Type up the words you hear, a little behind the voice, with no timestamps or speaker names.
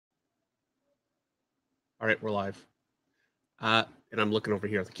All right, we're live. And I'm looking over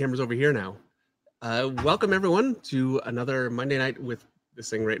here. The camera's over here now. Welcome, everyone, to another Monday night with this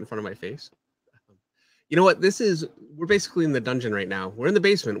thing right in front of my face. You know what? We're basically in the dungeon right now. We're in the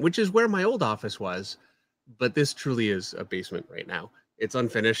basement, which is where my old office was. But this truly is a basement right now. It's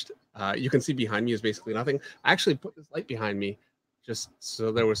unfinished. You can see behind me is basically nothing. I actually put this light behind me just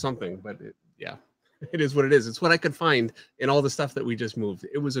so there was something. But yeah, it is what it is. It's what I could find in all the stuff that we just moved.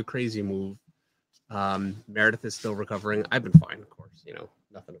 It was a crazy move. Meredith is still recovering. I've been fine, of course. You know,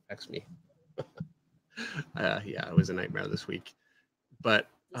 nothing affects me. Yeah, it was a nightmare this week. But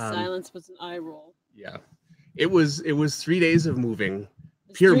the silence was an eye roll. Yeah, it was 3 days of moving,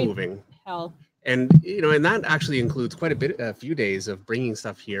 pure moving. Hell. And and that actually includes quite a few days of bringing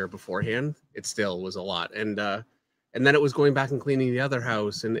stuff here beforehand. It still was a lot, and then it was going back and cleaning the other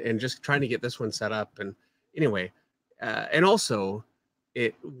house and just trying to get this one set up. And anyway, and also.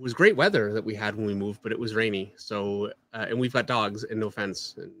 It was great weather that we had when we moved, but it was rainy. So, and we've got dogs and no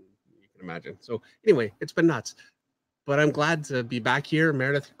fence, and you can imagine. So anyway, it's been nuts, but I'm glad to be back here.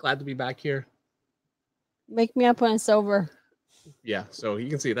 Meredith, glad to be back here. Make me up when it's over. Yeah. So you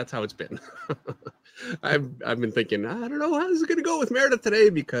can see that's how it's been. I've been thinking, I don't know how this is going to go with Meredith today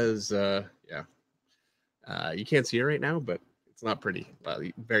because, you can't see her right now, but it's not pretty. Well,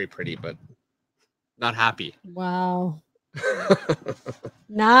 very pretty, but not happy. Wow.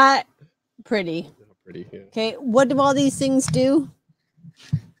 Not pretty. Not pretty, yeah. Okay, what do all these things do?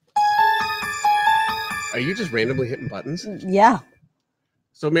 Are you just randomly hitting buttons? Yeah.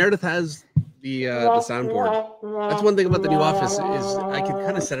 So Meredith has the soundboard. That's one thing about the new office is I can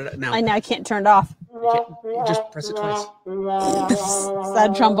kind of set it up now. I can't turn it off. You just press it twice.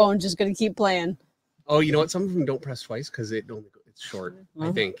 Sad trombone just gonna keep playing. Oh, you know what? Some of them don't press twice because it's short. Mm-hmm.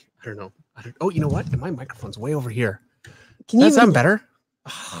 I think. I don't know. Oh, you know what? And my microphone's way over here. Can that sound better?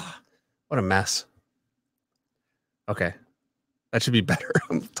 Oh, what a mess. Okay. That should be better.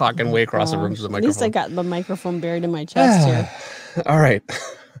 I'm talking way across the room to the microphone. At least I got the microphone buried in my chest here. All right.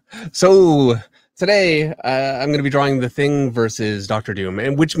 So today I'm going to be drawing The Thing versus Doctor Doom,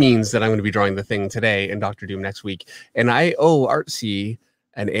 and which means that I'm going to be drawing The Thing today and Doctor Doom next week. And I owe Artsy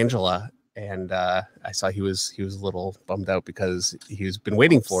and Angela, and I saw he was a little bummed out because he's been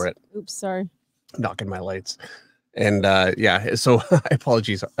waiting for it. Oops, sorry. Knocking my lights. And so I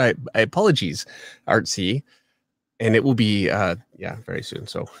apologies, Artsy, and it will be very soon.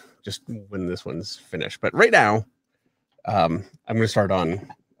 So just when this one's finished. But right now, I'm going to start on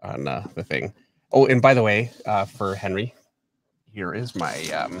The Thing. Oh, and by the way, for Henry, here's my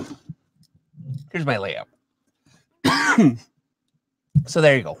layout. So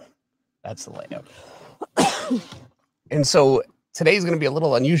there you go. That's the layout. And so today's going to be a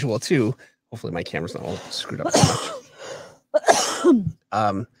little unusual too. Hopefully my camera's not all screwed up too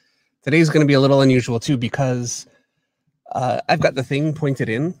much. Today's going to be a little unusual too because I've got the Thing pointed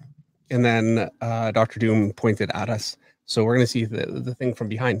in, and then Dr. Doom pointed at us. So we're going to see the Thing from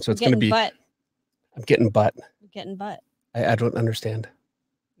behind. So it's going to be. Butt. I'm getting butt. I'm getting butt. I don't understand.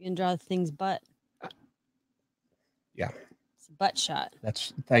 You can draw the Thing's butt. Yeah. It's a butt shot.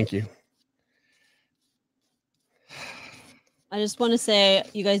 Thank you. I just want to say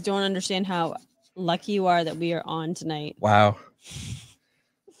you guys don't understand how lucky you are that we are on tonight. Wow.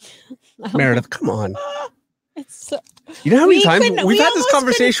 Meredith, come on. It's so, you know how many times we've had this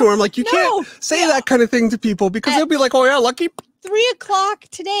conversation where I'm like, you can't say that kind of thing to people because they'll be like, oh yeah, lucky. 3:00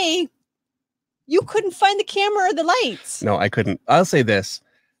 today, you couldn't find the camera or the lights. No, I couldn't. I'll say this.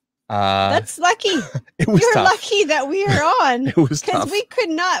 That's lucky. You're tough. Lucky that we are on. It was tough. Because we could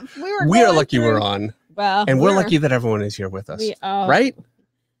not. We are lucky we're on. Well, and we're lucky that everyone is here with us, right?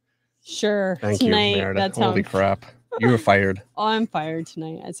 Sure. Thank tonight, you, Meredith. That's Holy crap. You were fired. Oh, I'm fired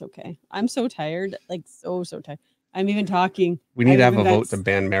tonight. It's okay. I'm so tired. Like, so tired. I'm even talking. We need to have a vote to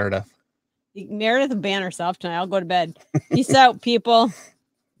ban Meredith. Meredith will ban herself tonight. I'll go to bed. Peace out, people.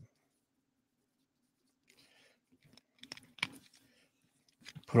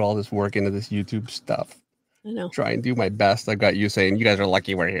 Put all this work into this YouTube stuff. I know. Try and do my best. I've got you saying, you guys are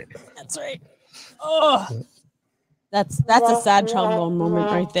lucky we're here. That's right. Oh, that's a sad trombone moment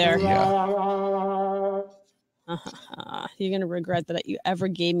right there. Yeah. You're gonna regret that you ever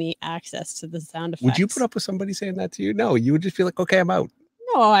gave me access to the sound effects. Would you put up with somebody saying that to you? No, you would just feel like, okay, I'm out.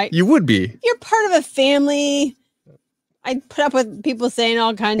 No, you would be. You're part of a family. I put up with people saying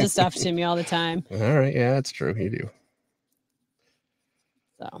all kinds of stuff to me all the time. All right, yeah, that's true. You do.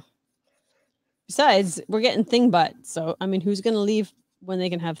 So, besides, we're getting Thing butt. So, I mean, who's gonna leave when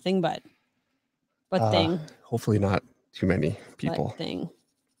they can have Thing butt? But Thing. Hopefully not too many people. But Thing.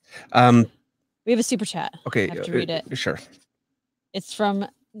 We have a super chat. Okay. I have to read it. Sure. It's from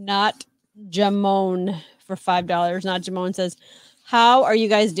Not Jamone for $5. Not Jamone says, how are you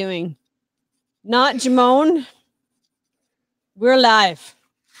guys doing? Not Jamone. We're live.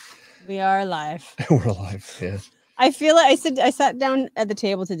 We are live. We're alive. Yeah. I feel like I sat down at the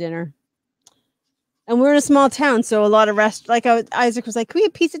table to dinner. And we're in a small town, so a lot of Isaac was like, "Can we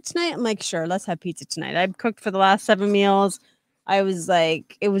have pizza tonight?" I'm like, "Sure, let's have pizza tonight." I've cooked for the last 7 meals. I was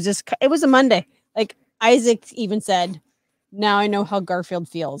like, it was a Monday. Like Isaac even said, "Now I know how Garfield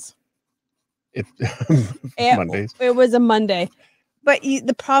feels." Mondays. It was a Monday, but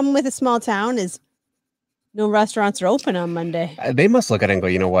the problem with a small town is no restaurants are open on Monday. They must look at it and go,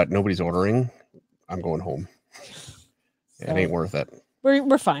 "You know what? Nobody's ordering. I'm going home. So, it ain't worth it."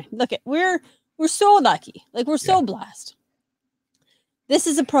 We're fine. Look at we're so lucky. Like we're so blessed. This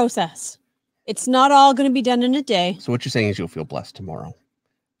is a process. It's not all going to be done in a day. So what you're saying is you'll feel blessed tomorrow.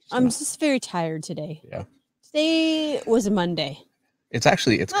 I'm just very tired today. Yeah. Today was a Monday. It's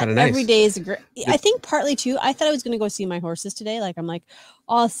kind of nice. Every day is great. I think partly too, I thought I was going to go see my horses today. Like I'm like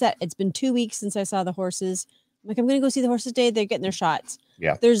all set. It's been 2 weeks since I saw the horses. I'm like, I'm going to go see the horses today. They're getting their shots.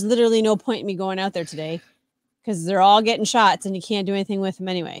 Yeah. There's literally no point in me going out there today because they're all getting shots and you can't do anything with them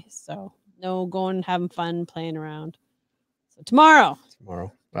anyway. So no going, having fun, playing around. So tomorrow.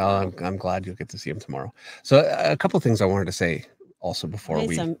 Well, I'm glad you'll get to see him tomorrow. So a couple of things I wanted to say also before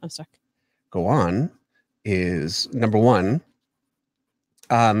I'm stuck. Go on is number one,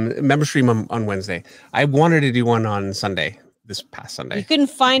 member stream on Wednesday. I wanted to do one on Sunday, this past Sunday. You couldn't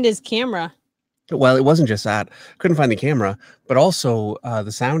find his camera. Well, it wasn't just that. Couldn't find the camera, but also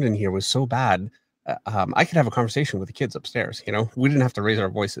the sound in here was so bad. I could have a conversation with the kids upstairs. You know, we didn't have to raise our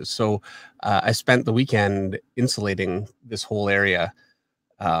voices. So I spent the weekend insulating this whole area,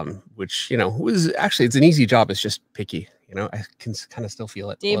 which, you know, was actually, it's an easy job. It's just picky. You know, I can kind of still feel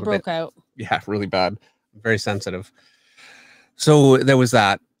it. Dave broke out. Yeah, really bad. Very sensitive. So there was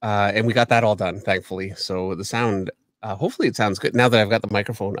that. And we got that all done, thankfully. So the sound, hopefully it sounds good. Now that I've got the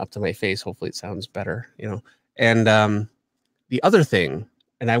microphone up to my face, hopefully it sounds better, you know. And the other thing,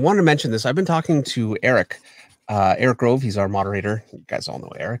 and I want to mention this, I've been talking to Eric Grove. He's our moderator. You guys all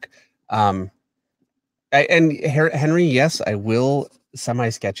know Eric. And Henry, yes, I will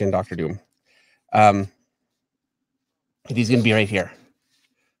semi-sketch in Dr. Doom. He's going to be right here.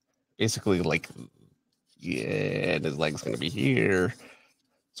 Basically, like, yeah, and his leg's going to be here.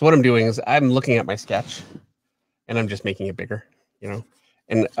 So what I'm doing is I'm looking at my sketch, and I'm just making it bigger, you know.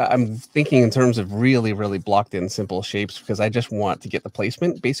 And I'm thinking in terms of really, really blocked in simple shapes because I just want to get the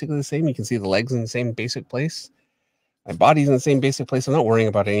placement basically the same. You can see the legs in the same basic place. My body's in the same basic place. I'm not worrying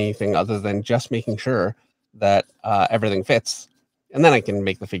about anything other than just making sure that everything fits. And then I can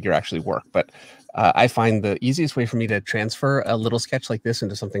make the figure actually work. But I find the easiest way for me to transfer a little sketch like this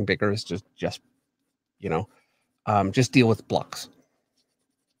into something bigger is just you know, just deal with blocks.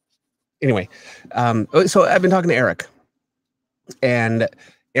 Anyway, so I've been talking to Eric. And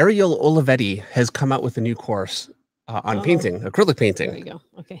Ariel Olivetti has come out with a new course on painting, acrylic painting. There you go.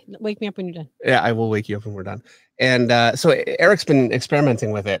 Okay. Wake me up when you're done. Yeah, I will wake you up when we're done. And so Eric's been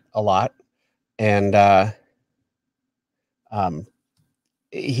experimenting with it a lot. And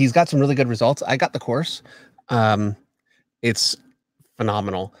he's got some really good results. I got the course. It's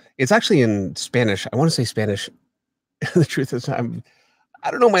phenomenal. It's actually in Spanish. I want to say Spanish. The truth is I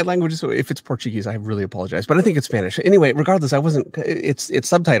don't know my language, so if it's Portuguese, I really apologize. But I think it's Spanish. Anyway, regardless, it's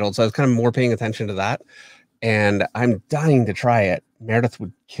subtitled, so I was kind of more paying attention to that. And I'm dying to try it. Meredith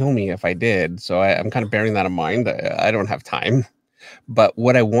would kill me if I did. So I'm kind of bearing that in mind. I don't have time. But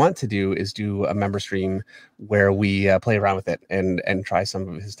what I want to do is do a member stream where we play around with it and try some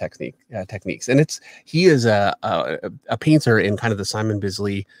of his techniques. And he is a painter in kind of the Simon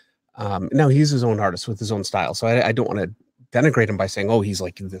Bisley. Now he's his own artist with his own style. So I don't want to denigrate him by saying, oh, he's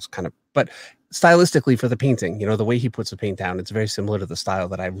like this kind of, but stylistically for the painting, you know, the way he puts the paint down, it's very similar to the style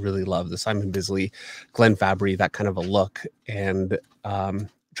that I really love, the Simon Bisley, Glenn Fabry, that kind of a look. And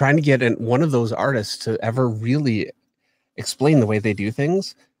trying to get one of those artists to ever really explain the way they do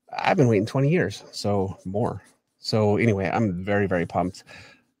things, I've been waiting 20 years, so more. So anyway, I'm very, very pumped.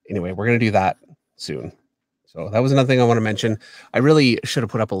 Anyway, we're going to do that soon. So that was another thing I want to mention. I really should have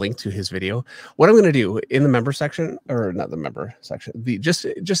put up a link to his video. What I'm going to do in the member section, or not the member section, just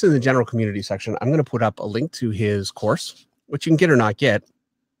in the general community section, I'm going to put up a link to his course, which you can get or not get,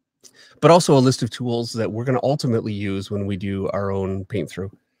 but also a list of tools that we're going to ultimately use when we do our own paint through.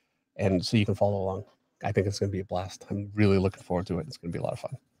 And so you can follow along. I think it's going to be a blast. I'm really looking forward to it. It's going to be a lot of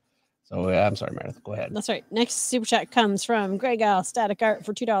fun. So I'm sorry, Meredith, go ahead. That's right. Next super chat comes from Greg Al, Static Art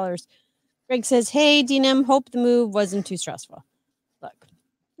for $2. Greg says, hey, DNM, hope the move wasn't too stressful. Look.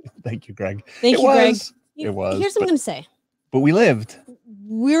 Thank you, Greg. Thank you, Greg. It was. Here's what I'm going to say. But we lived.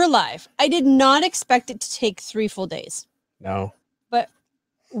 we're alive. I did not expect it to take 3 full days. No. But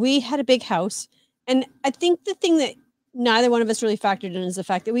we had a big house. And I think the thing that neither one of us really factored in is the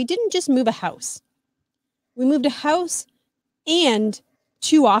fact that we didn't just move a house. We moved a house and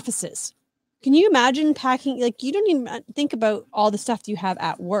 2 offices. Can you imagine packing? Like, you don't even think about all the stuff you have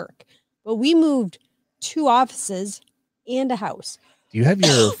at work. But we moved 2 offices and a house. Do you have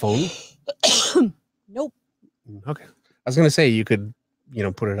your phone? Nope. Okay. I was going to say you could,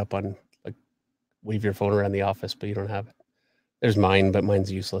 put it up on, like, wave your phone around the office, but you don't have it. There's mine, but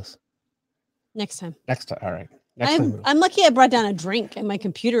mine's useless. Next time. All right. Next time. I'm lucky I brought down a drink and my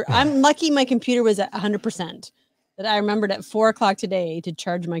computer. I'm lucky my computer was at 100%. That I remembered at 4 o'clock today to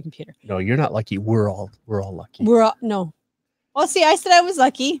charge my computer. No, you're not lucky. We're all lucky. No. Well, see, I said I was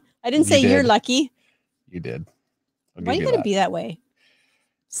lucky. I didn't say you're lucky. You did. Why you gotta be that way?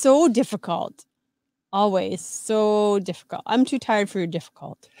 So difficult. Always so difficult. I'm too tired for your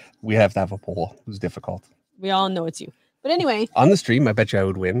difficult. We have to have a poll. Who's difficult? We all know it's you. But anyway. On the stream, I bet you I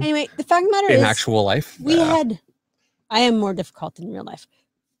would win. Anyway, the fact of the matter is, in actual life, I am more difficult in real life.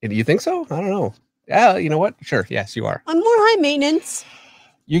 Do you think so? I don't know. Yeah, you know what? Sure. Yes, you are. I'm more high maintenance.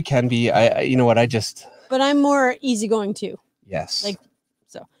 You can be. You know what? But I'm more easygoing too. Yes.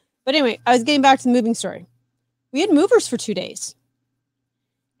 So. But anyway, I was getting back to the moving story. We had movers for 2 days.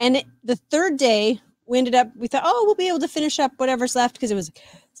 And the 3rd day, we thought, we'll be able to finish up whatever's left because it was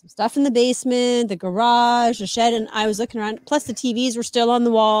some stuff in the basement, the garage, the shed. And I was looking around. Plus, the TVs were still on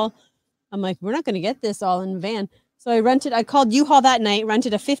the wall. I'm like, we're not going to get this all in a van. So I called U-Haul that night,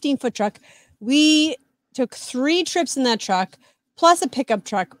 rented a 15-foot truck. We took 3 trips in that truck, plus a pickup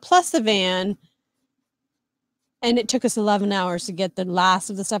truck, plus the van. And it took us 11 hours to get the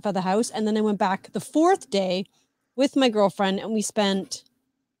last of the stuff out of the house. And then I went back the 4th day with my girlfriend, and we spent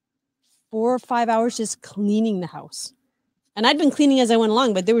 4 or 5 hours just cleaning the house. And I'd been cleaning as I went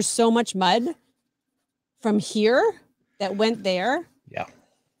along, but there was so much mud from here that went there. Yeah.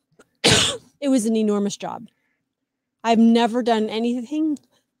 It was an enormous job. I've never done anything.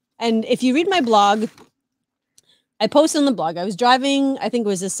 And if you read my blog, I posted on the blog. I was driving, I think it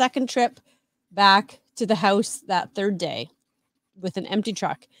was the 2nd trip back to the house that 3rd day with an empty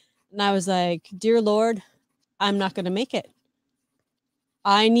truck. And I was like, dear Lord, I'm not going to make it.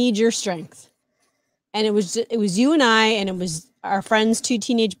 I need your strength. And it was you and I, and it was our friends, 2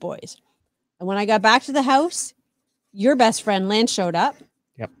 teenage boys. And when I got back to the house, your best friend, Lance, showed up.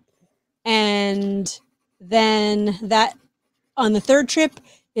 Yep. And then on the 3rd trip,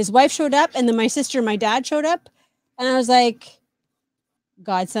 his wife showed up, and then my sister and my dad showed up. And I was like,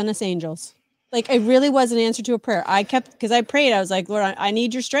 God sent us angels. Like, it really was an answer to a prayer. Because I prayed, I was like, Lord, I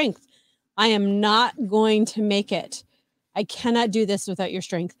need your strength. I am not going to make it. I cannot do this without your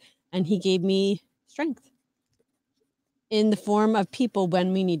strength. And he gave me strength in the form of people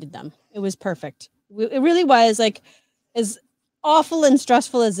when we needed them. It was perfect. It really was, like, as awful and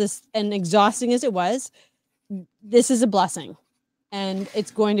stressful as this and exhausting as it was, this is a blessing. And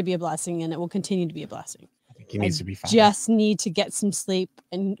it's going to be a blessing, and it will continue to be a blessing. I think he needs to be fine. Just need to get some sleep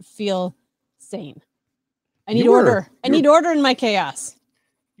and feel sane. I need order. I need order in my chaos.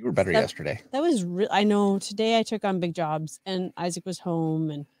 You were better yesterday. That was I know. Today I took on big jobs, and Isaac was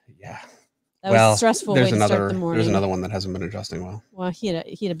home, and yeah, that was a stressful way to start the morning. There's another one that hasn't been adjusting well. Well, he had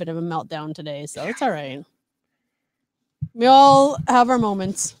a bit of a meltdown today, so it's all right. We all have our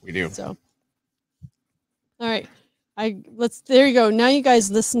moments. We do. So, all right, there you go. Now you guys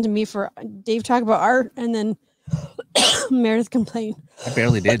listen to me for Dave talk about art, and then Meredith complain. I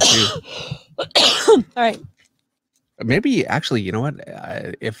barely did too. All right. Maybe actually, you know what?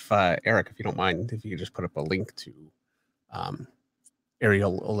 If Eric, if you don't mind, if you could just put up a link to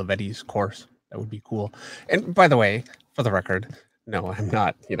Ariel Olivetti's course, that would be cool. And by the way, for the record, no, I'm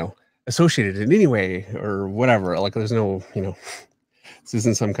not, associated in any way or whatever. Like, there's no, this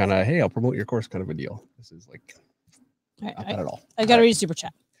isn't some kind of, hey, I'll promote your course kind of a deal. This is like not that at all. I got to read super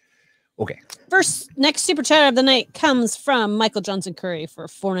chat. Okay. Next super chat of the night comes from Michael Johnson Curry for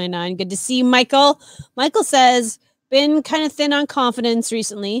 $4.99. Good to see you, Michael. Michael says, been kind of thin on confidence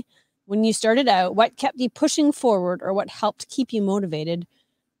recently. When you started out, what kept you pushing forward, or what helped keep you motivated?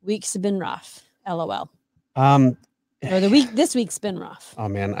 Weeks have been rough. LOL. Or this week's been rough. Oh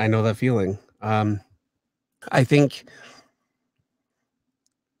man, I know that feeling. I think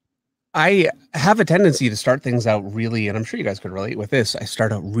I have a tendency to start things out really, and I'm sure you guys could relate with this. I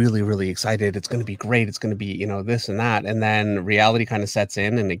start out really, really excited. It's going to be great. It's going to be, this and that. And then reality kind of sets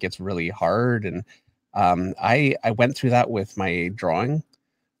in and it gets really hard. And I went through that with my drawing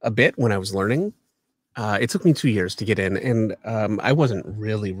a bit when I was learning. It took me 2 years to get in, and I wasn't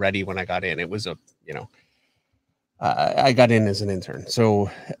really ready when I got in. It was I got in as an intern. So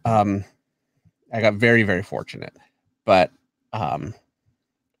I got very, very fortunate. But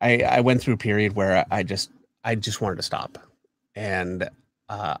I went through a period where I just wanted to stop. And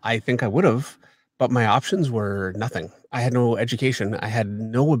I think I would have, but my options were nothing. I had no education. I had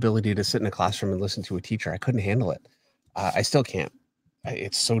no ability to sit in a classroom and listen to a teacher. I couldn't handle it. I still can't.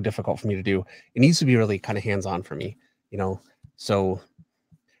 It's so difficult for me to do. It needs to be really kind of hands-on for me, you know. So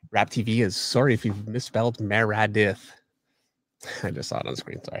Rap TV is, sorry if you've misspelled Meredith. I just saw it on the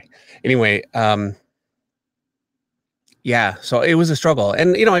screen. Sorry. Anyway, yeah, so it was a struggle,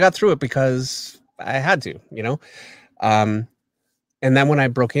 and I got through it because I had to, and then when I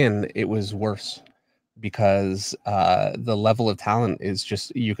broke in, it was worse because the level of talent is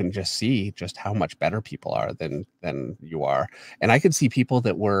just, you can just see just how much better people are than you are. And I could see people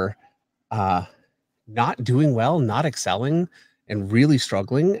that were not doing well, not excelling, and really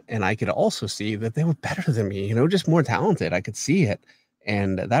struggling, and I could also see that they were better than me, just more talented. I could see it,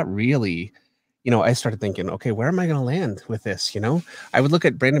 and that really, I started thinking, okay, where am I going to land with this? I would look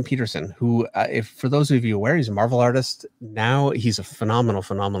at Brandon Peterson, who, if for those of you aware, he's a Marvel artist. Now he's a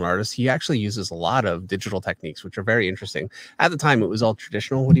phenomenal artist. He actually uses a lot of digital techniques, which are very interesting. At the time, it was all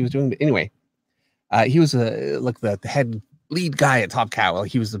traditional what he was doing. But anyway, he was like the head lead guy at Top Cat. Well,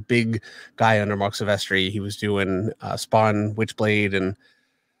 he was the big guy under Mark Silvestri. He was doing Spawn, Witchblade, and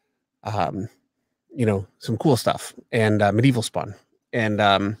some cool stuff, and Medieval Spawn. And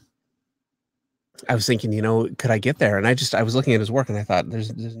I was thinking, could I get there? And I was looking at his work, and I thought,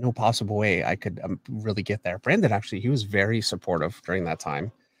 there's no possible way I could really get there. Brandon, actually, he was very supportive during that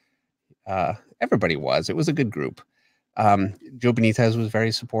time. Everybody was. It was a good group. Joe Benitez was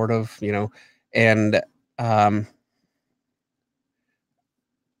very supportive, and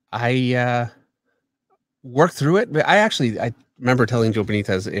I worked through it. But I remember telling Joe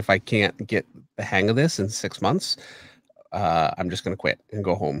Benitez, if I can't get the hang of this in 6 months, I'm just going to quit and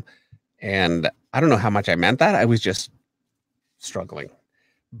go home. And I don't know how much I meant that. I was just struggling.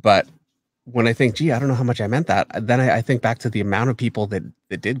 But when I think, gee, I don't know how much I meant that, then I think back to the amount of people that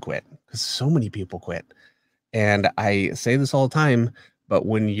did quit, because so many people quit. And I say this all the time, but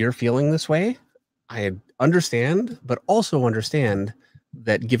when you're feeling this way, I understand, but also understand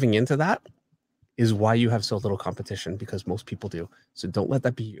that giving into that is why you have so little competition, because most people do. So don't let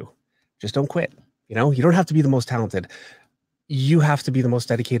that be you. Just don't quit. You don't have to be the most talented. You have to be the most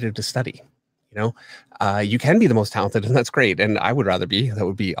dedicated to study. You can be the most talented, and that's great. And I would rather be. That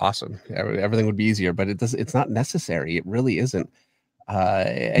would be awesome. Everything would be easier, but it's not necessary. It really isn't.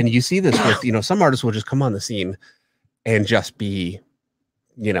 And you see this with, some artists will just come on the scene and just be,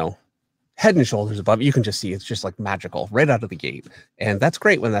 head and shoulders above. You can just see it's just like magical right out of the gate. And that's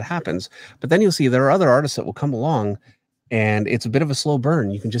great when that happens. But then you'll see there are other artists that will come along, and it's a bit of a slow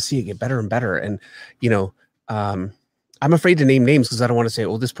burn. You can just see it get better and better. And, I'm afraid to name names because I don't want to say,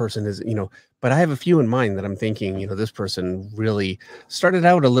 oh, this person is, but I have a few in mind that I'm thinking, this person really started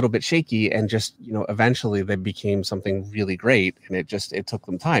out a little bit shaky, and just, eventually they became something really great. And it took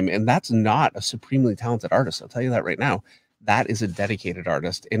them time. And that's not a supremely talented artist. I'll tell you that right now. That is a dedicated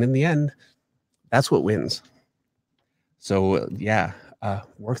artist. And in the end, that's what wins. So yeah,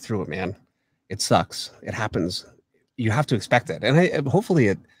 work through it, man. It sucks. It happens. You have to expect it. And hopefully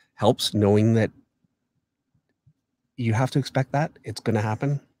it helps knowing that you have to expect that it's going to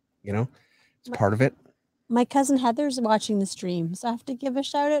happen. It's part of it. My cousin Heather's watching the stream, so I have to give a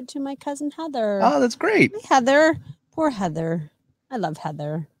shout out to my cousin Heather. Oh, that's great. Hi, Heather. Poor Heather. I love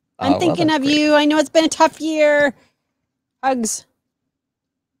Heather. I'm thinking of you. I know it's been a tough year. Hugs.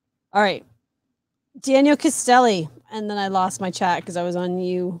 All right. Daniel Castelli. And then I lost my chat because I was on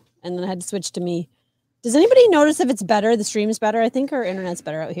you, and then I had to switch to me. Does anybody notice if it's better? The stream's better? I think our internet's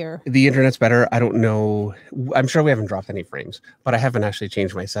better out here. The internet's better. I don't know. I'm sure we haven't dropped any frames, but I haven't actually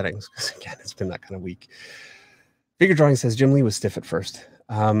changed my settings because, again, it's been that kind of week. Figure Drawing says Jim Lee was stiff at first.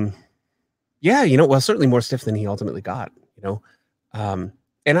 Yeah, well, certainly more stiff than he ultimately got, and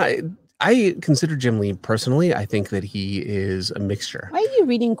I consider Jim Lee personally. I think that he is a mixture. Why are you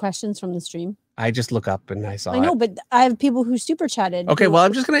reading questions from the stream? I just look up and I saw it. I know, but I have people who super chatted. Okay, well,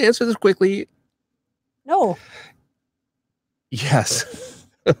 I'm just going to answer this quickly. No. Yes.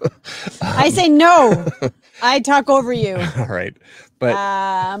 I say no. I talk over you. All right.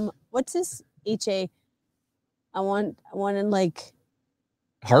 But what's this? HA. I want in like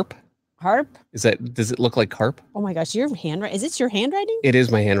harp? Harp? Does it look like harp? Oh my gosh, your handwriting. Is this your handwriting? It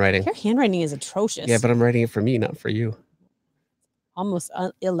is my handwriting. Your handwriting is atrocious. Yeah, but I'm writing it for me, not for you. Almost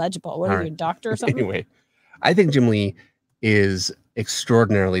illegible. What are you, a doctor or something? Anyway, I think Jim Lee is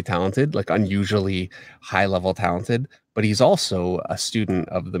extraordinarily talented, like unusually high level talented, but he's also a student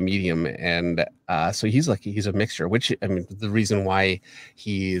of the medium. And so he's a mixture, which, I mean, the reason why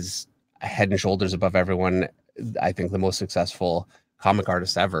he's head and shoulders above everyone, I think the most successful comic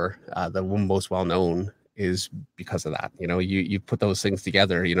artist ever, the most well known, is because of that. You know, you put those things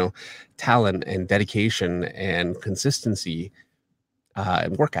together, you know, talent and dedication and consistency,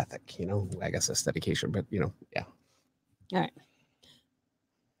 and work ethic, you know, I guess that's dedication, but you know, yeah. All right.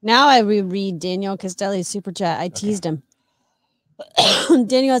 Now I reread Daniel Castelli's super chat. I teased him.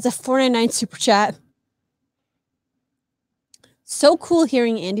 Daniel has a $4.99 super chat. So cool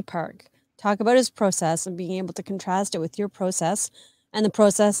hearing Andy Park talk about his process and being able to contrast it with your process and the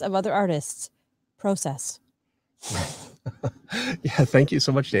process of other artists. Process. Yeah, thank you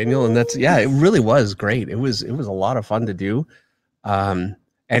so much, Daniel. And that's, yeah, it really was great. It was a lot of fun to do. And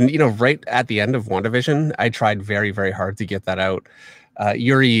you know, right at the end of WandaVision, I tried very, very hard to get that out.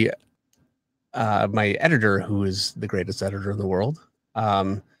 Yuri, my editor, who is the greatest editor in the world,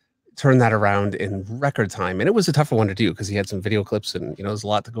 turned that around in record time. And it was a tougher one to do because he had some video clips and, you know, there's a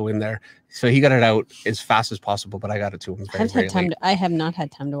lot to go in there. So he got it out as fast as possible, but I got it to him very, very late. I have not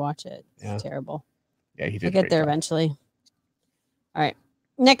had time to watch it. It's Yeah. terrible. Yeah, he did. I'll get there eventually. All right.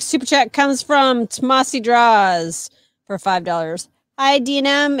 Next super chat comes from Tomasi Draws for $5. Hi,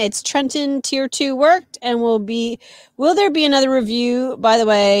 DNM. It's Trenton Tier 2 worked and will there be another review? By the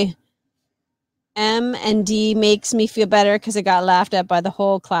way, M and D makes me feel better because I got laughed at by the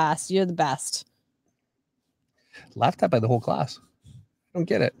whole class. You're the best. Laughed at by the whole class? I don't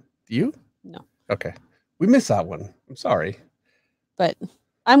get it. Do you? No. Okay. We missed that one. I'm sorry. But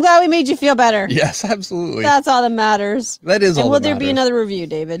I'm glad we made you feel better. Yes, absolutely. That's all that matters. That is all that matters. Will there be another review,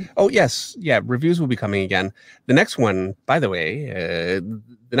 David? Oh, yes. Yeah, reviews will be coming again. The next one, by the way,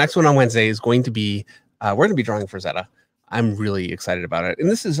 the next one on Wednesday is going to be, we're going to be drawing Frazetta. I'm really excited about it. And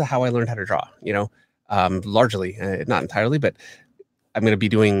this is how I learned how to draw, you know, largely, not entirely, but I'm going to be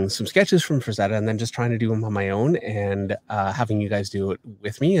doing some sketches from Frazetta and then just trying to do them on my own and having you guys do it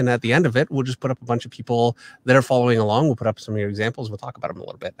with me. And at the end of it, we'll just put up a bunch of people that are following along. We'll put up some of your examples. We'll talk about them a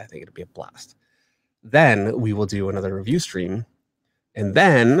little bit. I think it'll be a blast. Then we will do another review stream. And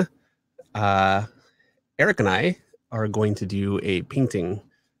then Eric and I are going to do a painting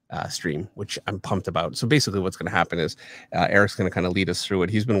stream, which I'm pumped about. So basically what's going to happen is Eric's going to kind of lead us through it.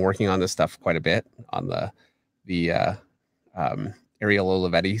 He's been working on this stuff quite a bit on the Ariel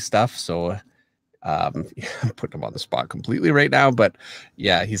Olivetti stuff. So I'm putting him on the spot completely right now, but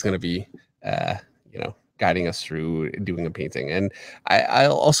yeah, he's going to be, you know, guiding us through doing a painting. And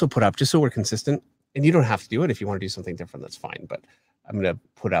I'll also put up, just so we're consistent, and you don't have to do it. If you want to do something different, that's fine. But I'm going to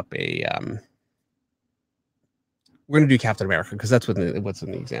put up a, we're going to do Captain America because that's what's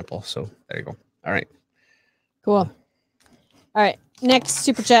in the example. So there you go. All right. Cool. All right. Next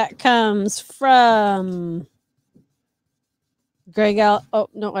super chat comes from Greg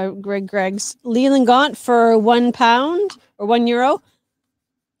Greg's Leland Gaunt for £1 or €1.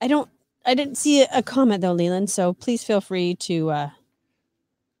 I didn't see a comment though, Leland. So please feel free to.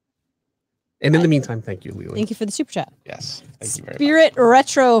 And in the meantime, thank you, Leland. Thank you for the super chat. Yes. Thank you very much. Spirit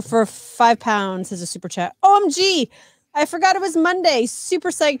Retro for £5 is a super chat. OMG. I forgot it was Monday. Super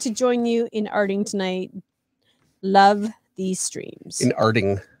psyched to join you in arting tonight. Love these streams. In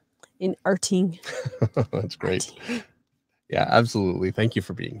arting. That's great. Arting. Yeah, absolutely. Thank you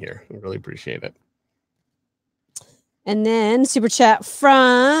for being here. I really appreciate it. And then super chat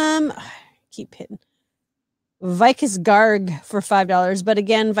from keep hitting Vicus Garg for $5. But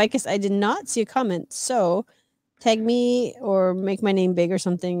again, Vicus, I did not see a comment. So tag me or make my name big or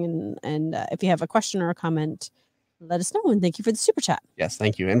something. And if you have a question or a comment, let us know. And thank you for the super chat. Yes,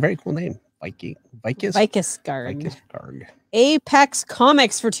 thank you. And very cool name. Vicus Garg. Apex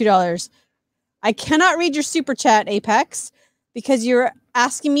Comics for $2. I cannot read your super chat, Apex, because you're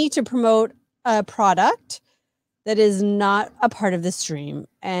asking me to promote a product that is not a part of the stream.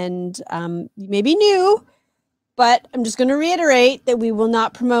 And you may be new, but I'm just going to reiterate that we will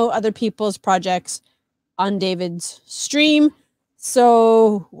not promote other people's projects on David's stream.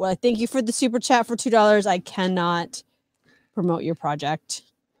 So thank you for the super chat for $2. I cannot promote your project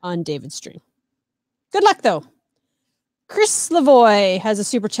on David's stream. Good luck, though. Chris Lavoy has a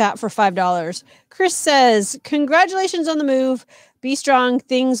super chat for $5. Chris says, congratulations on the move. Be strong.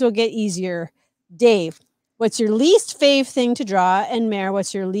 Things will get easier. Dave, what's your least fave thing to draw? And Mare,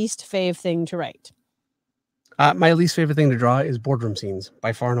 what's your least fave thing to write? My least favorite thing to draw is boardroom scenes,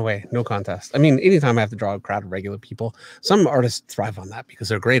 by far and away. No contest. I mean, anytime I have to draw a crowd of regular people, some artists thrive on that because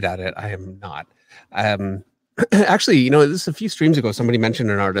they're great at it. I am not. Actually, you know, this a few streams ago, somebody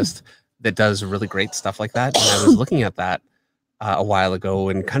mentioned an artist that does really great stuff like that. And I was looking at that a while ago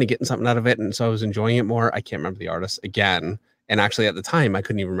and kind of getting something out of it, and so I was enjoying it more. I can't remember the artist again, and actually at the time I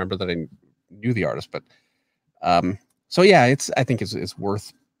couldn't even remember that I knew the artist. But so yeah, I think it's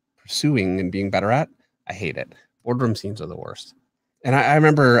worth pursuing and being better at. I hate it. Boardroom scenes are the worst. And I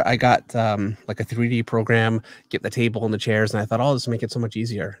remember I got like a 3D program, get the table and the chairs, and I thought, oh, this will make it so much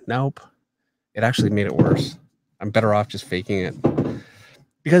easier. Nope, it actually made it worse. I'm better off just faking it,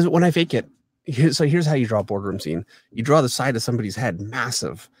 because when I fake it, so here's how you draw a boardroom scene. You draw the side of somebody's head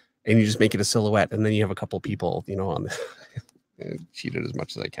massive, and you just make it a silhouette, and then you have a couple people, you know, on the cheat it as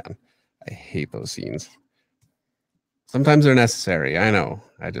much as I can. I hate those scenes. Sometimes they're necessary. I know.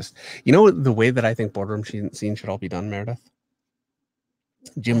 I just, you know, the way that I think boardroom scenes should all be done, Meredith?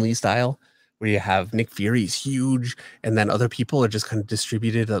 Jim Lee style, where you have Nick Fury's huge, and then other people are just kind of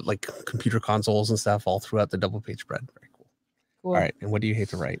distributed at like computer consoles and stuff all throughout the double page spread. Very cool. All right. And what do you hate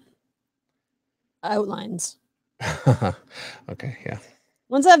to write? Outlines. Okay. Yeah.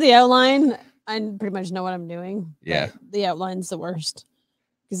 Once I have the outline, I pretty much know what I'm doing. Yeah. The outline's the worst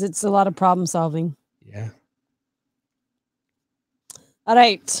because it's a lot of problem solving. Yeah. All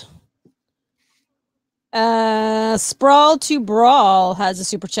right. Sprawl to Brawl has a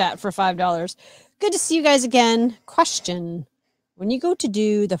super chat for $5. Good to see you guys again. Question: when you go to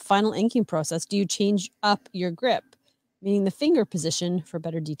do the final inking process, do you change up your grip, meaning the finger position, for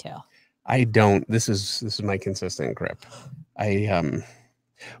better detail? I don't. This is my consistent grip.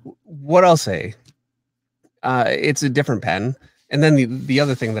 What I'll say, it's a different pen. And then the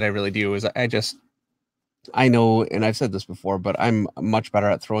other thing that I really do is I know, and I've said this before, but I'm much better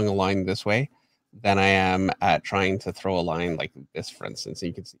at throwing a line this way than I am at trying to throw a line like this, for instance. And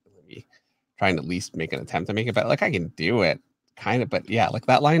you can see me trying to at least make an attempt to make it, but like I can do it kind of, but yeah, like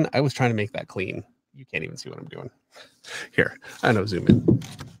that line, I was trying to make that clean. You can't even see what I'm doing. Here, I know, zoom in.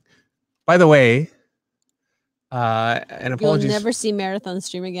 By the way, and apologies. You'll never see Marathon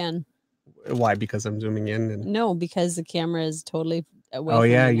stream again. Why? Because I'm zooming in? And... No, because the camera is totally away. Oh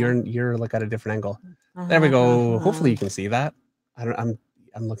yeah, you're like at a different angle. There we go. Hopefully you can see that. I'm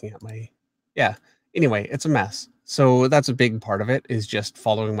looking at my, yeah. Anyway, it's a mess. So that's a big part of it, is just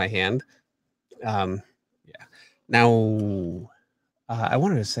following my hand. Yeah. Now, I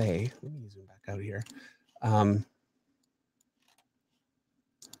wanted to say, let me zoom back out here.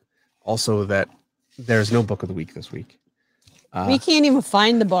 Also that there's no book of the week this week. We can't even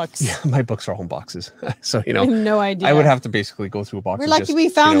find the books. Yeah, my books are home boxes. So, you know, I have no idea. I would have to basically go through a box. We're lucky we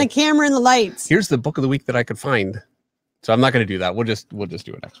found the camera and the lights. Here's the book of the week that I could find. So I'm not going to do that. We'll just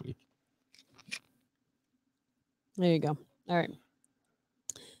do it next week. There you go. All right.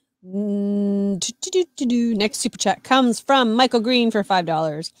 Next super chat comes from Michael Green for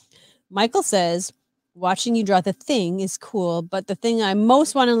 $5. Michael says, watching you draw The Thing is cool, but the thing I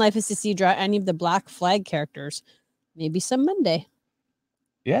most want in life is to see you draw any of the Black Flag characters. Maybe some Monday.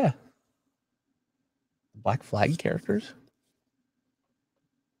 Yeah. Black Flag characters?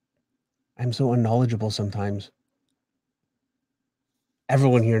 I'm so unknowledgeable sometimes.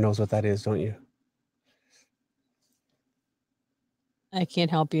 Everyone here knows what that is, don't you? I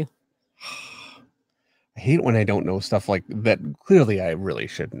can't help you. I hate when I don't know stuff like that. Clearly, I really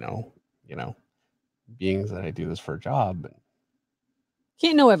should know, you know, being that I do this for a job.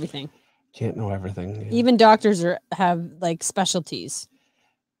 Can't know everything. Can't know everything. Yeah. Even doctors have like specialties.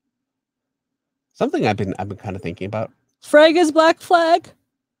 Something I've been kind of thinking about. Fraga's Black Flag.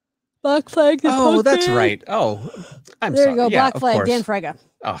 Black Flag. Oh, that's right. Oh, I'm there sorry. You go. Yeah, Black Flag. Dan Fraga.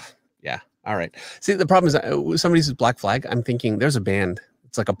 Oh, yeah. All right. See, the problem is somebody says Black Flag. I'm thinking there's a band.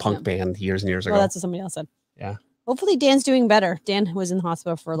 It's like a punk band years and years ago. Well, that's what somebody else said. Yeah. Hopefully Dan's doing better. Dan was in the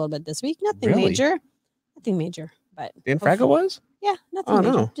hospital for a little bit this week. Nothing major. Nothing major. But Dan Fraga was? Yeah, nothing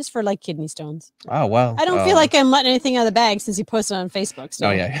major. No. Just for like kidney stones. Oh, well. I don't feel like I'm letting anything out of the bag since he posted on Facebook. So.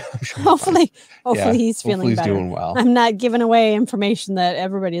 Oh, yeah. I'm sure hopefully he's feeling better. Doing well. I'm not giving away information that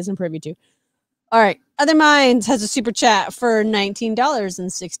everybody isn't privy to. All right. Other Minds has a super chat for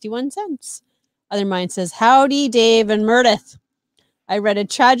 $19.61. Other Mind says, howdy, Dave and Meredith. I read a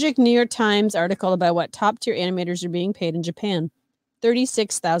tragic New York Times article about what top-tier animators are being paid in Japan.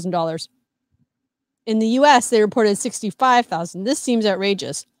 $36,000. In the U.S., they reported $65,000. This seems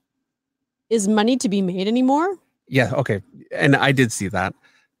outrageous. Is money to be made anymore? Yeah, okay. And I did see that.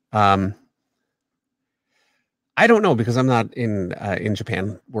 I don't know, because I'm not in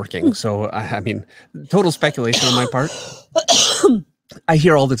Japan working. So, I mean, total speculation on my part. I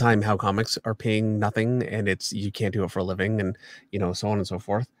hear all the time how comics are paying nothing, and you can't do it for a living, and you know, so on and so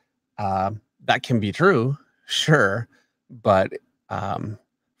forth. That can be true, sure, but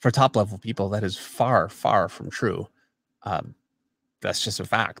for top level people, that is far, far from true. That's just a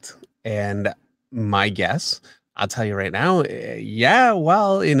fact. And my guess, I'll tell you right now, yeah,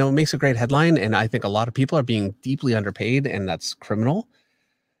 well, it makes a great headline, and I think a lot of people are being deeply underpaid, and that's criminal.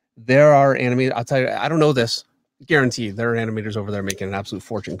 There are animators, I'll tell you, I don't know this, guaranteed, there are animators over there making an absolute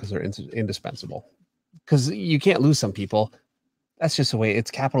fortune because they're indispensable. Because you can't lose some people. That's just the way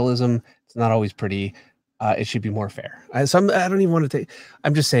it's capitalism. It's not always pretty. It should be more fair. I don't even want to take,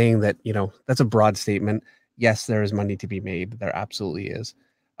 I'm just saying that, that's a broad statement. Yes, there is money to be made. There absolutely is.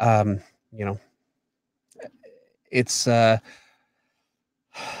 It's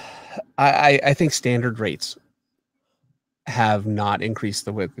I think standard rates have not increased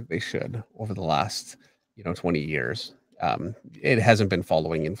the way that they should over the last 20 years. It hasn't been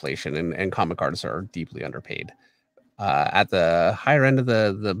following inflation, and comic artists are deeply underpaid. At the higher end of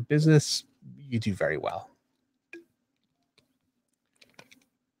the business, you do very well.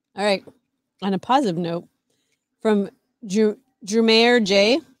 All right. On a positive note, from Drumayer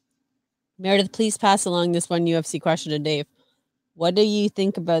J. Meredith, please pass along this one UFC question to Dave. What do you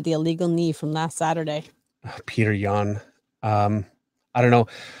think about the illegal knee from last Saturday? Peter Yan. I don't know.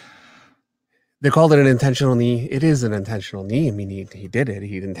 They called it an intentional knee. It is an intentional knee. I mean, he did it.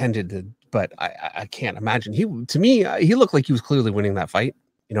 He intended to, but I can't imagine. To me, he looked like he was clearly winning that fight.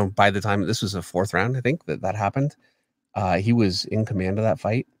 By the time this was a fourth round, I think that happened. He was in command of that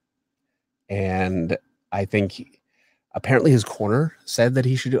fight. And I think apparently his corner said that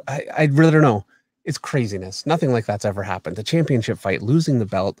he should do. I really don't know. It's craziness. Nothing like that's ever happened. A championship fight, losing the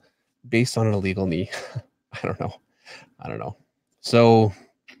belt based on an illegal knee. I don't know. So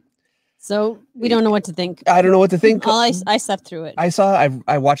we don't know what to think. I don't know what to think. I slept through it.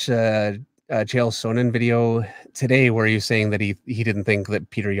 I watched a Chael Sonnen video today where he was saying that he didn't think that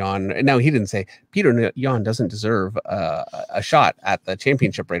Peter Yan. No, he didn't say Peter Yan doesn't deserve a shot at the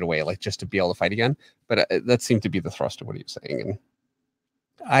championship right away, like just to be able to fight again. But that seemed to be the thrust of what he was saying, and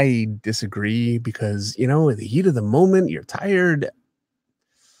I disagree because the heat of the moment, you're tired.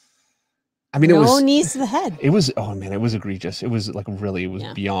 I mean, knees to the head. It was, oh man, it was egregious. It was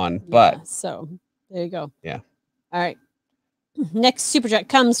beyond. But so there you go. Yeah. All right. Next super chat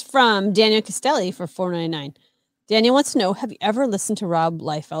comes from Daniel Castelli for $4.99. Daniel wants to know: have you ever listened to Rob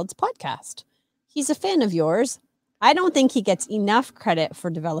Liefeld's podcast? He's a fan of yours. I don't think he gets enough credit for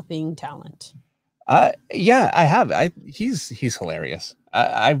developing talent. Yeah, I have. He's hilarious.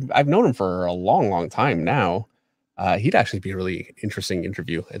 I've known him for a long time now. He'd actually be a really interesting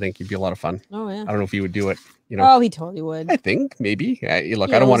interview. I think he'd be a lot of fun. Oh yeah. I don't know if he would do it. Oh, he totally would. I think maybe.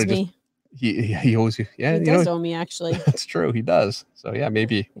 Look, I don't want to just. He owes you. Yeah, he does owe me actually. That's true. He does. So yeah,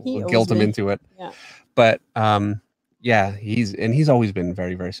 maybe we'll guilt him into it. Yeah. But yeah, he's always been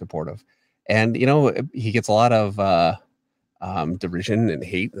very, very supportive, and he gets a lot of derision and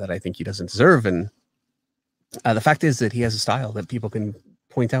hate that I think he doesn't deserve. And the fact is that he has a style that people can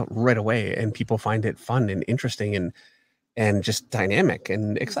point out right away, and people find it fun and interesting and just dynamic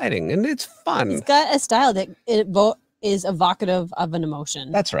and exciting, and it's fun. He's got a style that is evocative of an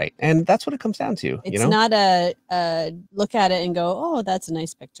emotion. That's right, and that's what it comes down to. It's not a look at it and go, oh, that's a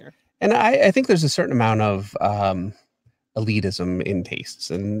nice picture. And I think there's a certain amount of elitism in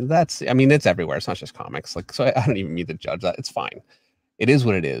tastes, and it's everywhere. It's not just comics. So I don't even mean to judge that. It's fine. It is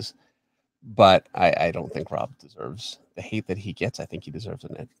what it is. But I don't think Rob deserves the hate that he gets. I think he deserves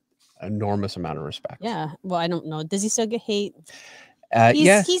an enormous amount of respect. Yeah. Well, I don't know. Does he still get hate?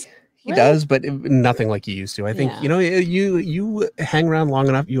 He does, but nothing like he used to. I think, you hang around long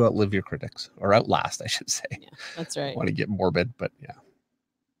enough, you outlive your critics, or outlast, I should say. Yeah, that's right. I want to get morbid, but yeah.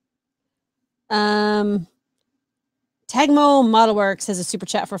 Tagmo Model Works has a super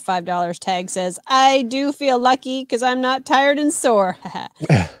chat for $5. Tag says, I do feel lucky because I'm not tired and sore.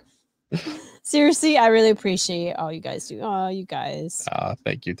 Seriously, I really appreciate all you guys do. Oh, you guys.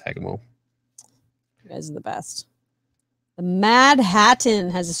 Thank you, Tagmo. You guys are the best. The Mad Hatton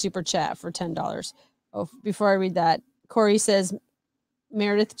has a super chat for $10. Oh, before I read that, Corey says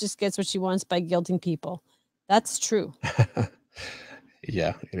Meredith just gets what she wants by guilting people. That's true.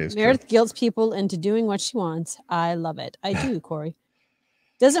 Yeah, it is. Meredith guilts people into doing what she wants. I love it. I do, Corey.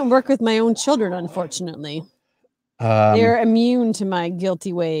 Doesn't work with my own children, unfortunately. They're immune to my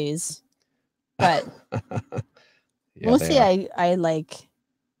guilty ways. But mostly I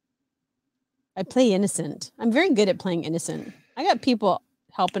play innocent. I'm very good at playing innocent. I got people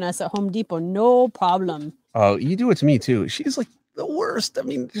helping us at Home Depot, no problem. Oh, you do it to me too. She's like the worst. I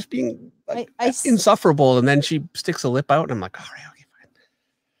mean, just being insufferable, and then she sticks a lip out, and I'm like, all right, okay, fine.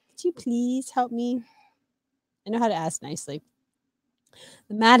 Could you please help me? I know how to ask nicely.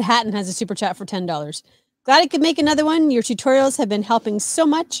 The Mad Hatton has a super chat for $10. Glad I could make another one. Your tutorials have been helping so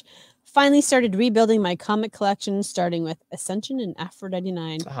much. finally started rebuilding my comic collection, starting with Ascension and Aphrodite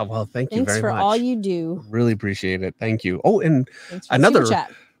 9. Oh, well, thank you Thanks very for much. all you do. Really appreciate it. Thank you. Oh, and Thanks for the another, super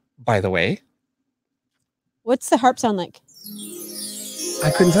chat. by the way, What's the harp sound like? I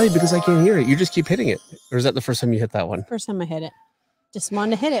couldn't tell you because I can't hear it. You just keep hitting it. Or is that the first time you hit that one? First time I hit it. Just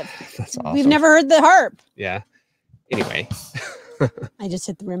wanted to hit it. That's awesome. We've never heard the harp. Yeah. Anyway. I just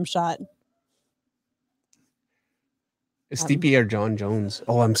hit the rim shot. Is Steepy or John Jones?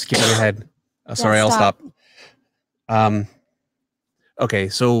 Oh, I'm skipping ahead. Sorry, Yeah, I'll stop. Okay,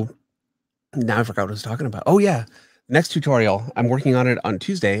 so now I forgot what I was talking about. Oh yeah, next tutorial. I'm working on it on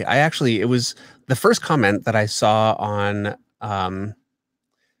Tuesday. It was the first comment that I saw on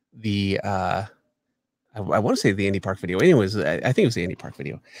the I want to say the Andy Park video. Anyways, I think it was the Andy Park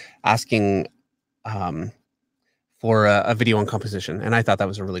video asking for a video on composition, and I thought that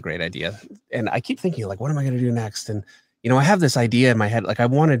was a really great idea. And I keep thinking, like, what am I going to do next? And I have this idea in my head, like I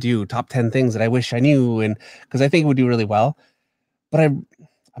want to do top 10 things that I wish I knew, and because I think it would do really well. But I'm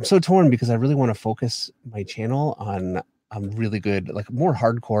so torn because I really want to focus my channel on really good, like more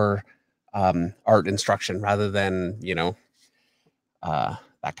hardcore art instruction rather than that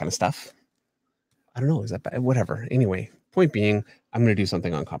kind of stuff. I don't know, is that bad? Whatever. Anyway, point being, I'm going to do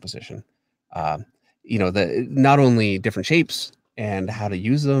something on composition. Not only different shapes and how to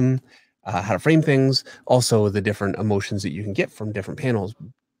use them, how to frame things, also the different emotions that you can get from different panels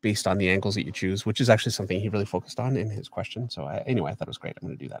based on the angles that you choose, which is actually something he really focused on in his question. So I thought it was great. I'm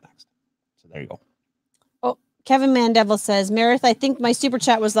going to do that next. So there you go. Oh, Kevin Mandevil says, Meredith, I think my super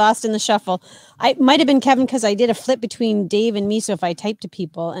chat was lost in the shuffle. I might have been Kevin because I did a flip between Dave and me. So if I typed to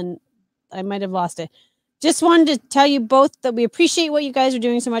people, and I might have lost it. Just wanted to tell you both that we appreciate what you guys are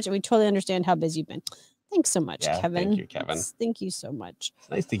doing so much, and we totally understand how busy you've been. Thanks so much, Kevin. Thank you, Kevin. Thank you so much. It's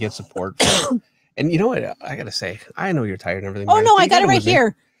nice to get support. And you know what? I got to say, I know you're tired and everything. Oh, no, I got it right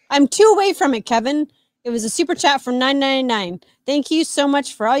here. I'm 2 away from it, Kevin. It was a super chat from $9.99. Thank you so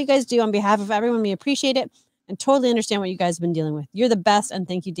much for all you guys do on behalf of everyone. We appreciate it and totally understand what you guys have been dealing with. You're the best, and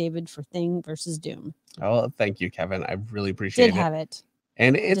thank you, David, for Thing versus Doom. Oh, thank you, Kevin. I really appreciate it. Did have it.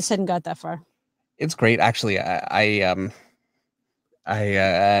 And I just hadn't got that far. It's great, actually. I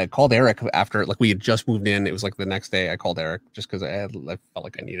called Eric after, like, we had just moved in. It was like the next day I called Eric just because I felt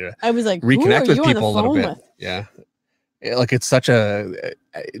like I needed to reconnect with people a little bit. Yeah. It's such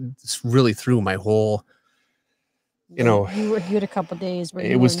it's really through my whole, you had a couple of days where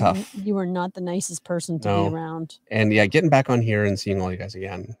it was tough. You were not the nicest person to be around. And yeah, getting back on here and seeing all you guys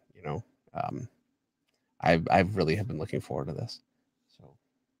again, I've really have been looking forward to this. So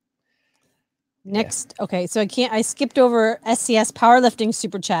next, okay, so I skipped over SCS powerlifting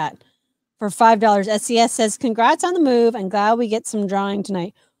super chat for $5. SCS says, congrats on the move and glad we get some drawing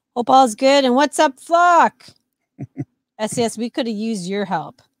tonight. Hope all's good. And what's up, Flock? SCS, we could have used your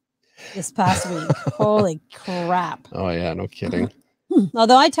help this past week. Holy crap. Oh yeah, no kidding.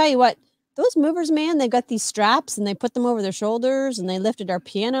 Although I tell you what, those movers, man, they've got these straps and they put them over their shoulders and they lifted our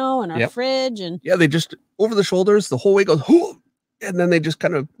piano and our fridge. And yeah, they just over the shoulders, the whole way goes, and then they just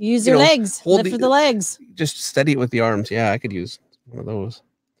kind of use their legs, lift with the legs. Just steady it with the arms. Yeah, I could use one of those.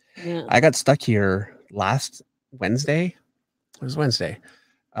 Yeah. I got stuck here last Wednesday. It was Wednesday.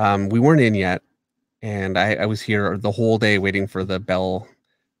 We weren't in yet. And I was here the whole day waiting for the Bell,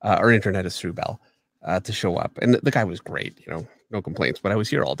 our internet is through Bell, to show up. And the guy was great, no complaints, but I was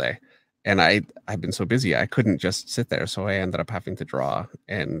here all day. And I've been so busy, I couldn't just sit there. So I ended up having to draw.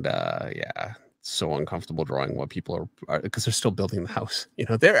 And yeah, so uncomfortable drawing what people are because they're still building the house.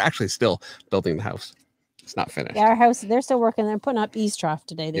 They're actually still building the house. It's not finished. Yeah, our house, they're still working. They're putting up Eaves Trough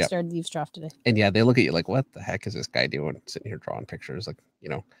today. They started Eaves Trough today. And yeah, they look at you like, what the heck is this guy doing? Sitting here drawing pictures. Like,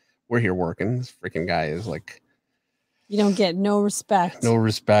 we're here working. This freaking guy is like, you don't get no respect. No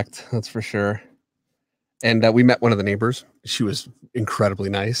respect. That's for sure. And we met one of the neighbors. She was incredibly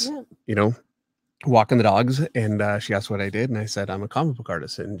nice, walking the dogs. And she asked what I did. And I said, I'm a comic book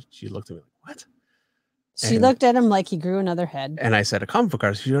artist. And she looked at me like, what? She looked at him like he grew another head. And I said, a comic book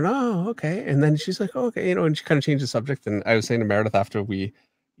artist. She went, oh, okay. And then she's like, oh, okay. And she kind of changed the subject. And I was saying to Meredith after we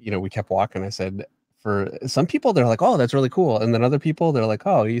kept walking, I said, for some people, they're like, oh, that's really cool. And then other people, they're like,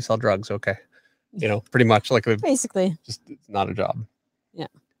 oh, you sell drugs. Okay. Pretty much like basically just it's not a job. Yeah.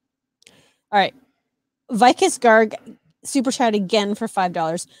 All right. Vicus Garg super chat again for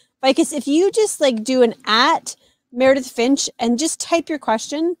 $5. Vicus, if you just do an @ Meredith Finch and just type your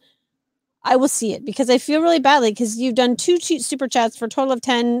question, I will see it because I feel really badly because you've done 2 super chats for a total of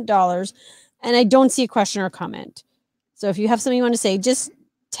 $10 and I don't see a question or a comment. So if you have something you want to say, just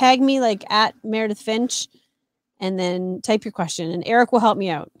tag me @ Meredith Finch and then type your question and Eric will help me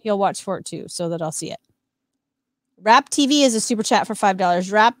out. He'll watch for it too so that I'll see it. Rap TV is a super chat for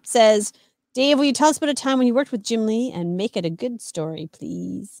 $5. Rap says, Dave, will you tell us about a time when you worked with Jim Lee and make it a good story,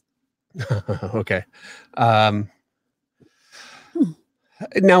 please? Okay.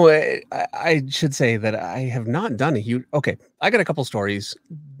 Now, I should say that I have not done a huge... Okay, I got a couple stories.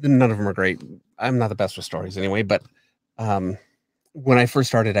 None of them are great. I'm not the best with stories anyway, but when I first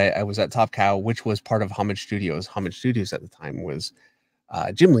started, I was at Top Cow, which was part of Homage Studios. Homage Studios at the time was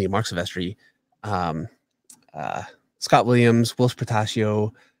Jim Lee, Mark Silvestri, Scott Williams, Will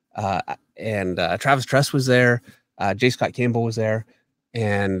Spartaccio, and Travis Tress was there. J. Scott Campbell was there.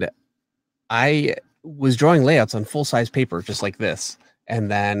 And I was drawing layouts on full-size paper, just like this, and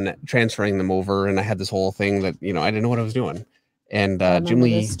then transferring them over. And I had this whole thing that, you know, I didn't know what I was doing. And Jim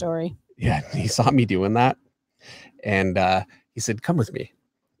Lee, story. Yeah, he saw me doing that. And he said, come with me.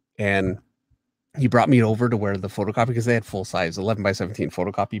 And he brought me over to where the photocopy, because they had full-size 11 by 17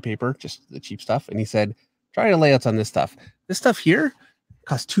 photocopy paper, just the cheap stuff. And he said, try your layouts on this stuff. This stuff here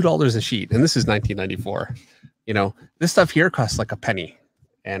costs $2 a sheet. And this is 1994. You know, this stuff here costs like a penny.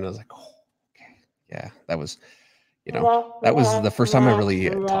 And I was like, oh, okay. Yeah, that was, you know, that was the first time I really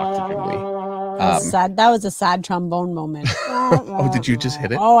talked to Jim Lee. Sad. That was a sad trombone moment. Oh, did you just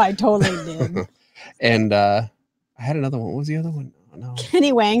hit it? Oh, I totally did. And I had another one. What was the other one? Oh, no.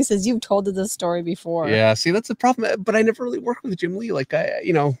 Kenny Wang says you've told this story before. Yeah, see, that's the problem. But I never really worked with Jim Lee. Like,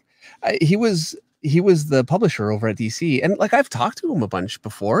 he was the publisher over at DC, and like I've talked to him a bunch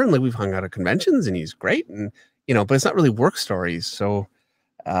before, and like we've hung out at conventions, and he's great, and you know, but it's not really work stories. So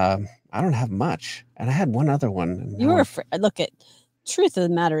I don't have much. And I had one other one. You were afraid. Look, truth of the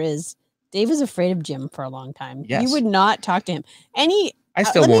matter is, Dave was afraid of Jim for a long time. Yes. You would not talk to him. I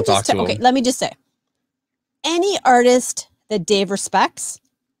still won't talk to him. Okay, let me just say, any artist that Dave respects,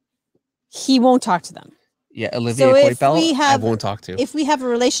 he won't talk to them. Yeah, Olivia Coipel, I won't talk to. If we have a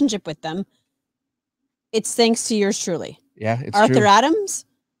relationship with them, it's thanks to yours truly. Yeah, it's Arthur true. Adams,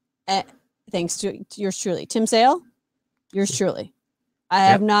 thanks to yours truly. Tim Sale, yours truly. I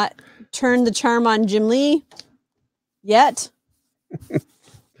have not turned the charm on Jim Lee yet.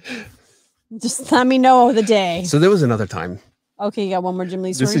 Just let me know the day. So there was another time. Okay, you got one more Jim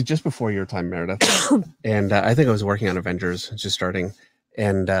Lee story? This is just before your time, Meredith. And I think I was working on Avengers, just starting.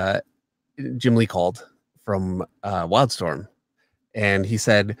 And Jim Lee called from Wildstorm. And he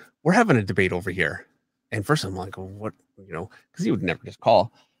said, we're having a debate over here. And first I'm like, what? You know, because he would never just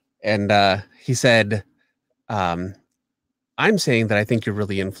call. And he said, I'm saying that I think you're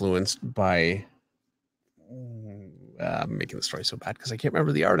really influenced by making the story so bad because I can't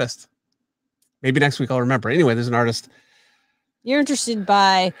remember the artist. Maybe next week I'll remember. Anyway, there's an artist. You're interested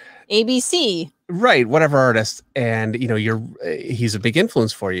by ABC. Right, whatever artist. And, you know, he's a big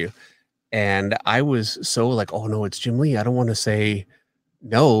influence for you. And I was so like, oh, no, it's Jim Lee. I don't want to say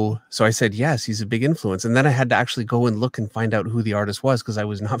no. So I said, yes, he's a big influence. And then I had to actually go and look and find out who the artist was because I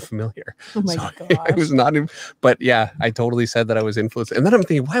was not familiar. Oh my gosh. I was not, but yeah, I totally said that I was influenced. And then I'm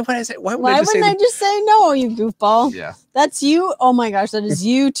thinking, why would I say, why wouldn't I just say no, you goofball? Yeah. That's you. Oh my gosh, that is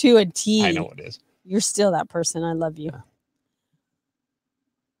you to a T. I know it is. You're still that person. I love you. Yeah.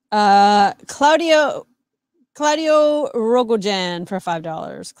 Claudio Rogojan for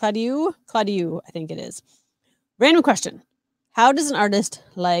 $5. Claudio, I think it is. Random question. How does an artist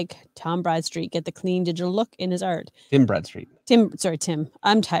like Tom Bradstreet get the clean digital look in his art? Tim Bradstreet. Tim.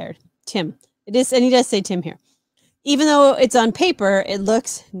 I'm tired. Tim. It is, and he does say Tim here. Even though it's on paper, it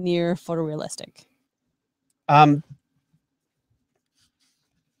looks near photorealistic.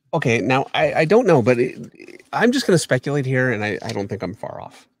 Okay, now I don't know, but I'm just going to speculate here, and I don't think I'm far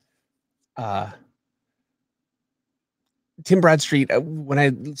off. Tim Bradstreet, when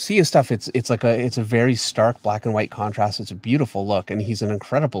I see his stuff, it's a very stark black and white contrast. It's a beautiful look, and he's an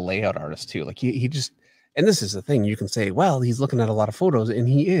incredible layout artist too. Like he just, and this is the thing, you can say, well, he's looking at a lot of photos, and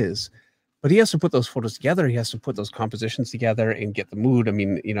he is, but he has to put those photos together. He has to put those compositions together and get the mood. I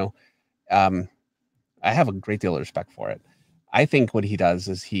mean, you know, I have a great deal of respect for it. I think what he does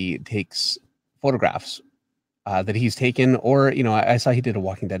is he takes photographs that he's taken, or, you know, I saw he did a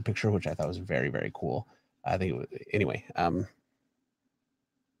Walking Dead picture, which I thought was very, very cool. I think it was, anyway.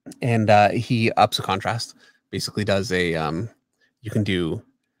 And he ups the contrast, basically does a, you can do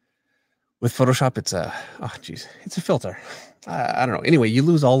with Photoshop. It's it's a filter. I don't know. Anyway, you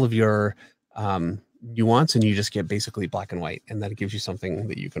lose all of your nuance and you just get basically black and white. And that gives you something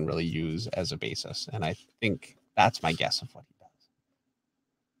that you can really use as a basis. And I think that's my guess of what he does.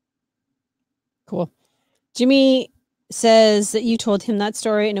 Cool. Jimmy says that you told him that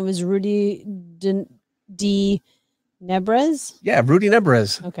story and it was Rudy D. Nebrez? Yeah, Rudy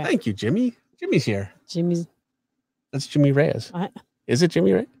Nebrez. Okay. Thank you, Jimmy. Jimmy's here. That's Jimmy Reyes. What? Is it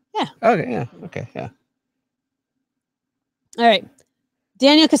Jimmy Reyes? Yeah. Okay, yeah. Okay, yeah. All right.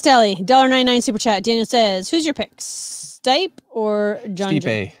 Daniel Castelli, $1.99 super chat. Daniel says, who's your pick? Stipe or John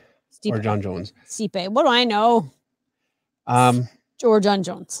Jones? Stipe or John Jones. Stipe. What do I know? Or John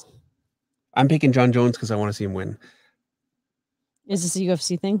Jones. I'm picking John Jones because I want to see him win. Is this a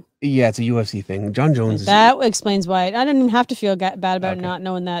UFC thing? Yeah, it's a UFC thing. John Jones. That explains why. I don't even have to feel bad about not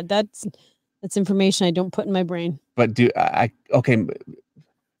knowing that. That's information I don't put in my brain. But okay.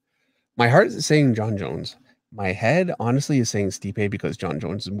 My heart is saying John Jones. My head honestly is saying Stipe because John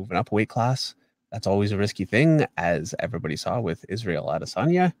Jones is moving up a weight class. That's always a risky thing, as everybody saw with Israel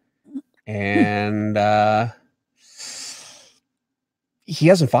Adesanya. And he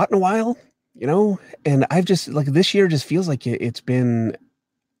hasn't fought in a while, you know? And I've just, like, this year just feels like it's been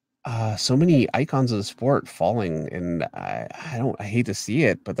so many icons of the sport falling. And I hate to see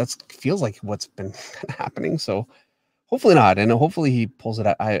it, but that feels like what's been happening. So hopefully not. And hopefully he pulls it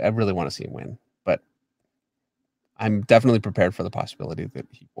out. I really want to see him win. But I'm definitely prepared for the possibility that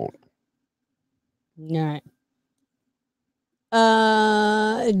he won't. All right.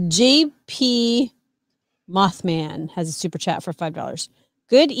 JP Mothman has a super chat for $5.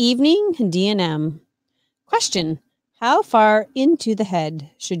 Good evening, DNM. Question: how far into the head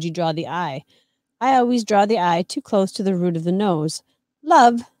should you draw the eye? I always draw the eye too close to the root of the nose.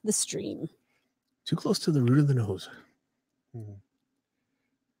 Love the stream. Too close to the root of the nose.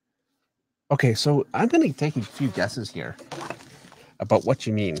 Okay, so I'm going to take a few guesses here about what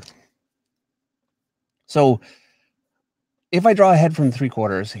you mean. So if I draw a head from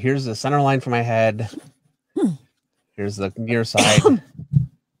 3/4, here's the center line for my head. Here's the near side.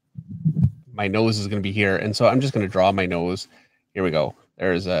 My nose is going to be here. And so I'm just going to draw my nose. Here we go.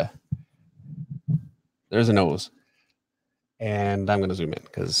 There's a nose. And I'm going to zoom in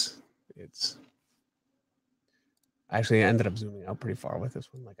because it's actually I ended up zooming out pretty far with this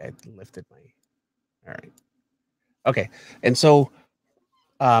one. Like I lifted my, all right. Okay. And so,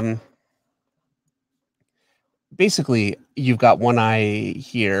 basically you've got one eye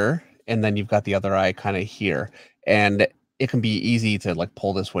here and then you've got the other eye kind of here. And it can be easy to like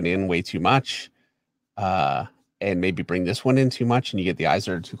pull this one in way too much, and maybe bring this one in too much and you get the eyes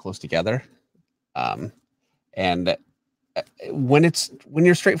that are too close together. And when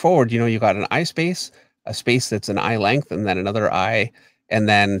you're straightforward, you know, you got an eye space, a space that's an eye length, and then another eye, and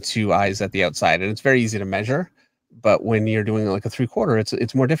then two eyes at the outside. And it's very easy to measure. But when you're doing like a 3/4,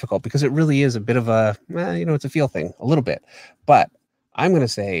 it's more difficult because it really is a bit of a, you know, it's a feel thing a little bit. But I'm going to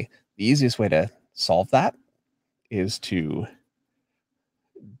say the easiest way to solve that is to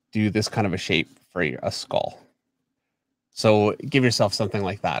do this kind of a shape for a skull. So give yourself something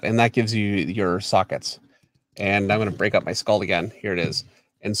like that. And that gives you your sockets. And I'm going to break up my skull again. Here it is.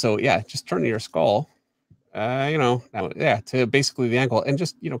 And so, yeah, just turn to your skull, you know, to basically the angle and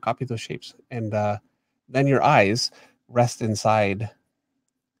just, you know, copy those shapes. And then your eyes rest inside,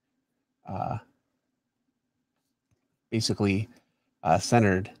 basically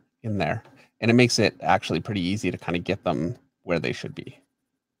centered in there. And it makes it actually pretty easy to kind of get them where they should be.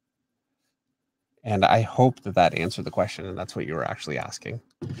 And I hope that answered the question, and that's what you were actually asking.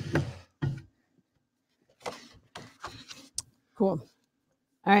 Cool.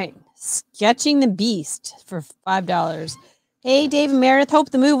 All right. Sketching the Beast for $5. Hey, Dave and Meredith.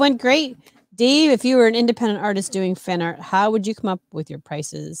 Hope the move went great. Dave, if you were an independent artist doing fan art, how would you come up with your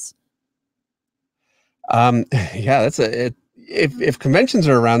prices? Yeah, that's if conventions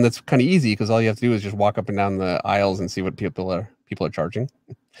are around, that's kind of easy because all you have to do is just walk up and down the aisles and see what people are charging.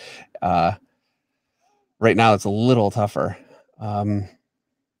 Right now it's a little tougher.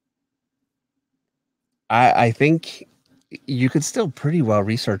 I think you could still pretty well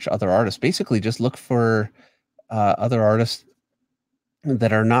research other artists. Basically, just look for other artists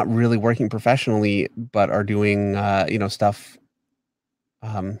that are not really working professionally, but are doing you know, stuff.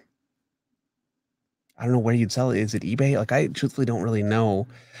 I don't know where you'd sell it. Is it eBay? Like, I truthfully don't really know.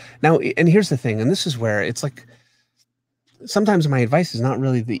 Now, and here's the thing, and this is where it's like, sometimes my advice is not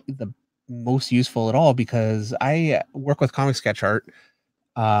really the most useful at all, because I work with comic sketch art,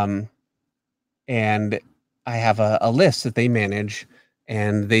 and I have a list that they manage,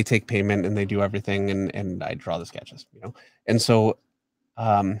 and they take payment and they do everything, and I draw the sketches, you know? And so,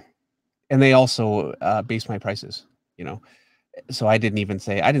 and they also base my prices, you know? So I didn't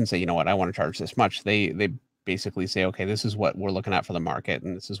say, you know what, I want to charge this much. They basically say, okay, this is what we're looking at for the market,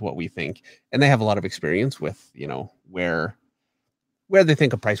 and this is what we think. And they have a lot of experience with, you know, where they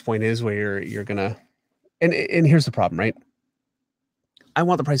think a price point is, where you're gonna, and here's the problem, right? I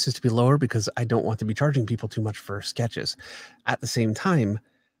want the prices to be lower because I don't want to be charging people too much for sketches. At the same time,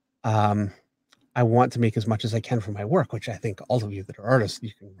 I want to make as much as I can for my work, which I think all of you that are artists,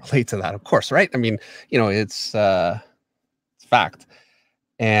 you can relate to that, of course, right? I mean, you know, it's It's fact.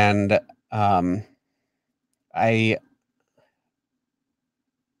 And I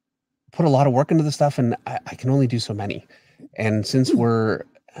put a lot of work into the stuff, and I can only do so many. And since we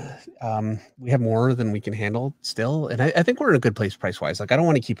have more than we can handle still, and I think we're in a good place price wise. Like, I don't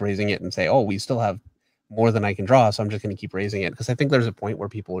want to keep raising it and say, oh, we still have more than I can draw, so I'm just going to keep raising it, because I think there's a point where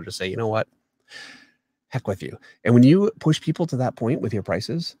people will just say, you know what, heck with you. And when you push people to that point with your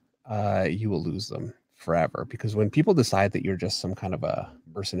prices, you will lose them forever, because when people decide that you're just some kind of a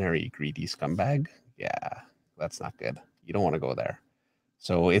mercenary, greedy scumbag, yeah, that's not good. You don't want to go there.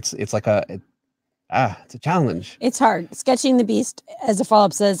 So it's like it's a challenge. It's hard. Sketching the Beast, as a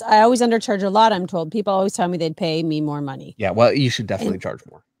follow-up, says, I always undercharge a lot, I'm told. People always tell me they'd pay me more money. Yeah, well, you should definitely charge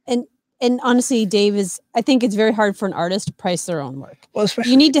more. And honestly, Dave, I think it's very hard for an artist to price their own work. Well, especially,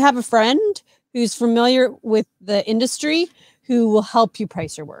 you need to have a friend who's familiar with the industry who will help you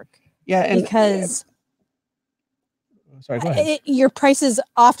price your work. Yeah, and because sorry, go ahead. Your prices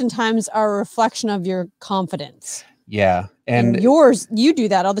oftentimes are a reflection of your confidence. Yeah, and yours, you do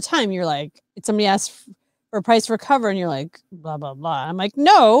that all the time. You're like, somebody asks for a price for a cover, and you're like, blah blah blah. I'm like,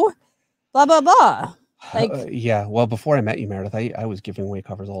 no, blah blah blah. Like, yeah. Well, before I met you, Meredith, I was giving away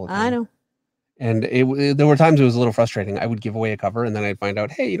covers all the time. I know. And there were times it was a little frustrating. I would give away a cover, and then I'd find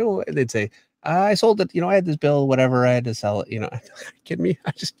out, hey, you know, they'd say, I sold it. You know, I had this bill, whatever. I had to sell it. You know, are you kidding me?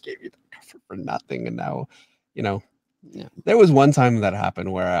 I just gave you the cover for nothing, and now, you know. Yeah. There was one time that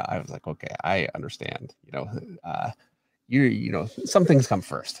happened where I was like, okay, I understand. You know, you know, some things come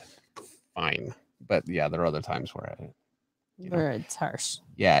first. Fine, but yeah, there are other times where where it's harsh.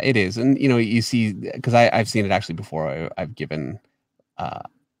 Yeah, it is. And, you know, you see, because I've seen it actually before. I've given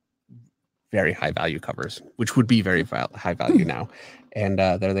very high value covers, which would be very high value now. And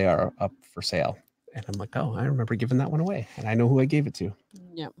there they are up for sale. And I'm like, oh, I remember giving that one away. And I know who I gave it to.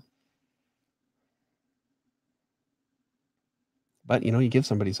 Yeah. But, you know, you give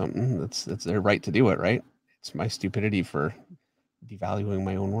somebody something, that's their right to do it, right? It's my stupidity for devaluing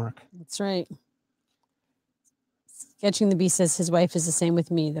my own work. That's right. Sketching the Beast says his wife is the same with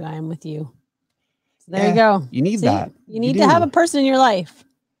me that I am with you. So there you go. You need that. You need to have a person in your life.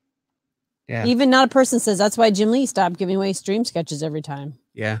 Yeah. Even not a person says that's why Jim Lee stopped giving away stream sketches every time.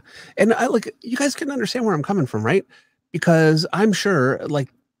 Yeah. And you guys can understand where I'm coming from, right? Because I'm sure, like,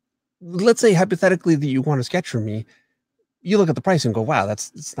 let's say hypothetically that you want to sketch from me. You look at the price and go, wow,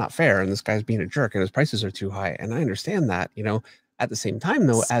 it's not fair. And this guy's being a jerk and his prices are too high. And I understand that, you know. At the same time,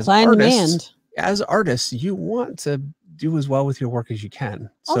 though, as artists, you want to do as well with your work as you can.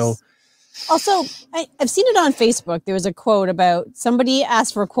 So also, I've seen it on Facebook. There was a quote about somebody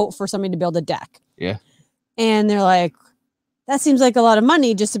asked for a quote for somebody to build a deck. Yeah. And they're like, that seems like a lot of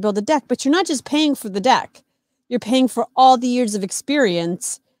money just to build a deck. But you're not just paying for the deck. You're paying for all the years of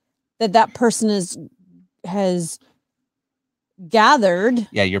experience that person has gathered.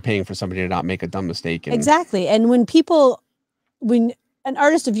 Yeah, you're paying for somebody to not make a dumb mistake. Exactly. And when an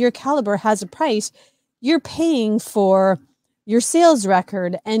artist of your caliber has a price, you're paying for your sales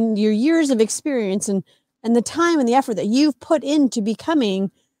record and your years of experience and the time and the effort that you've put into becoming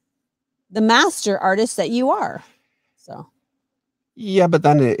the master artist that you are. So yeah, but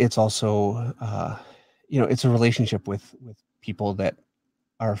then it's also you know, it's a relationship with people that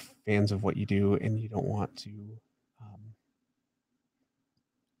are fans of what you do, and you don't want to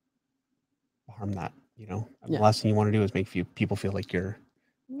harm that, you know. The last thing you want to do is make people feel like you're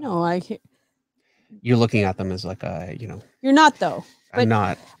looking at them as like a, you know. You're not, though. I'm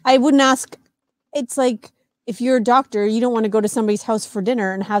not. I wouldn't ask. It's like, if you're a doctor, you don't want to go to somebody's house for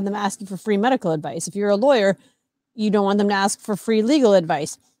dinner and have them ask you for free medical advice. If you're a lawyer, you don't want them to ask for free legal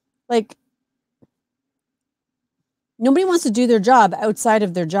advice. Like, nobody wants to do their job outside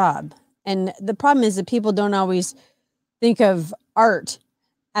of their job. And the problem is that people don't always think of art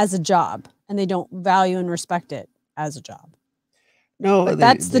as a job, and they don't value and respect it as a job. No, but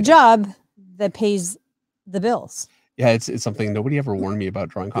that's the job that pays the bills. Yeah, it's something nobody ever warned me about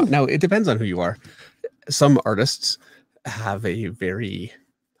drawing. Now, it depends on who you are. Some artists have a very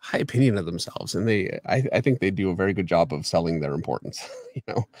high opinion of themselves, and I think they do a very good job of selling their importance, you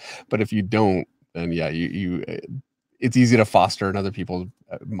know. But if you don't, then yeah, you it's easy to foster in other people's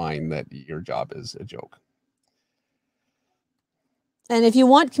mind that your job is a joke. And if you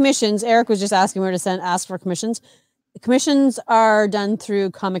want commissions, Eric was just asking where to ask for commissions. The commissions are done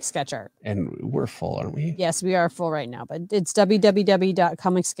through Comic Sketch Art. And we're full, aren't we? Yes, we are full right now, but it's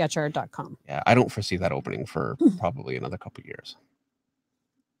www.comicsketchart.com. Yeah, I don't foresee that opening for probably another couple of years.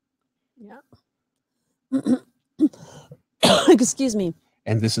 Yeah. Excuse me.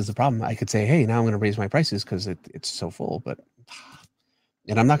 And this is the problem. I could say, hey, now I'm going to raise my prices because it's so full,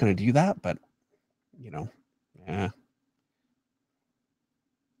 and I'm not going to do that, but, you know, yeah.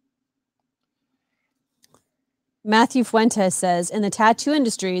 Matthew Fuentes says, in the tattoo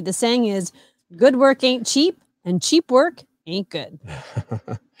industry, the saying is good work ain't cheap and cheap work ain't good.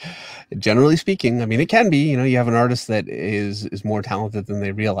 Generally speaking, I mean, it can be, you have an artist that is more talented than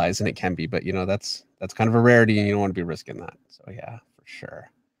they realize, and it can be, but that's kind of a rarity, and you don't want to be risking that. So yeah, for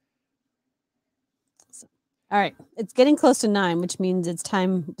sure. All right. It's getting close to 9, which means it's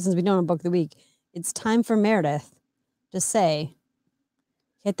time, since we don't have a book of the week, it's time for Meredith to say,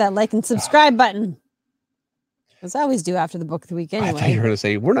 hit that like and subscribe button. As I always do after the book of the week anyway. I thought you were going to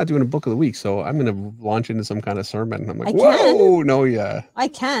say, we're not doing a book of the week, so I'm going to launch into some kind of sermon. I'm like, whoa, no, yeah. I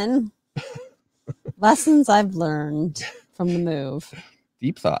can. Lessons I've learned from the move.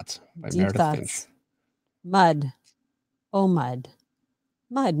 Deep Thoughts by Meredith Finch. Mud. Oh, mud.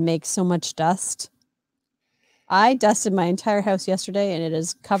 Mud makes so much dust. I dusted my entire house yesterday, and it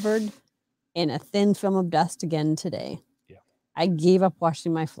is covered in a thin film of dust again today. Yeah. I gave up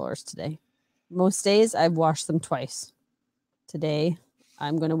washing my floors today. Most days, I've washed them twice. Today,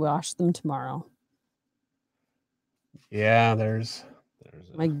 I'm going to wash them tomorrow. Yeah,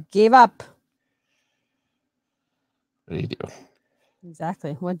 I gave up. What do you do?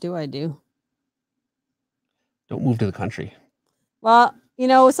 Exactly. What do I do? Don't move to the country. Well,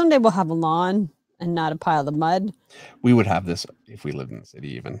 someday we'll have a lawn and not a pile of mud. We would have this if we lived in the city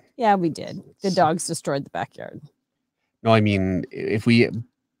even. Yeah, we did. The dogs destroyed the backyard. No, I mean, if we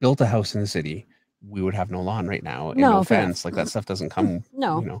built a house in the city, we would have no lawn right now and no fence. Like that stuff doesn't come.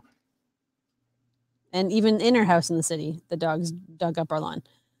 No. And even in our house in the city, the dogs dug up our lawn.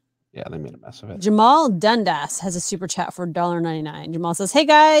 Yeah, they made a mess of it. Jamal Dundas has a super chat for $1.99. Jamal says, hey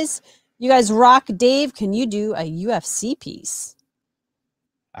guys, you guys rock. Dave, can you do a UFC piece?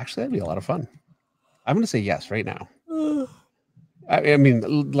 Actually, that'd be a lot of fun. I'm going to say yes right now. I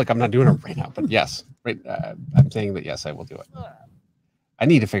mean, like I'm not doing it right now, but yes. Right, I'm saying that yes, I will do it. I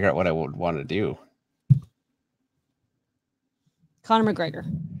need to figure out what I would want to do. Conor McGregor.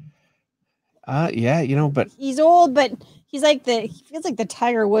 Yeah, but he's old, but he feels like the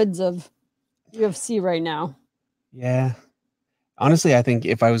Tiger Woods of UFC right now. Yeah. Honestly, I think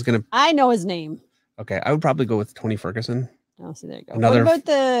if I was gonna, I know his name. Okay, I would probably go with Tony Ferguson. Oh, see, there you go. What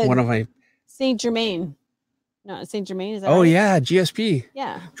about one of my Saint Germain? No, Saint Germain is that? Oh right? Yeah, GSP.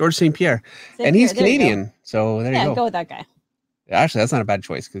 Yeah, George St. Pierre, and he's Canadian, so there you go. Yeah, go with that guy. Actually, that's not a bad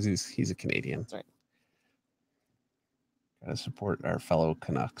choice because he's a Canadian. That's right. Gotta support our fellow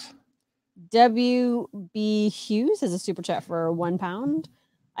Canucks. WB Hughes has a super chat for £1.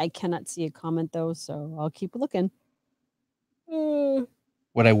 I cannot see a comment though, so I'll keep looking.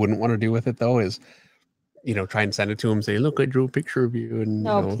 What I wouldn't want to do with it though is, try and send it to him. Say, look, I drew a picture of you, and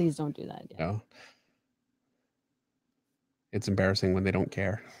no, please don't do that. Yeah. It's embarrassing when they don't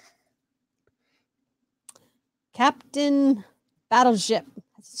care. Captain Battleship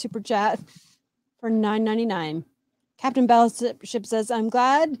has a super chat for $9.99. Captain Battleship says, I'm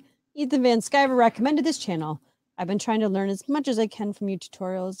glad Ethan Van Sciver recommended this channel. I've been trying to learn as much as I can from your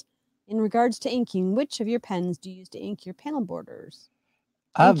tutorials. In regards to inking, which of your pens do you use to ink your panel borders?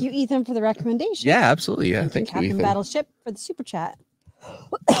 Thank you, Ethan, for the recommendation. Yeah, absolutely. Yeah, thank you, Captain Ethan. Battleship, for the super chat.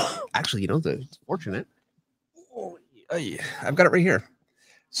 Actually, it's fortunate. Oh, I've got it right here.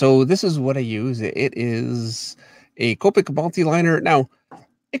 So this is what I use. It is a Copic multi-liner. Now,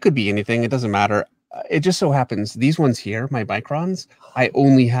 it could be anything. It doesn't matter. It just so happens these ones here, my microns, I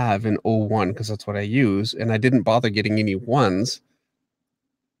only have an 01 because that's what I use. And I didn't bother getting any ones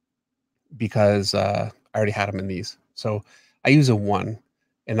because I already had them in these. So I use a 1,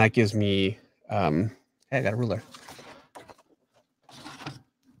 and that gives me, hey, I got a ruler.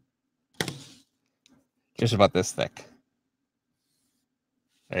 Just about this thick.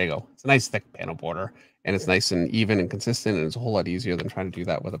 There you go. It's a nice thick panel border, and it's nice and even and consistent, and it's a whole lot easier than trying to do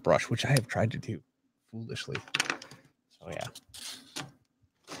that with a brush, which I have tried to do foolishly. So yeah.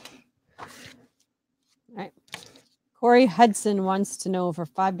 All right. Corey Hudson wants to know for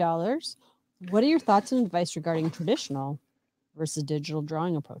 $5, what are your thoughts and advice regarding traditional versus digital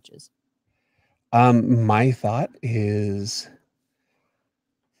drawing approaches? My thought is,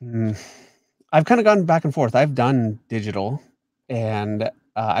 I've kind of gone back and forth. I've done digital, and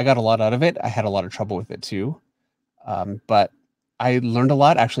I got a lot out of it. I had a lot of trouble with it too. But I learned a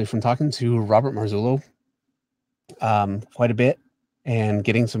lot actually from talking to Robert Marzullo quite a bit, and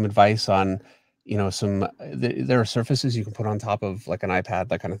getting some advice on, there are surfaces you can put on top of like an iPad,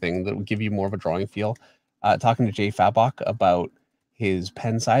 that kind of thing, that will give you more of a drawing feel. Talking to Jay Fabok about his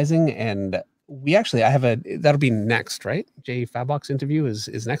pen sizing, and that'll be next, right? Jay Fabok's interview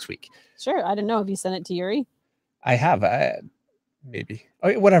is next week. Sure. I don't know if you sent it to Yuri. I have. Maybe.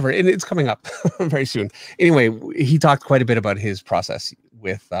 Oh, whatever. And it's coming up very soon. Anyway, he talked quite a bit about his process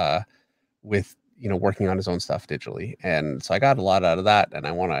with working on his own stuff digitally. And so I got a lot out of that, and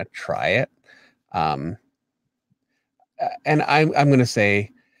I want to try it. And I'm going to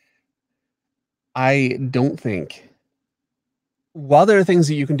say, I don't think, while there are things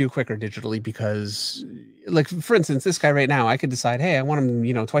that you can do quicker digitally, because, like, for instance, this guy right now, I could decide, hey, I want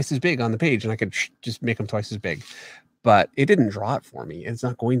him, twice as big on the page, and I could just make him twice as big. But it didn't draw it for me. It's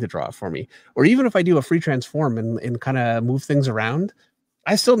not going to draw it for me. Or even if I do a free transform and kind of move things around,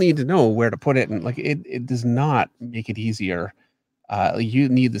 I still need to know where to put it. And like, it does not make it easier. You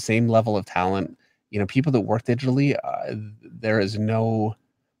need the same level of talent. People that work digitally, there is no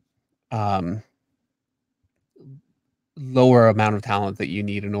lower amount of talent that you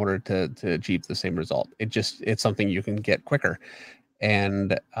need in order to achieve the same result. It's something you can get quicker.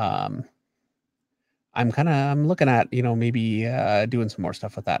 And I'm looking at, maybe doing some more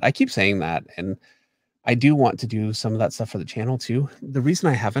stuff with that. I keep saying that, and I do want to do some of that stuff for the channel too. The reason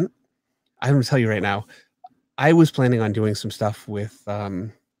I haven't, I'm going to tell you right now, I was planning on doing some stuff with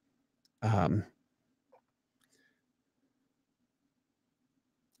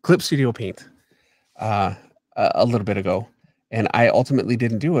Clip Studio Paint a little bit ago, and I ultimately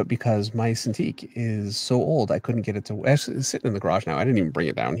didn't do it because my Cintiq is so old I couldn't get it to. Actually, it's sitting in the garage now. I didn't even bring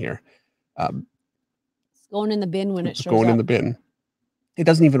it down here. It's going in the bin when it shows going up. in the bin. It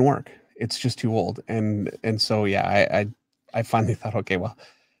doesn't even work. It's just too old. And so yeah, I finally thought, okay, well,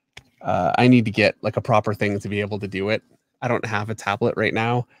 I need to get like a proper thing to be able to do it. I don't have a tablet right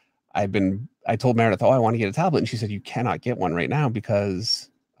now. I told Meredith, I want to get a tablet, and she said, you cannot get one right now because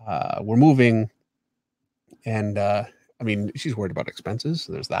we're moving. And I mean, she's worried about expenses,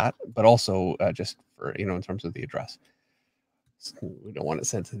 so there's that, but also just for, in terms of the address. We don't want it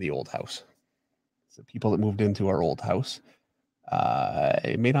sent to the old house. So people that moved into our old house,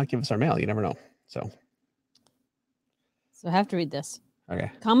 it may not give us our mail. You never know. So I have to read this. Okay.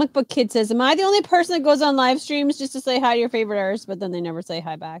 Comic Book Kid says, am I the only person that goes on live streams just to say hi to your favorite artist, but then they never say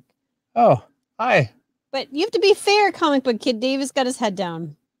hi back? Oh, hi. But you have to be fair, Comic Book Kid. Dave has got his head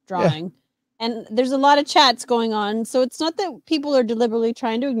down drawing. Yeah. And there's a lot of chats going on. So it's not that people are deliberately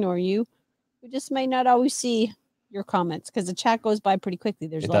trying to ignore you. We just might not always see your comments because the chat goes by pretty quickly.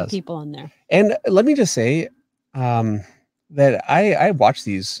 There's a lot of people on there. And let me just say that I watch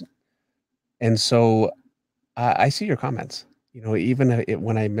these. And so I see your comments, even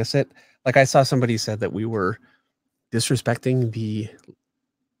when I miss it. Like I saw somebody said that we were disrespecting the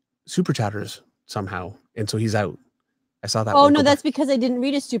super chatters somehow. And so he's out. I saw that. Oh, no, that's because I didn't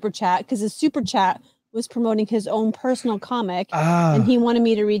read his super chat because his super chat was promoting his own personal comic. And he wanted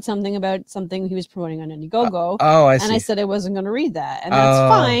me to read something about something he was promoting on Indiegogo. I see. And I said I wasn't going to read that. And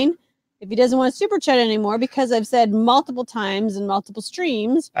that's fine if he doesn't want to super chat anymore, because I've said multiple times in multiple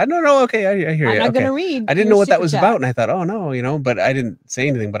streams. I don't know. Okay, I hear you. I'm not going to read. I didn't know what that was about. And I thought, oh, no, but I didn't say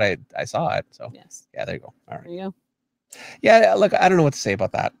anything, but I saw it. So, yes. Yeah, there you go. All right. There you go. Yeah, look, I don't know what to say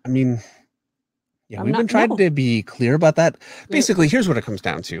about that. I mean, yeah, we've been trying to be clear about that. Basically, here's what it comes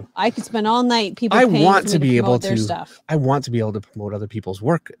down to. I could spend all night I want to be able to promote other people's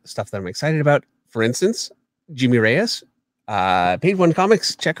work, stuff that I'm excited about. For instance, Jimmy Reyes, Page One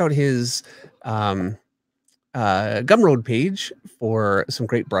Comics. Check out his Gumroad page for some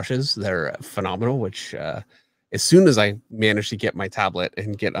great brushes. They're phenomenal, which as soon as I manage to get my tablet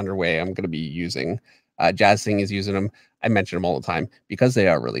and get underway, I'm going to be using. Jazz Sing is using them. I mention them all the time because they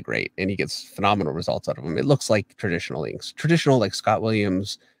are really great, and he gets phenomenal results out of them. It looks like traditional inks, like Scott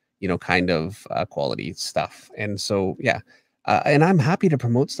Williams, kind of quality stuff. And so, yeah, and I'm happy to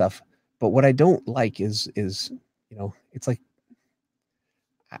promote stuff, but what I don't like is it's like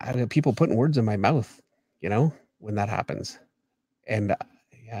people putting words in my mouth, when that happens, and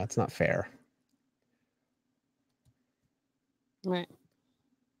yeah, it's not fair. Right.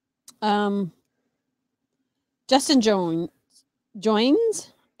 Justin joins,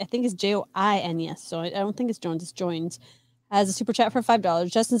 I think it's Joins. So I don't think it's Jones, it's Joins. Has a super chat for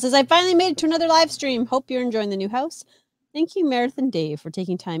 $5. Justin says, I finally made it to another live stream. Hope you're enjoying the new house. Thank you, Meredith and Dave, for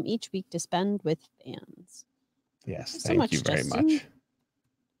taking time each week to spend with fans. Yes, thank you very much.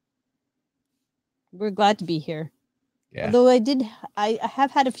 We're glad to be here. Yeah. Although I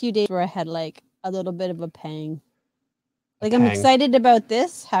have had a few days where I had like a little bit of a pang. Like I'm excited about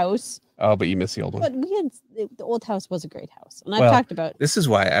this house. Oh, but you missed the old one. But the old house was a great house, and I've talked about. This is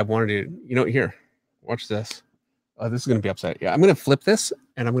why I wanted to. Here, watch this. Oh, this is going to be upside. Yeah, I'm going to flip this,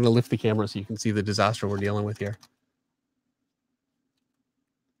 and I'm going to lift the camera so you can see the disaster we're dealing with here.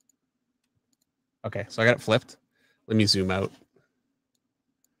 Okay, so I got it flipped. Let me zoom out.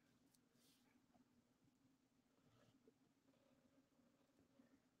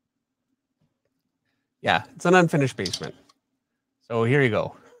 Yeah, it's an unfinished basement. So here you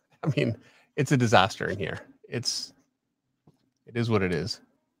go. I mean, it's a disaster in here. It is what it is.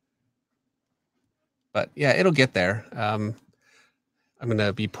 But yeah, it'll get there. I'm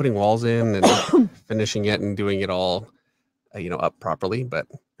gonna be putting walls in and finishing it and doing it all, up properly. But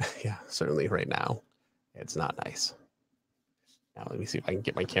yeah, certainly right now, it's not nice. Now let me see if I can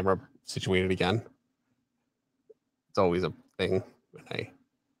get my camera situated again. It's always a thing when I.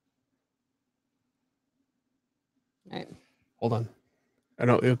 All right. Hold on. I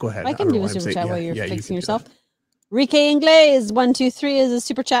don't. Go ahead. I can do a super chat while you're you fixing can do yourself. that. Rike Ingles 123 is a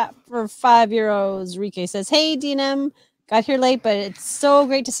super chat for €5. Rike says, "Hey DNM, got here late, but it's so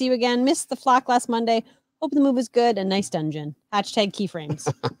great to see you again. Missed the flock last Monday. Hope the move was good. A nice dungeon. Hashtag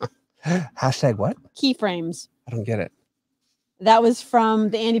keyframes. Hashtag what? Keyframes. I don't get it. That was from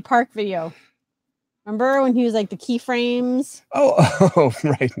the Andy Park video. Remember when he was like the keyframes? Oh,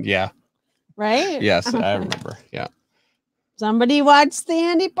 right. Yeah. Right? Yes, I remember. Yeah. Somebody watched the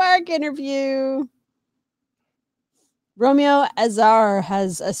Andy Park interview. Romeo Azar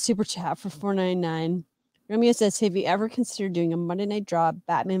has a super chat for $4.99. Romeo says, "Have you ever considered doing a Monday Night Draw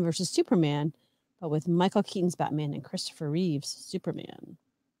Batman versus Superman, but with Michael Keaton's Batman and Christopher Reeve's Superman?"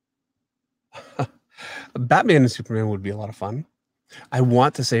 Batman and Superman would be a lot of fun. I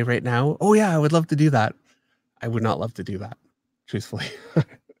want to say right now, oh yeah, I would love to do that. I would not love to do that, truthfully.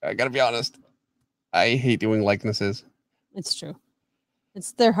 I gotta be honest. I hate doing likenesses. It's true.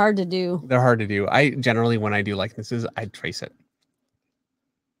 They're hard to do. They're hard to do. I generally, when I do likenesses, I trace it.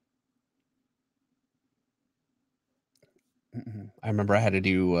 I remember I had to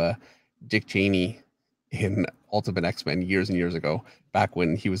do Dick Cheney in Ultimate X-Men years and years ago, back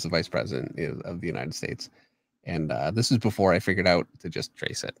when he was the vice president of the United States. And this was before I figured out to just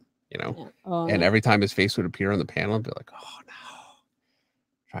trace it, Yeah. Oh, and yeah. every time his face would appear on the panel, I'd be like, oh no,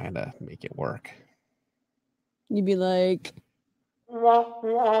 trying to make it work. You'd be like, sad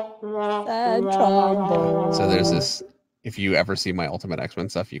trombone. So there's this, if you ever see my Ultimate X-Men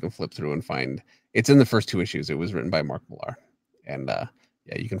stuff, you can flip through and find, it's in the first 2 issues. It was written by Mark Millar. And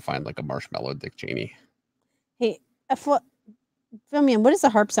yeah, you can find like a marshmallow Dick Cheney. Hey, fill me in. What does the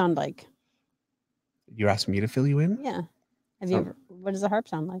harp sound like? You asked me to fill you in? Yeah. Have you ever? What does the harp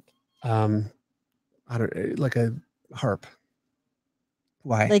sound like? I don't, like a harp.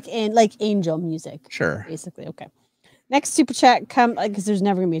 Why? Like angel music. Sure. Basically, okay. Next super chat come because there's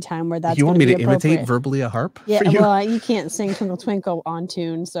never gonna be a time where that's. You want me to imitate imitate verbally a harp? Yeah, for you? well, you can't sing Twinkle Twinkle on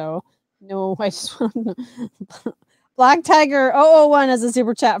tune, so no. I just want to. Black Tiger 001 has a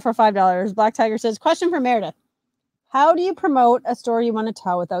super chat for $5. Black Tiger says, "Question for Meredith: how do you promote a story you want to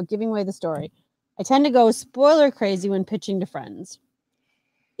tell without giving away the story? I tend to go spoiler crazy when pitching to friends.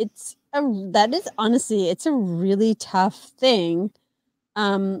 That is honestly, it's a really tough thing.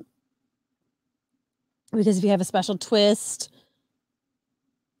 Because if you have a special twist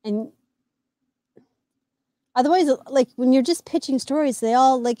and otherwise, like when you're just pitching stories, they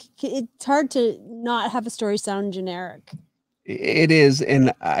all like, it's hard to not have a story sound generic. It is.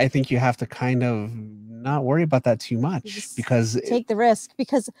 And I think you have to kind of not worry about that too much, because take the risk,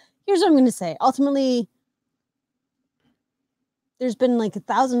 because here's what I'm going to say. Ultimately, there's been like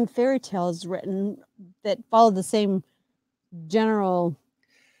 1,000 fairy tales written that follow the same general,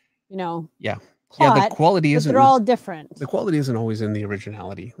 yeah. plot, yeah, the quality isn't, they're all different. The quality isn't always in the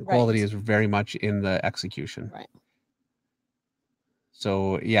originality. The quality is very much in the execution. Right.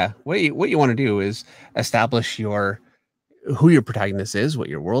 So yeah, what you want to do is establish who your protagonist is, what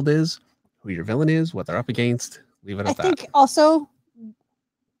your world is, who your villain is, what they're up against. Leave it at that. I think also,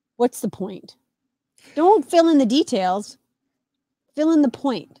 what's the point? Don't fill in the details. Fill in the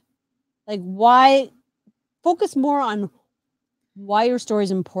point. Like why? Focus more on why your story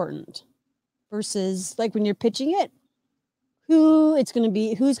is important versus like when you're pitching it, who's going to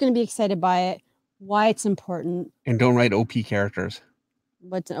be excited by it, why it's important. And don't write OP characters.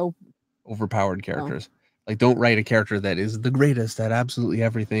 What's an overpowered characters? Oh. Like don't write a character that is the greatest at absolutely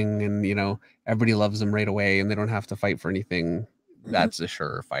everything, and everybody loves them right away, and they don't have to fight for anything. That's a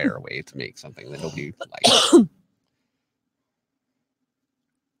surefire way to make something that nobody likes.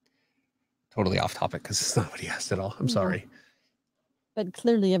 Totally off topic because it's not what he asked at all. I'm sorry. But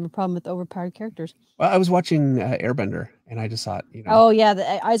clearly you have a problem with overpowered characters. Well, I was watching Airbender, and I just thought, Oh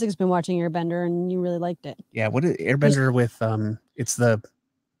yeah, Isaac's been watching Airbender, and you really liked it. Yeah, what is Airbender with? It's the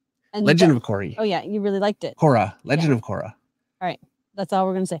Legend of Korra. Oh yeah, you really liked it. Korra, Legend of Korra. All right, that's all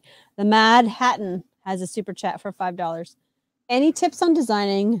we're gonna say. The Mad Hatton has a super chat for $5. Any tips on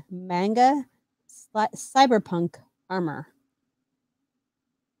designing manga cyberpunk armor?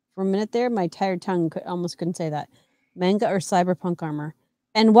 For a minute there, my tired tongue almost couldn't say that. Manga or cyberpunk armor.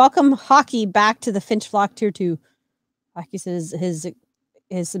 And welcome Hockey back to the Finch Flock Tier 2. Hockey says his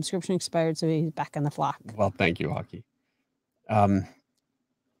his subscription expired, so he's back on the flock. Well, thank you, Hockey.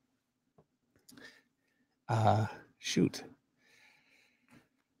 Shoot.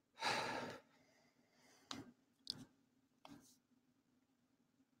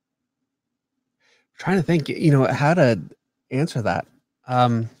 Trying to think, how to answer that.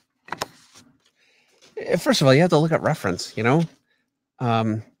 First of all, you have to look at reference,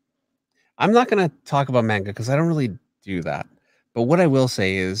 I'm not going to talk about manga because I don't really do that. But what I will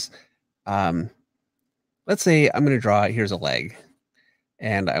say is, let's say I'm going to draw, here's a leg,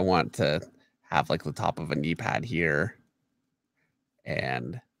 and I want to have like the top of a knee pad here,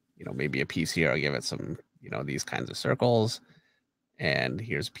 and, maybe a piece here. I'll give it some, these kinds of circles, and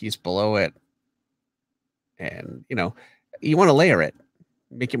here's a piece below it. And, you want to layer it,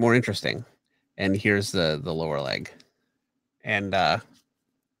 make it more interesting. And here's the lower leg. And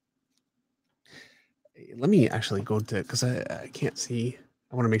let me actually go to, because I can't see.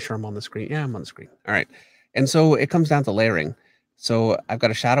 I want to make sure I'm on the screen. Yeah, I'm on the screen. All right. And so it comes down to layering. So I've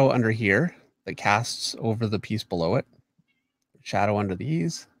got a shadow under here that casts over the piece below it. Shadow under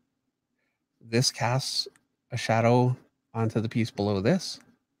these. This casts a shadow onto the piece below this.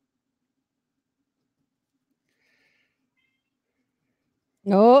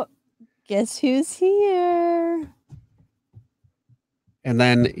 Oh, guess who's here? And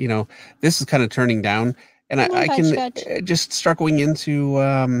then, this is kind of turning down, and I can just start going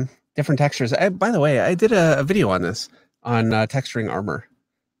into different textures. By the way, I did a video on this, on texturing armor,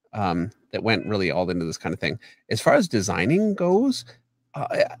 that went really all into this kind of thing. As far as designing goes,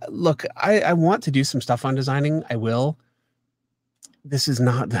 look, I want to do some stuff on designing. I will. This is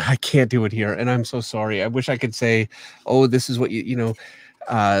not, I can't do it here, and I'm so sorry. I wish I could say, oh, this is what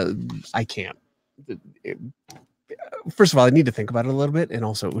I can't. First of all, I need to think about it a little bit, and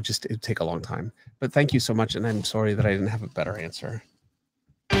also it'd take a long time. But thank you so much, and I'm sorry that I didn't have a better answer.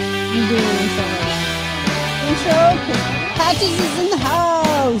 You doing intro? Patches is in the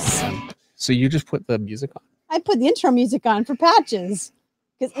house. So you just put the music on? I put the intro music on for Patches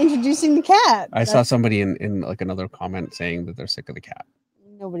because introducing the cat. I saw somebody in like another comment saying that they're sick of the cat.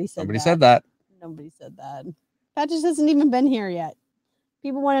 Nobody said that. Nobody said that. Patches hasn't even been here yet.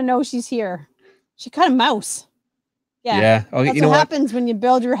 People want to know she's here. She caught a mouse. Yeah. Oh, that's what happens when you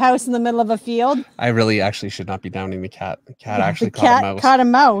build your house in the middle of a field. I really actually should not be downing the cat. The cat actually caught a mouse. Caught a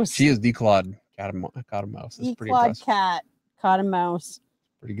mouse. She is declawed. Caught a mouse. That's pretty impressive. Cat caught a mouse.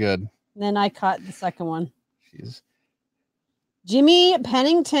 Pretty good. And then I caught the second one. She's Jimmy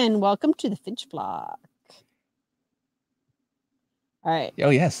Pennington. Welcome to the Finch Flock. All right. Oh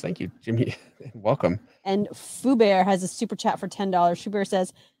yes, thank you, Jimmy. Welcome. And Fubear has a super chat for $10. Fubear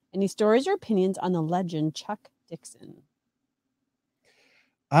says, "Any stories or opinions on the legend Chuck Dixon?"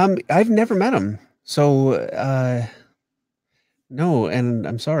 I've never met him, so no, and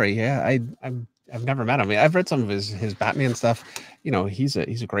I'm sorry. Yeah, I've never met him. I mean, I've read some of his Batman stuff. He's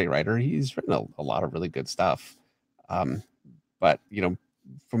a great writer. He's written a lot of really good stuff. But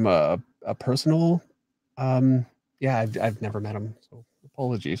from a personal, yeah, I've never met him. So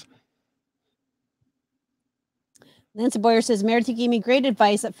apologies. Nancy Boyer says, Meredith gave me great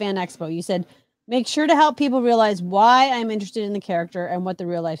advice at Fan Expo. You said, make sure to help people realize why I'm interested in the character and what the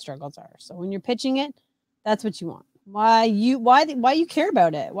real life struggles are. So when you're pitching it, that's what you want. Why you care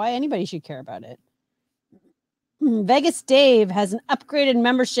about it. Why anybody should care about it. Vegas Dave has an upgraded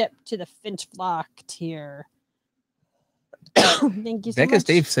membership to the Finch Flock tier. Thank you so Vegas much.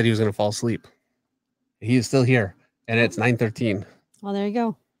 Dave said he was going to fall asleep. He is still here, and it's 9:13. Well, there you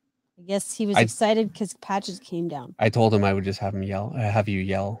go. I guess he was excited because Patches came down. I told him I would just have you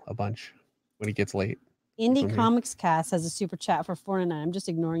yell a bunch when he gets late. Indie Comics Cast has a super chat for $4.99. I'm just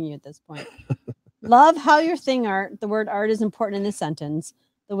ignoring you at this point. Love how your thing art, the word art is important in this sentence.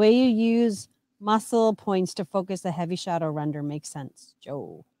 The way you use muscle points to focus the heavy shadow render makes sense.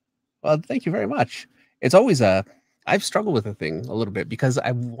 Joe. Well, thank you very much. It's always I've struggled with the thing a little bit because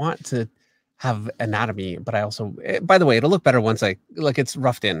I want to have anatomy, but I also, by the way, it'll look better once it's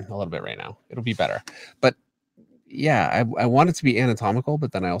roughed in a little bit right now. It'll be better. But yeah, I want it to be anatomical,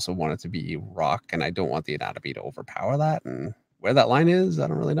 but then I also want it to be rock, and I don't want the anatomy to overpower that. And where that line is, I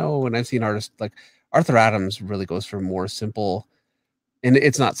don't really know. And I've seen artists like Arthur Adams really goes for more simple, and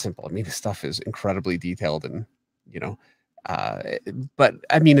it's not simple. I mean, his stuff is incredibly detailed, and but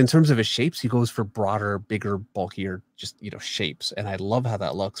I mean, in terms of his shapes, he goes for broader, bigger, bulkier, just shapes, and I love how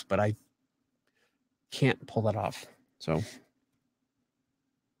that looks, but I can't pull that off. So all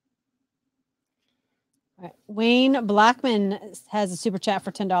right. Wayne Blackman has a super chat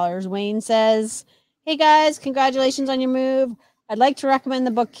for $10. Wayne says, hey guys, congratulations on your move. I'd like to recommend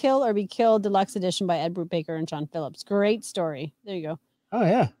the book Kill or Be Killed Deluxe Edition by Ed Brubaker and Sean Phillips. Great story. There you go. Oh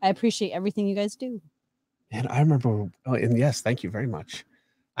yeah. I appreciate everything you guys do. And I remember, oh, and yes, thank you very much.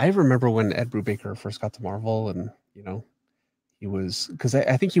 I remember when Ed Brubaker first got to Marvel, and he was because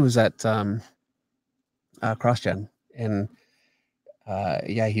I think he was at CrossGen, and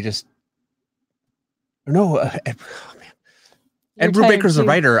yeah, he just no, oh, man. Ed Brubaker's the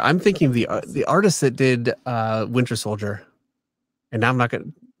writer. I'm thinking the artist that did Winter Soldier, and now I'm not gonna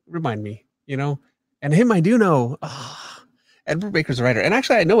remind me, and him I do know. Ed Brubaker's the writer, and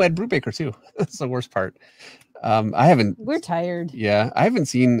actually I know Ed Brubaker too. That's the worst part. I haven't. We're tired. Yeah, I haven't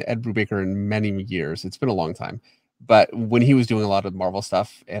seen Ed Brubaker in many years. It's been a long time. But when he was doing a lot of Marvel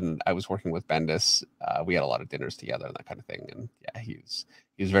stuff, and I was working with Bendis, we had a lot of dinners together and that kind of thing. And yeah, he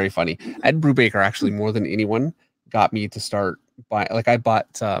was very funny. Ed Brubaker actually, more than anyone, got me to start buying. Like I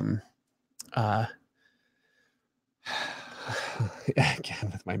bought again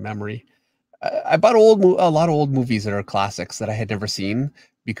with my memory, I bought a lot of old movies that are classics that I had never seen,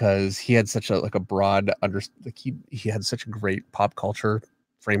 because he had such a broad he had such a great pop culture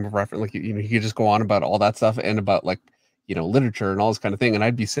frame of reference. Like, he could just go on about all that stuff and about literature and all this kind of thing. And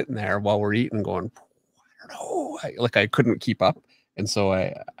I'd be sitting there while we're eating going, I don't know, I couldn't keep up. And so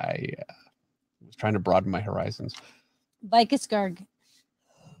I was trying to broaden my horizons. Vicus Garg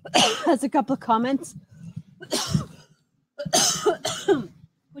has a couple of comments, which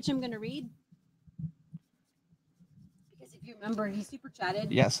I'm going to read. Because if you remember, he super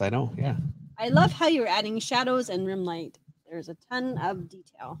chatted. Yes, I know. Yeah. I love how you're adding shadows and rim light. There's a ton of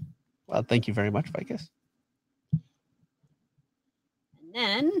detail. Well, thank you very much, Vicus. And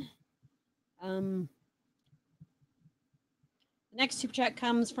then the next super chat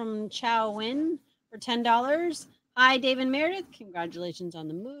comes from Chow Win for $10. Hi, Dave and Meredith. Congratulations on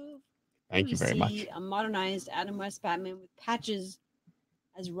the move. Thank you very much. A modernized Adam West Batman with Patches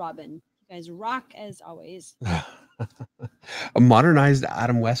as Robin. You guys rock as always. A modernized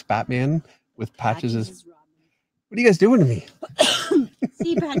Adam West Batman with Patches as Robin. What are you guys doing to me?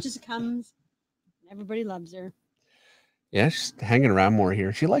 See, Patches comes. Everybody loves her. Yeah, she's hanging around more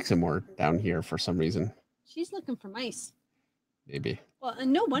here. She likes it more down here for some reason. She's looking for mice. Maybe. Well,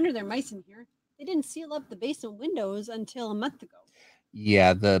 and no wonder there are mice in here. They didn't seal up the basement windows until a month ago.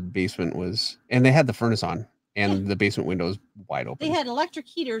 Yeah, the basement was, and they had the furnace on, and the basement window was wide open. They had electric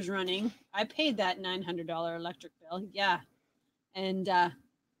heaters running. I paid that $900 electric bill. Yeah. And the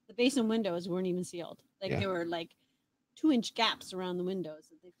basement windows weren't even sealed. They were 2-inch gaps around the windows.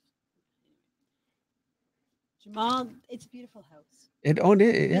 Jamal, it's a beautiful house. Yeah.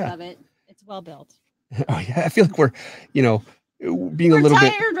 I love it. It's well built. Oh yeah, I feel like we're, being we're a little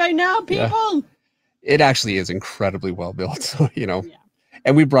tired bit right now, people. Yeah. It actually is incredibly well built. So Yeah.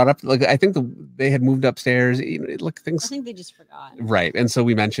 And we brought up, I think they had moved upstairs. Things. I think they just forgot. Right, and so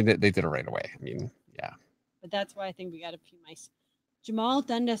we mentioned it. They did it right away. I mean, yeah. But that's why I think we got a few mice. Jamal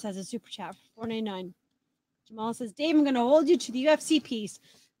Dundas has a super chat for $4.99. Jamal says, Dave, I'm going to hold you to the UFC piece.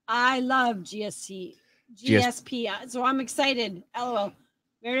 I love GSP, so I'm excited. LOL.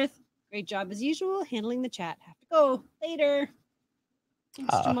 Meredith, great job as usual handling the chat. Have to go later.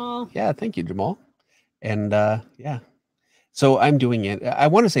 Thanks, Jamal. Yeah, thank you, Jamal. And yeah, so I'm doing it. I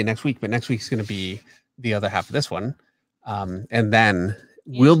want to say next week, but next week's going to be the other half of this one, and then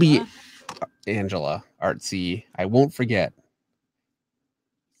we'll be Angela Artsy. I won't forget.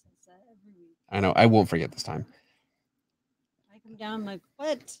 I know I won't forget this time. I come down like,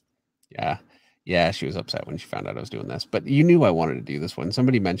 what? Yeah, she was upset when she found out I was doing this, but you knew I wanted to do this one.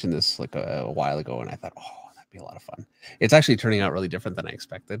 Somebody mentioned this a while ago, and I thought, oh, that'd be a lot of fun. It's actually turning out really different than I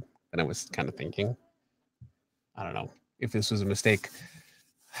expected, than I was kind of thinking. I don't know if this was a mistake.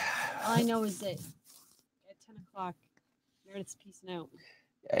 All I know is that at 10 o'clock, Meredith's peacing out.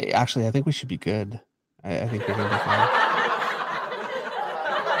 Actually, I think we should be good. I think we're going to be fine.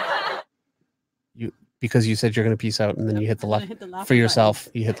 Because you said you're going to peace out, and then you hit the left for yourself.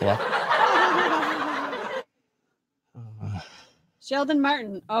 Button. You hit the left. Sheldon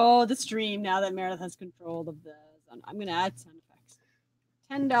Martin. Oh, the stream. Now that Meredith has control of the sound. I'm going to add sound effects.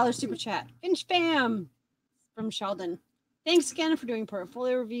 $10 super chat. Finch Fam from Sheldon. Thanks again for doing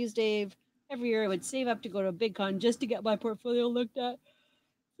portfolio reviews, Dave. Every year I would save up to go to a big con just to get my portfolio looked at.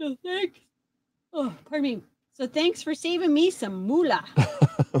 So thanks. Oh, pardon me. So thanks for saving me some moolah.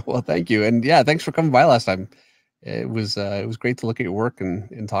 Well, thank you. And yeah, thanks for coming by last time. It was great to look at your work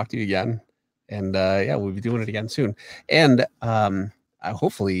and talk to you again. And yeah, we'll be doing it again soon. And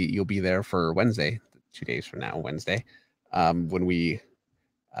hopefully you'll be there for Wednesday, 2 days from now, Wednesday, when we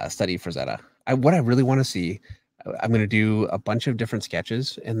study Frazetta. What I really want to see, I'm going to do a bunch of different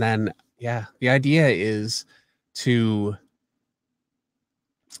sketches. And then, yeah, the idea is to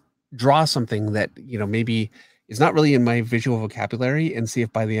draw something that, maybe is not really in my visual vocabulary, and see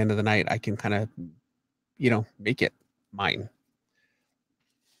if by the end of the night I can kind of, make it mine.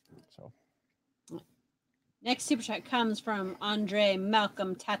 So Next super chat comes from Andre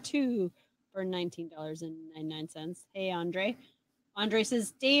Malcolm Tattoo for $19.99. Hey, Andre. Andre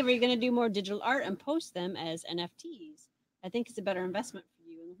says, Dave, are you going to do more digital art and post them as NFTs? I think it's a better investment for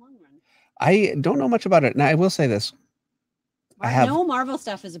you in the long run. I don't know much about it. Now, I will say this. No Marvel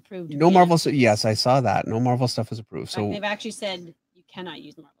stuff is approved. No Marvel. Yes, I saw that. No Marvel stuff is approved. So they've actually said you cannot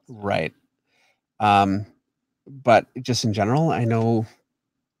use Marvel stuff. Right. But just in general, I know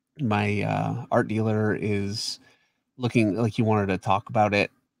my art dealer is looking like he wanted to talk about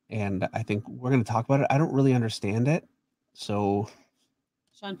it, and I think we're going to talk about it. I don't really understand it, so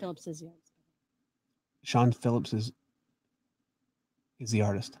Sean Phillips is the artist. Sean Phillips is the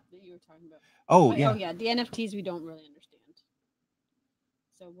artist that you were talking about. Oh yeah. The NFTs we don't really understand,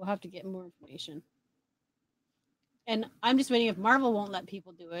 so we'll have to get more information. And I'm just waiting if Marvel won't let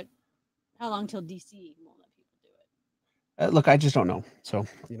people do it. How long till DC won't let people do it? Look, I just don't know. So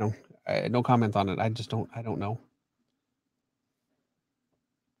no comment on it. I don't know.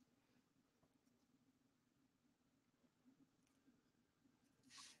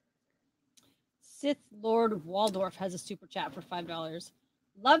 Sith Lord Waldorf has a super chat for $5.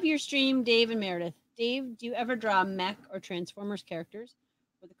 Love your stream, Dave and Meredith. Dave, do you ever draw mech or Transformers characters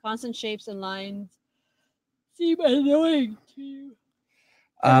where the constant shapes and lines seem annoying to you?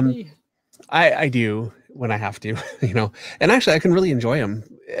 I do when I have to, and actually I can really enjoy them,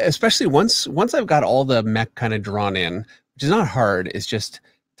 especially once I've got all the mech kind of drawn in, which is not hard. It's just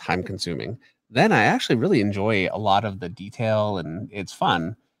time consuming. Then I actually really enjoy a lot of the detail, and it's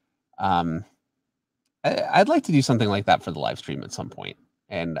fun. I'd like to do something like that for the live stream at some point.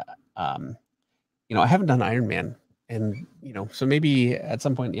 And, I haven't done Iron Man, and, so maybe at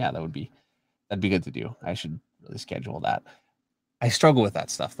some point, yeah, that'd be good to do. I should really schedule that. I struggle with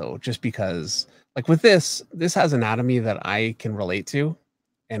that stuff though, just because like with this has anatomy that I can relate to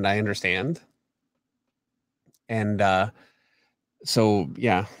and I understand. And, so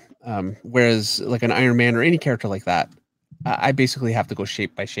yeah. Whereas like an Iron Man or any character like that, I basically have to go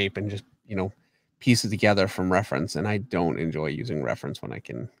shape by shape and just, piece it together from reference. And I don't enjoy using reference when I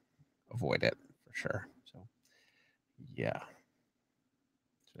can avoid it for sure. So yeah.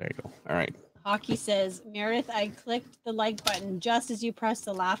 So there you go. All right. Hockey says, Meredith, I clicked the like button just as you pressed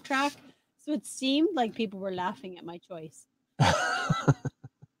the laugh track. So it seemed like people were laughing at my choice. Sorry.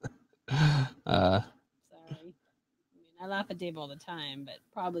 I laugh at Dave all the time, but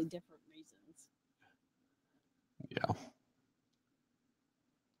probably different reasons. Yeah.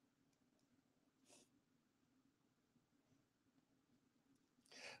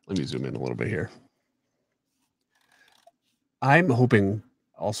 Let me zoom in a little bit here. I'm hoping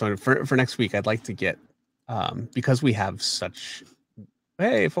also for next week, I'd like to get, because we have such,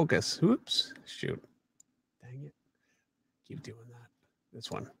 hey, focus. Oops, shoot. Dang it. Keep doing that. This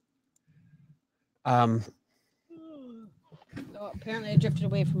one. Oh, apparently I drifted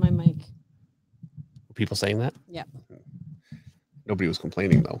away from my mic. Were people saying that? Yeah. Nobody was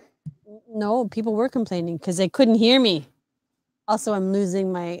complaining though. No, people were complaining because they couldn't hear me. Also, I'm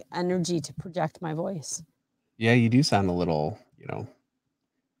losing my energy to project my voice. Yeah, you do sound a little,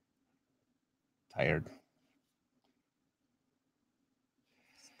 tired.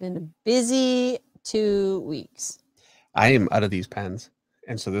 It's been a busy 2 weeks. I am out of these pens,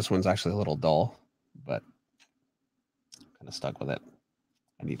 and so this one's actually a little dull, but kind of stuck with it.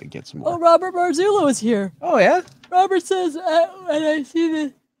 I need to get some more. Oh, Robert Marzullo is here. Oh, yeah? Robert says, and I see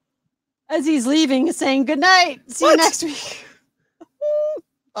that as he's leaving, saying good night. See you next week.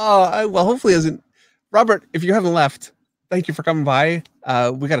 Oh, well, hopefully isn't. Robert, if you haven't left, thank you for coming by.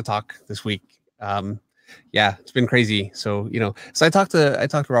 We got to talk this week. Yeah, it's been crazy. So, so I talked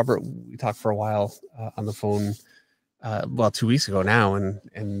to Robert. We talked for a while on the phone, 2 weeks ago now. And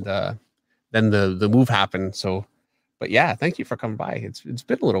then the move happened. So, but yeah, thank you for coming by. It's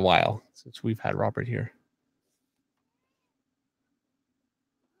been a little while since we've had Robert here.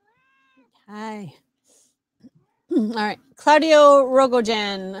 Hi. All right. Claudio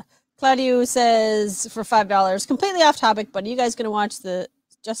Rogojan. Claudio says for $5, completely off topic, but are you guys going to watch the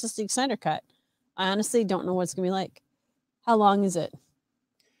Justice League Snyder Cut? I honestly don't know what it's going to be like. How long is it?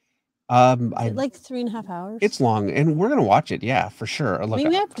 Like 3.5 hours. It's long, and we're going to watch it. Yeah, for sure. Look,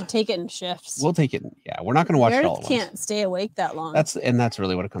 we have to take it in shifts. We'll take it. Yeah, we're not going to watch it all at once. Can't stay awake that long. That's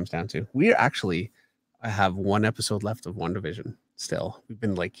really what it comes down to. I have one episode left of WandaVision still. We've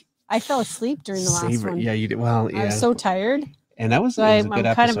been like, I fell asleep during the last one. Yeah, you did. Well, yeah. I was so tired. And that was, so I'm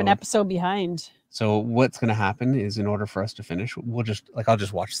kind of an episode behind. So what's going to happen is, in order for us to finish, I'll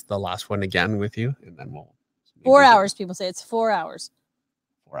just watch the last one again with you, and then we'll 4 hours. People say it's 4 hours.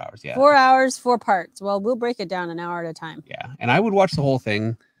 4 hours, yeah. 4 hours, 4 parts. Well, we'll break it down an hour at a time. Yeah, and I would watch the whole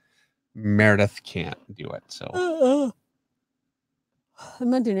thing. Meredith can't do it, so I'm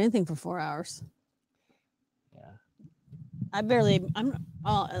not doing anything for 4 hours. yeah. I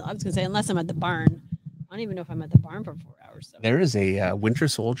was gonna say unless I'm at the barn. I don't even know if I'm at the barn for 4 hours. So. There is a Winter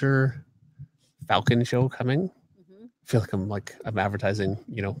Soldier Falcon show coming. I feel like I'm advertising,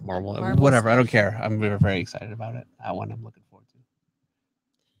 Marvel, whatever. I don't care. I'm very, very excited about it. That one I'm looking forward to.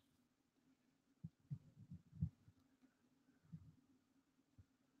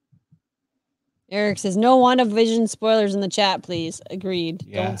 Eric says, no WandaVision spoilers in the chat, please. Agreed.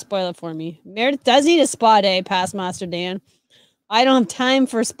 Yeah. Don't spoil it for me. Meredith does need a spa day, past Master Dan. I don't have time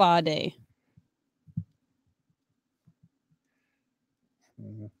for a spa day.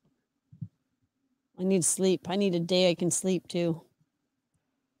 I need sleep. I need a day I can sleep too.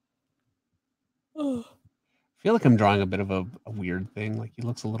 I feel like I'm drawing a bit of a weird thing. Like he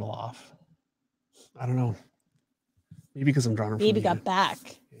looks a little off. I don't know. Maybe because I'm drawing him. Baby got back.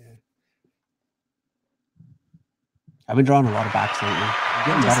 Yeah. I've been drawing a lot of backs lately. I'm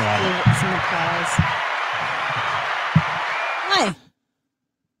getting better at it. Some applause. Hi.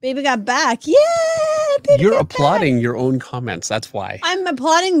 Baby got back. Yeah. Baby You're got applauding back. your own comments. That's why. I'm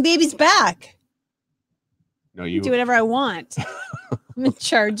applauding baby's back. No, you do whatever I want. I'm in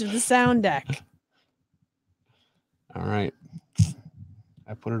charge of the sound deck. All right.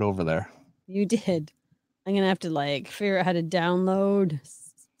 I put it over there. You did. I'm gonna have to figure out how to download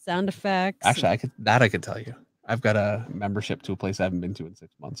sound effects. Actually, I could tell you. I've got a membership to a place I haven't been to in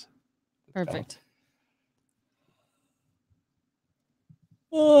 6 months. Perfect.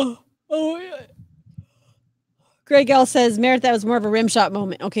 Oh yeah. Greg L says, Meredith, that was more of a rim shot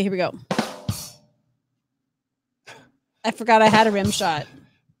moment. Okay, here we go. I forgot I had a rim shot.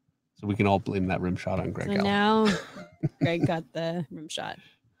 So we can all blame that rim shot on Greg L. Now Greg got the rim shot.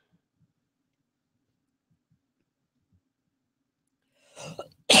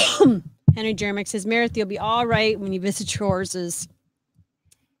 Henry Jeremick says, Meredith, you'll be all right when you visit your horses.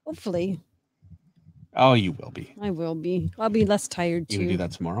 Hopefully. Oh, you will be. I will be. I'll be less tired too. You gonna do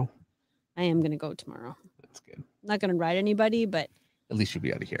that tomorrow? I am gonna go tomorrow. That's good. I'm not gonna ride anybody, but at least you'll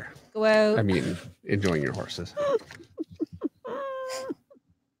be out of here. Go out. I mean, enjoying your horses.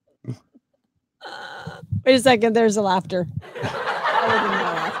 Wait a second. There's a laughter.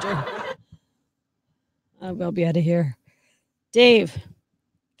 I will be out of here. Dave.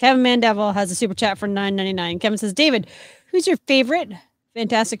 Kevin Mandeville has a super chat for $9.99. Kevin says, David, who's your favorite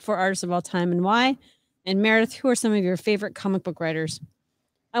Fantastic Four artist of all time and why? And Meredith, who are some of your favorite comic book writers?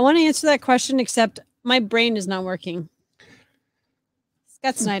 I want to answer that question, except my brain is not working.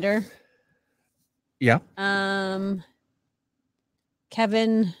 Scott Snyder. Yeah.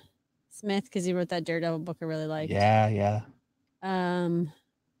 Kevin Smith, because he wrote that Daredevil book I really liked. Yeah.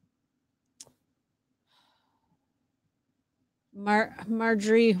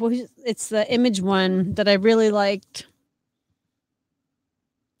 Marjorie, well, it's the Image one that I really liked.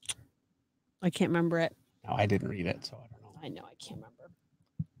 I can't remember it. No, I didn't read it, so I don't know. I know, I can't remember.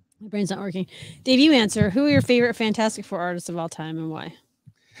 My brain's not working. Dave, you answer. Who are your favorite Fantastic Four artists of all time and why?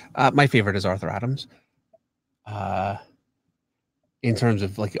 My favorite is Arthur Adams. In terms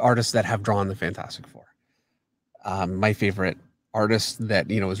of artists that have drawn the Fantastic Four. My favorite artist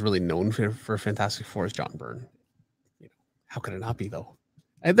that, is really known for Fantastic Four is John Byrne. How could it not be, though?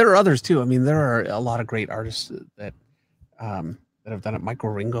 And there are others too. I mean, there are a lot of great artists that have done it.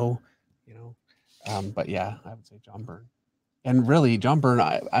 Michael Ringo, but yeah, I would say John Byrne. And really, John Byrne,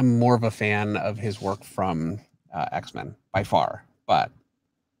 I'm more of a fan of his work from X-Men by far. But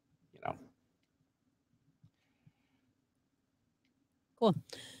cool.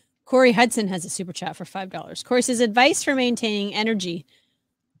 Corey Hudson has a super chat for $5. Corey says, advice for maintaining energy,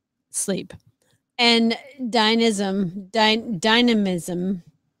 sleep, and dynamism.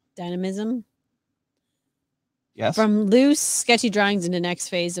 Yes. From loose, sketchy drawings into next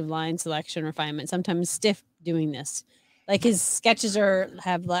phase of line selection refinement. Sometimes stiff doing this. Like his sketches are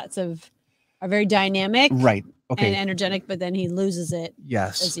very dynamic, right? Okay, and energetic, but then he loses it.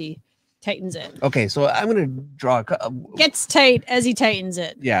 Yes, as he tightens it. Okay, so I'm going to draw gets tight as he tightens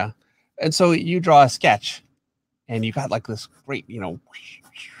it. Yeah, and so you draw a sketch, and you got this great,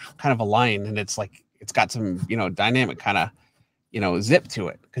 kind of a line, and it's got some, dynamic kind of, zip to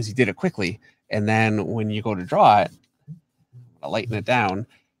it because you did it quickly. And then when you go to draw it, I'll lighten it down,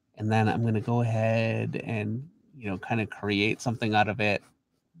 and then I'm going to go ahead and, kind of create something out of it.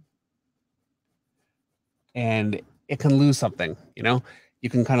 And it can lose something, you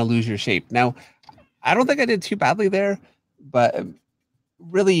can kind of lose your shape. Now, I don't think I did too badly there, but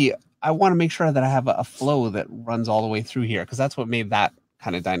really I want to make sure that I have a flow that runs all the way through here, because that's what made that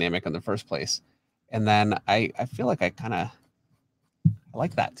kind of dynamic in the first place. And then I feel like I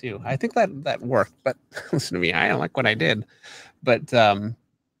like that too. I think that worked, but listen to me, I don't like what I did. But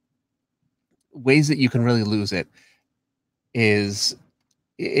ways that you can really lose it is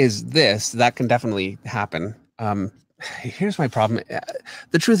this. That can definitely happen. Here's my problem.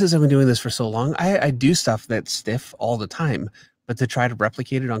 The truth is, I've been doing this for so long. I do stuff that's stiff all the time, but to try to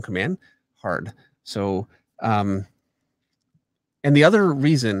replicate it on command, hard. So, and the other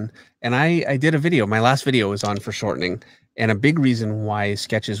reason, and I did a video, my last video was on foreshortening, and a big reason why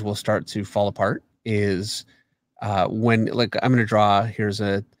sketches will start to fall apart is when, like, I'm going to draw, here's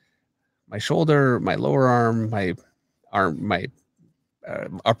my shoulder, my lower arm, my arm, my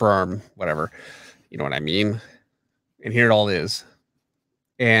upper arm, whatever, you know what I mean? And here it all is.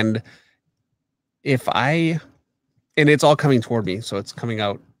 And and it's all coming toward me, so it's coming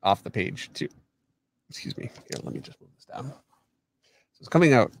out off the page too. Excuse me. Here, let me just move this down. So it's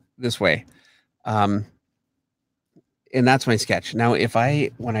coming out this way. And that's my sketch. Now,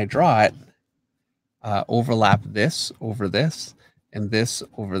 when I draw it, overlap this over this, and this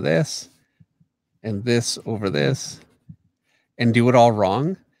over this, and this over this, and do it all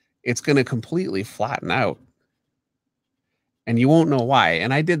wrong, it's going to completely flatten out. And you won't know why.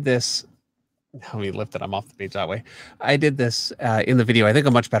 And I did this. Let me lift it. I'm off the page that way. I did this in the video. I think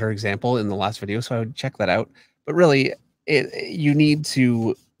a much better example in the last video, so I would check that out. But really, you need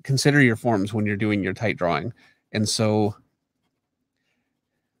to consider your forms when you're doing your tight drawing. And so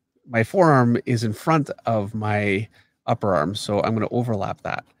my forearm is in front of my upper arm, so I'm going to overlap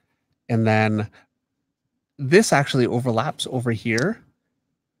that. And then this actually overlaps over here,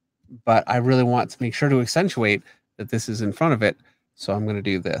 but I really want to make sure to accentuate that this is in front of it. So I'm going to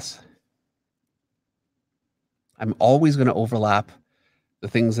do this. I'm always going to overlap the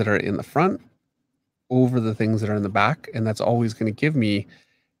things that are in the front over the things that are in the back. And that's always going to give me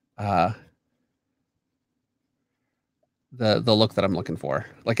the look that I'm looking for.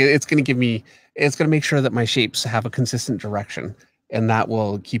 Like, it's going to make sure that my shapes have a consistent direction, and that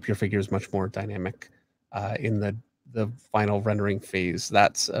will keep your figures much more dynamic in the final rendering phase.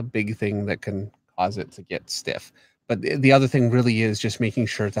 That's a big thing that can cause it to get stiff. But the other thing really is just making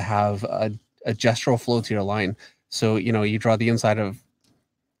sure to have a gestural flow to your line. So, you draw the inside of,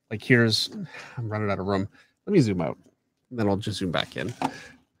 like, I'm running out of room. Let me zoom out, and then I'll just zoom back in.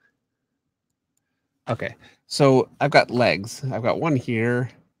 Okay, so I've got legs. I've got one here.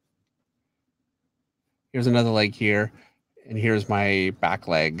 Here's another leg here. And here's my back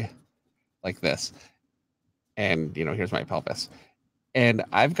leg, like this. And, here's my pelvis. And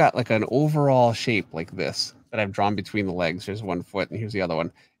I've got like an overall shape like this that I've drawn between the legs. Here's one foot and here's the other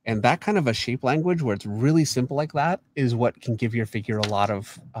one. And that kind of a shape language where it's really simple like that is what can give your figure a lot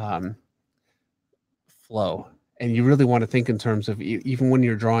of flow. And you really want to think in terms of, even when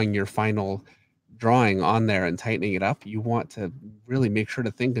you're drawing your final drawing on there and tightening it up, you want to really make sure to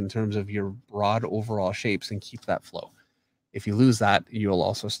think in terms of your broad overall shapes and keep that flow. If you lose that, you'll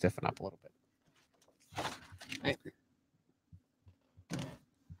also stiffen up a little bit. Right.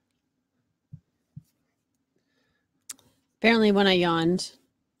 Apparently, when I yawned,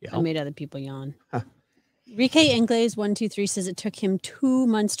 I made other people yawn. Huh. Rike Ingles123 says it took him 2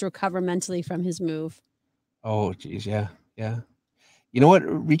 months to recover mentally from his move. Oh, geez, yeah. You know what,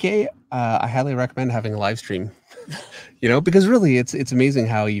 Rike? I highly recommend having a live stream. Because really, it's amazing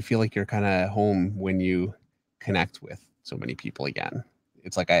how you feel like you're kind of home when you connect with so many people again.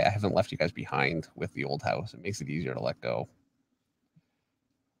 It's like I haven't left you guys behind with the old house. It makes it easier to let go.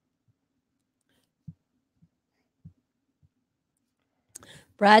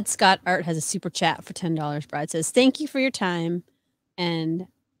 Brad Scott Art has a super chat for $10. Brad says, thank you for your time. And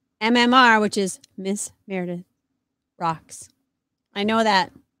MMR, which is Miss Meredith, rocks. I know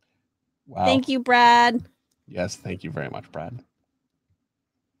that. Wow. Thank you, Brad. Yes, thank you very much, Brad.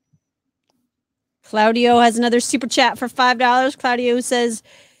 Claudio has another super chat for $5. Claudio says,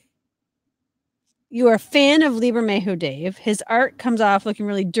 you are a fan of Liebermejo, Dave. His art comes off looking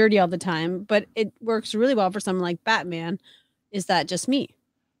really dirty all the time, but it works really well for someone like Batman. Is that just me?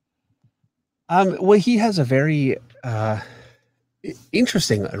 Well, he has a very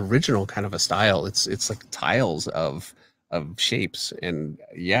interesting, original kind of a style. It's like tiles of shapes, and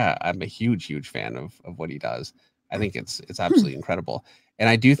yeah, I'm a huge fan of what he does. I think it's absolutely incredible, and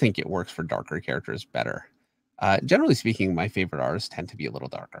I do think it works for darker characters better. Generally speaking, my favorite artists tend to be a little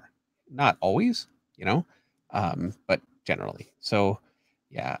darker. Not always, but generally. So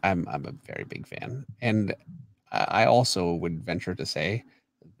yeah, I'm a very big fan, and I also would venture to say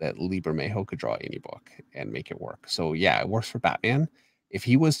that Liebermejo could draw any book and make it work. So yeah, it works for Batman. if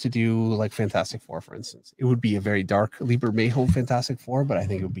he was to do like Fantastic Four, for instance, it would be a very dark Lieber Mayhew Fantastic Four, but I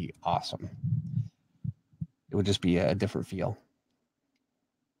think it would be awesome. It would just be a different feel.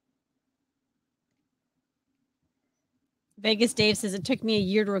 Vegas Dave says it took me a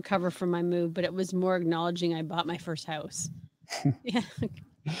year to recover from my move, but it was more acknowledging I bought my first house. Yeah.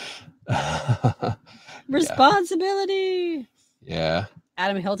 Responsibility. Yeah.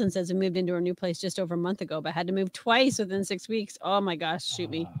 Adam Hilton says we moved into our new place just over a month ago, but had to move twice within 6 weeks. Oh my gosh,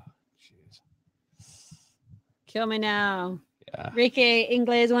 shoot me. Kill me now. Yeah. Ricky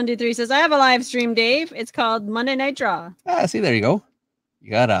Ingles 123 says I have a live stream, Dave. It's called Monday Night Draw. Ah, see, there you go.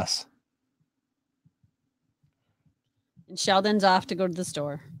 You got us. And Sheldon's off to go to the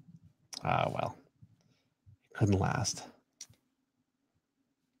store. Ah, well. Couldn't last.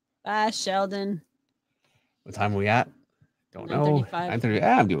 Bye, Sheldon. What time are we at? Don't know. 9:30.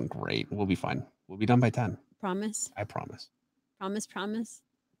 Yeah, I'm doing great. We'll be fine. We'll be done by 10. Promise? I promise. Promise, promise.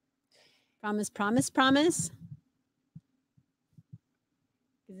 Promise, promise, promise.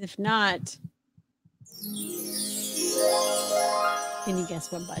 Because if not, can you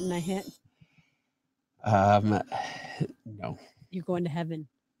guess what button I hit? No. You're going to heaven.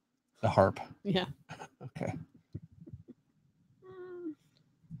 The harp. Yeah. Okay.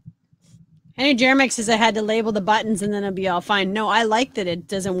 Henry Jeremick says I had to label the buttons and then it'll be all fine. No, I like that it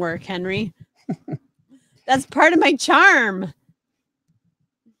doesn't work, Henry. That's part of my charm.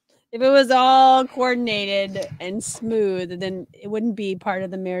 If it was all coordinated and smooth, then it wouldn't be part of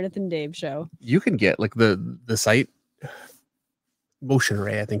the Meredith and Dave show. You can get like the site Motion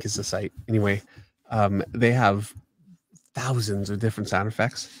Array, I think is the site. Anyway, they have thousands of different sound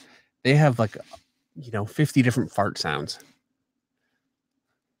effects. They have like 50 different fart sounds.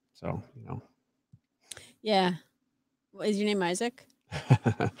 So, Yeah. Is your name Isaac?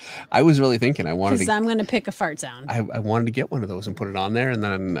 I was really thinking I wanted to. I'm going to pick a fart sound. I wanted to get one of those and put it on there, and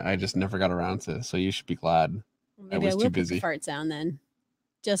then I just never got around to. So you should be glad. Maybe I was too busy. Pick a fart sound then,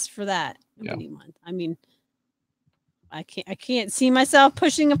 just for that. Nobody wants. I mean, I can't see myself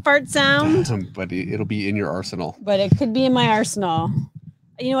pushing a fart sound, but it'll be in your arsenal. But it could be in my arsenal.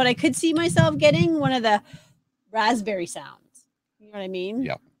 You know what? I could see myself getting one of the raspberry sounds. You know what I mean?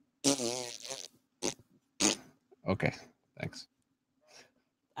 Yep. Okay. Thanks.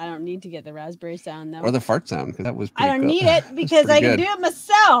 I don't need to get the raspberry sound though. Or the fart sound, because that was I don't need it because I can do it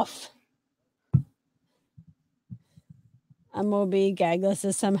myself. Moby Gagla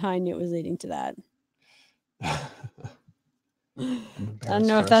says somehow I knew it was leading to that. I don't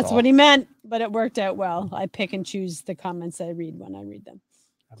know if that's what he meant, but it worked out well. I pick and choose the comments I read when I read them.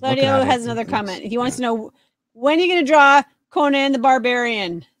 Claudio has another comment. He wants to know, when are you going to draw Conan the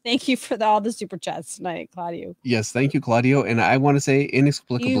Barbarian? Thank you for all the super chats tonight, Claudio. Yes, thank you, Claudio. And I want to say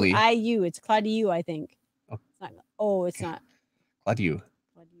inexplicably. It's Claudio, I think. It's not. Claudio.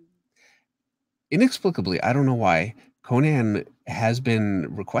 Inexplicably, I don't know why, Conan has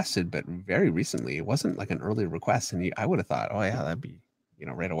been requested, but very recently. It wasn't like an early request. And I would have thought, oh, yeah, that'd be,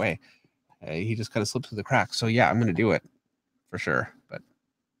 right away. He just kind of slipped through the cracks. So, yeah, I'm going to do it for sure. But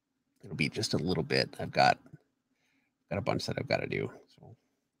it'll be just a little bit. I've got a bunch that I've got to do. So.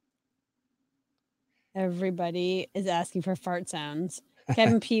 Everybody is asking for fart sounds.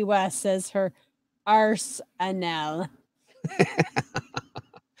 Kevin P. West says her arsenal.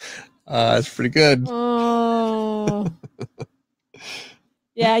 That's pretty good. Oh.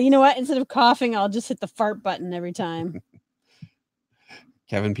 Yeah, you know what? Instead of coughing, I'll just hit the fart button every time.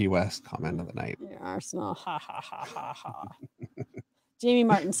 Kevin P. West, comment of the night. Your arsenal. Ha, ha, ha, ha, ha. Jamie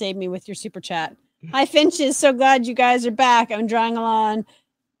Martin saved me with your super chat. Hi, Finches. So glad you guys are back. I'm drawing along.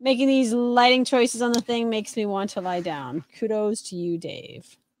 Making these lighting choices on the thing makes me want to lie down. Kudos to you,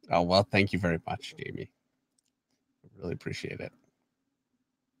 Dave. Oh, well, thank you very much, Jamie. I really appreciate it.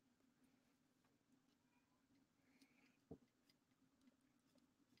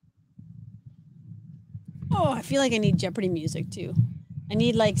 Oh, I feel like I need Jeopardy music, too. I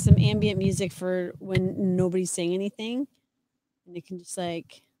need, like, some ambient music for when nobody's saying anything. And it can just,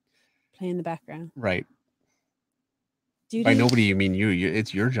 like, play in the background. Right. By nobody, you mean you.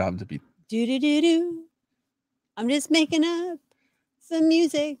 It's your job to be. Do. I'm just making up some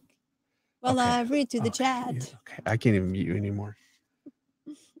music while I read through the chat. Okay. I can't even mute you anymore.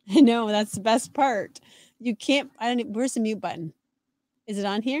 I know. That's the best part. You can't. Where's the mute button? Is it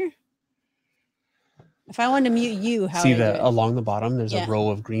on here? If I want to mute you, how see along the bottom? There's a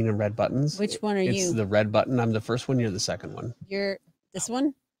row of green and red buttons. Which one are you? It's the red button. I'm the first one. You're the second one. You're this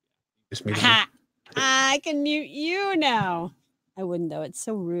one. Just mute. I can mute you now. I wouldn't though. It's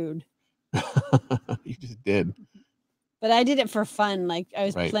so rude. You just did. But I did it for fun. Like I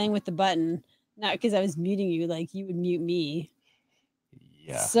was playing with the button, not because I was muting you. Like you would mute me.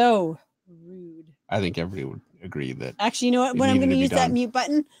 Yeah. So rude. I think everybody would agree that. Actually, you know what? It When I'm needed going to to be use that done. mute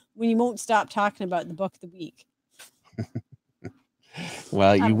button, when you won't stop talking about the book of the week.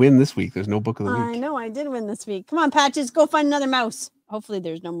 Well, you win this week. There's no book of the I week. know I did win this week. Come on, Patches, go find another mouse. Hopefully,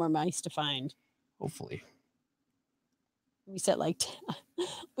 there's no more mice to find. Hopefully. We said like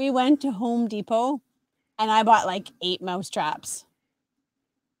we went to Home Depot, and I bought like 8 mouse traps,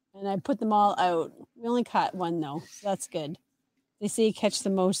 and I put them all out. We only caught one though, so that's good. They say you catch the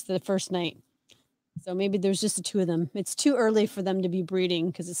most the first night, so maybe there's just the 2 of them. It's too early for them to be breeding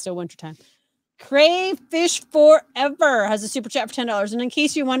because it's still wintertime. Crayfish Forever has a super chat for $10. And in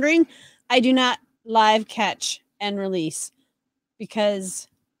case you're wondering, I do not live catch and release because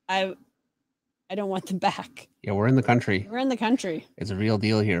I don't want them back. Yeah, we're in the country. We're in the country. It's a real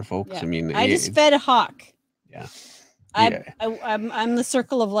deal here, folks. Yeah. I mean, I just fed a hawk. Yeah. I'm the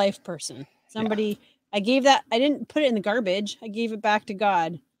circle of life person. Somebody, I gave that, I didn't put it in the garbage. I gave it back to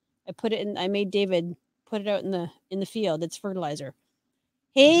God. I made David put it out in the field. It's fertilizer.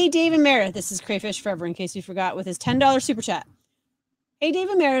 Hey, David Meredith. This is Crayfish Forever, in case you forgot, with his $10 super chat. Hey,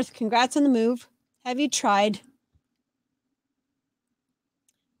 David Meredith. Congrats on the move. Have you tried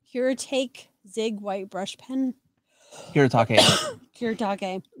Kuretake Zig White Brush Pen? Kuretake.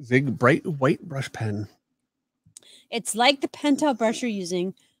 Kuretake. Zig Bright White Brush Pen. It's like the Pentel brush you're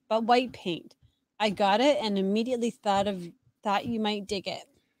using, but white paint. I got it and immediately thought you might dig it.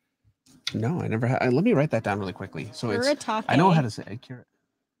 No, I never had. Let me write that down really quickly. So Kuretake. it's. I know how to say it.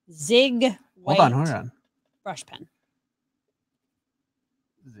 Zig White Hold on. Brush Pen.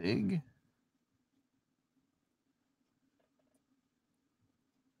 Zig.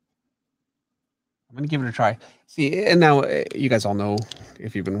 I'm going to give it a try. See, and now you guys all know,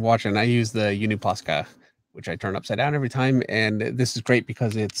 if you've been watching, I use the Uniposca, which I turn upside down every time. And this is great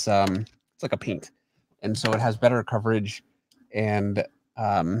because it's like a paint. And so it has better coverage, and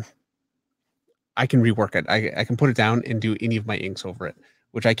I can rework it. I can put it down and do any of my inks over it,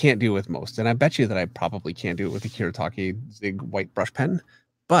 which I can't do with most. And I bet you that I probably can't do it with the Kuretake Zig White Brush Pen.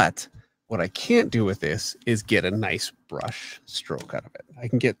 But what I can't do with this is get a nice brush stroke out of it. I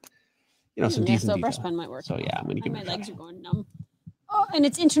can get, some decent so detail. Brush Pen might work. So yeah, I'm going to give it a try. My legs are going numb. Oh, and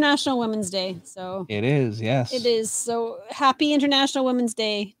it's International Women's Day. So it is, yes. It is. So happy International Women's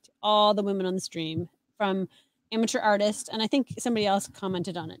Day to all the women on the stream, from Amateur Artist. And I think somebody else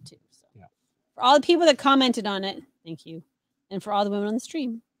commented on it too. So yeah. For all the people that commented on it, thank you. And for all the women on the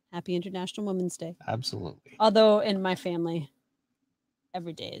stream, happy International Women's Day. Absolutely. Although in my family,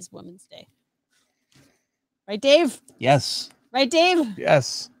 every day is Women's Day. Right, Dave? Yes. Right, Dave?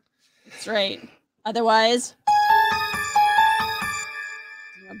 Yes. That's right. Otherwise,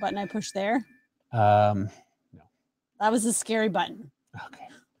 what button I pushed there? No. That was a scary button. Okay.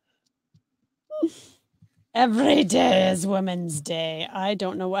 Every day is Women's Day. I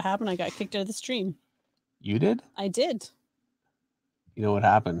don't know what happened. I got kicked out of the stream. You did? I did. You know what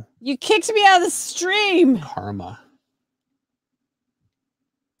happened? You kicked me out of the stream. Karma.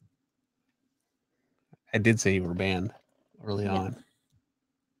 I did say you were banned early on.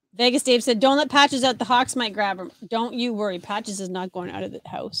 Vegas Dave said, don't let Patches out. The Hawks might grab him. Don't you worry. Patches is not going out of the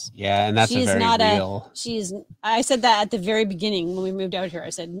house. Yeah, and that's I said that at the very beginning when we moved out here. I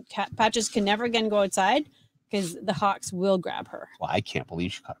said, Patches can never again go outside because the Hawks will grab her. Well, I can't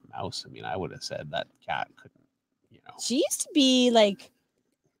believe she caught a mouse. I mean, I would have said that cat couldn't, She used to be like,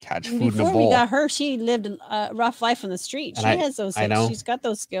 catch food in a bowl. Before we got her, she lived a rough life on the street. She has those skills. I know. She's got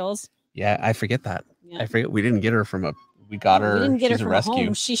those skills. Yeah, I forget that. Yeah. I forget we didn't get her from we got her. We didn't get her from a rescue.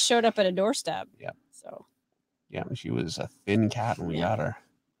 Home. She showed up at a doorstep. Yeah. So. Yeah, she was a thin cat when we got her.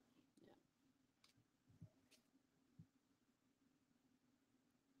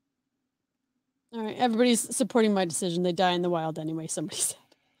 All right, everybody's supporting my decision. They die in the wild anyway, somebody said.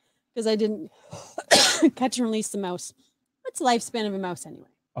 Because I didn't catch and release the mouse. What's the lifespan of a mouse anyway?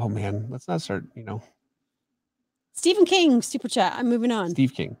 Oh, man. Let's not start, Stephen King, super chat. I'm moving on.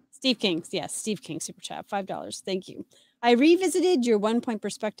 Steve King. Yes, Steve King, super chat. $5. Thank you. I revisited your 1-point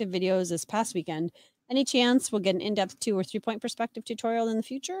perspective videos this past weekend. Any chance we'll get an in-depth 2 or 3-point perspective tutorial in the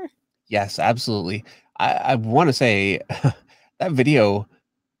future? Yes, absolutely. I want to say that video,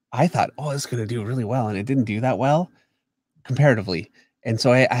 I thought, it's going to do really well. And it didn't do that well comparatively. And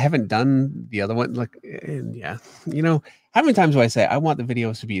so I haven't done the other one. How many times do I say I want the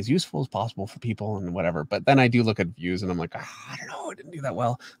videos to be as useful as possible for people and whatever, but then I do look at views and I'm like, I don't know, it didn't do that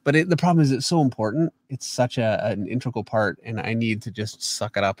well. But the problem is it's so important. It's such an integral part, and I need to just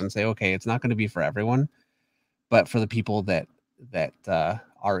suck it up and say, okay, it's not going to be for everyone, but for the people that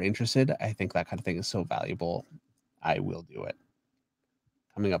are interested, I think that kind of thing is so valuable. I will do it.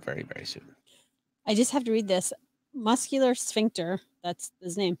 Coming up very, very soon. I just have to read this. Muscular Sphincter, that's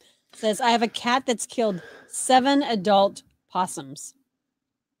his name, says, I have a cat that's killed 7 adult possums.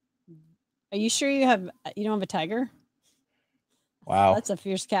 Are you sure you don't have a tiger? Wow. That's a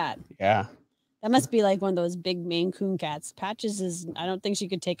fierce cat. Yeah. That must be like one of those big Maine Coon cats. Patches I don't think she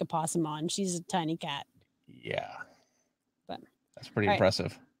could take a possum on. She's a tiny cat. Yeah. But that's pretty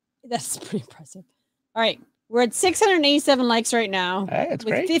impressive. That's pretty impressive. All right. We're at 687 likes right now. Hey, it's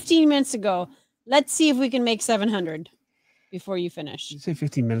with great. 15 minutes to go. Let's see if we can make 700 before you finish. You say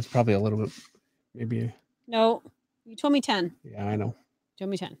 15 minutes, probably a little bit, maybe. No, you told me 10. Yeah, I know. You told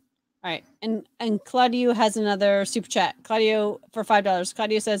me 10. All right. And Claudio has another super chat. Claudio for $5.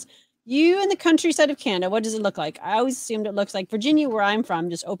 Claudio says, you in the countryside of Canada, what does it look like? I always assumed it looks like Virginia, where I'm from,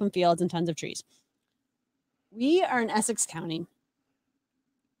 just open fields and tons of trees. We are in Essex County.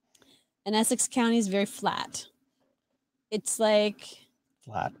 And Essex County is very flat. It's like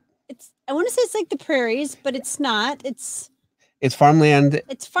flat. I want to say it's like the prairies, but it's not. It's farmland.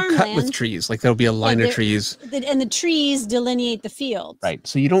 It's farmland cut with trees. Like there'll be a line of trees. And the trees delineate the fields. Right.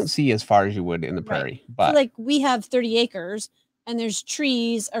 So you don't see as far as you would in the prairie. Right. But so like we have 30 acres and there's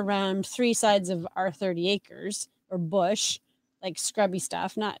trees around 3 sides of our 30 acres or bush, like scrubby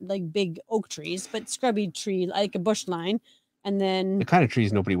stuff, not like big oak trees, but scrubby tree, like a bush line. And then the kind of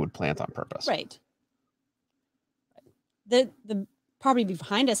trees nobody would plant on purpose. Right. The property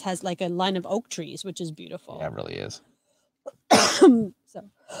behind us has like a line of oak trees, which is beautiful. Yeah, it really is. So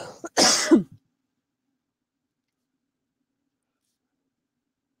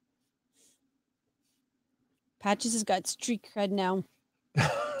Patches has got street cred now.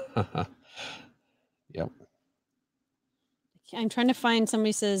 Yep. I'm trying to find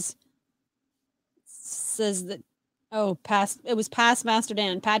somebody says that it was past Master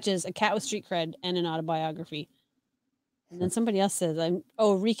Dan, Patches, a cat with street cred and an autobiography. And then somebody else says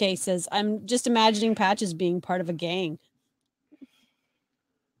Rike says, I'm just imagining Patches being part of a gang.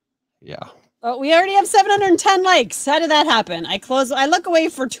 Yeah. Oh, we already have 710 likes. How did that happen? I look away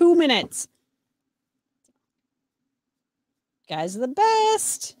for 2 minutes. Guys are the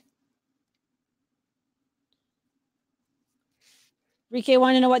best. Rike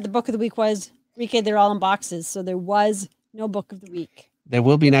wanted to know what the book of the week was. Rike, they're all in boxes, so there was no book of the week. There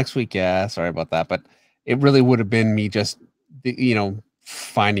will be next week. Yeah, sorry about that, but it really would have been me just,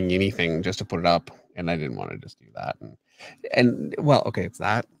 finding anything just to put it up, and I didn't want to just do that. And well, okay, it's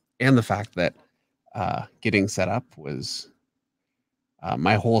that, and the fact that getting set up was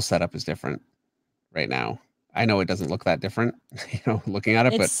my whole setup is different right now. I know it doesn't look that different, looking at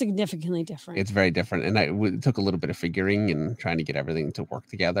it, but it's significantly different. It's very different, and it took a little bit of figuring and trying to get everything to work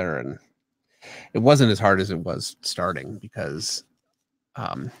together, and it wasn't as hard as it was starting because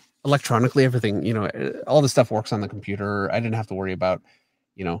electronically everything, all the stuff works on the computer. I didn't have to worry about,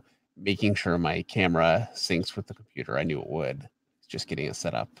 making sure my camera syncs with the computer. I knew it would. It's just getting it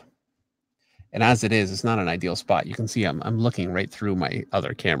set up. And as it is, it's not an ideal spot. You can see I'm looking right through my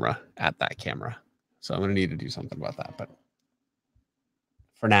other camera at that camera. So I'm going to need to do something about that. But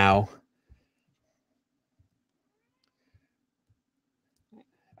for now,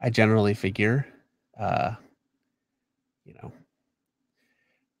 I generally figure,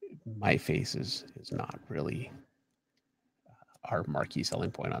 my face is not really our marquee selling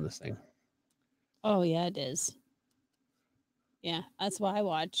point on this thing. Oh, yeah, it is. Yeah, that's why I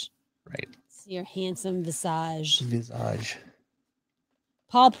watch. Right. See your handsome visage. Visage.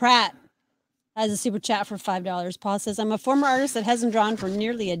 Paul Pratt has a super chat for $5. Paul says, I'm a former artist that hasn't drawn for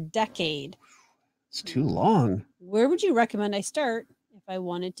nearly a decade. It's too long. Where would you recommend I start if I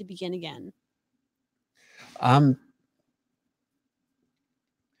wanted to begin again? I'm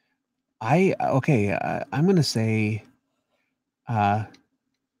going to say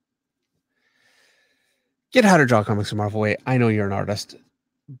get How to Draw Comics the Marvel Way. I know you're an artist,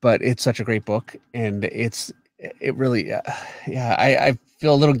 but it's such a great book, and it really I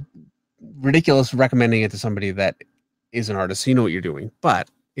feel a little ridiculous recommending it to somebody that is an artist, so you know what you're doing, but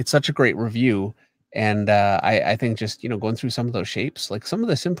it's such a great review. And I think just going through some of those shapes, like some of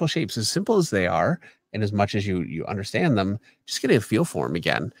the simple shapes, as simple as they are and as much as you understand them, just getting a feel for them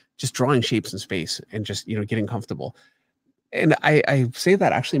again, just drawing shapes in space and just getting comfortable. And I say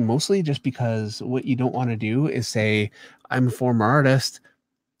that actually mostly just because what you don't want to do is say, I'm a former artist,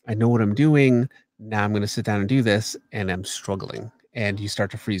 I know what I'm doing, now I'm going to sit down and do this, and I'm struggling, and you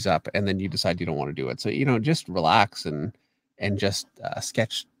start to freeze up, and then you decide you don't want to do it. So just relax and just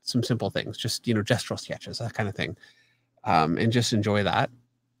sketch some simple things, just gestural sketches, that kind of thing, and just enjoy that.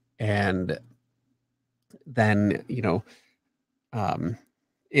 And then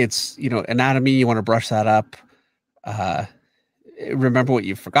it's anatomy, you want to brush that up, remember what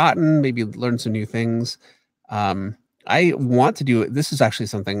you've forgotten, maybe learn some new things. I want to do it. This is actually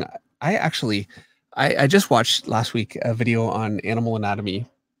something I just watched last week a video on animal anatomy.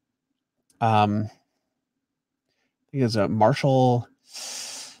 I think it was a Marshall.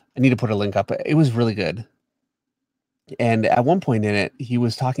 I need to put a link up. It was really good. And at one point in it, he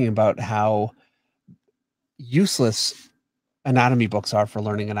was talking about how useless anatomy books are for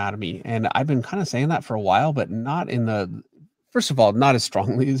learning anatomy. And I've been kind of saying that for a while, but not in the, first of all, not as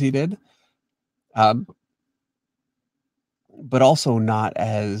strongly as he did. But also not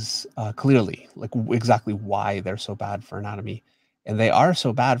as clearly, like exactly why they're so bad for anatomy. And they are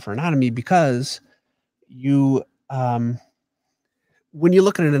so bad for anatomy because you, when you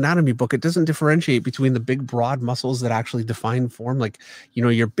look at an anatomy book, it doesn't differentiate between the big, broad muscles that actually define form. Like, you know,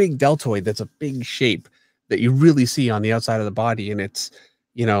 your big deltoid, that's a big shape that you really see on the outside of the body. And it's,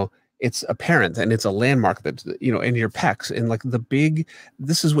 you know, it's apparent and it's a landmark that, you know, in your pecs and like the big,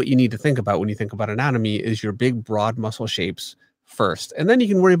 this is what you need to think about when you think about anatomy is your big, broad muscle shapes first. And then you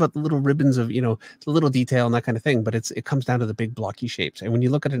can worry about the little ribbons of, you know, the little detail and that kind of thing. But it comes down to the big blocky shapes. And when you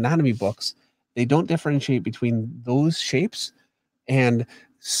look at anatomy books, they don't differentiate between those shapes and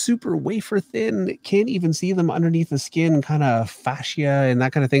super wafer thin, can't even see them underneath the skin, kind of fascia and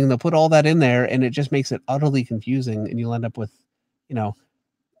that kind of thing. They'll put all that in there and it just makes it utterly confusing. And you'll end up with, you know,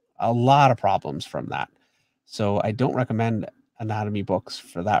 a lot of problems from that. So I don't recommend anatomy books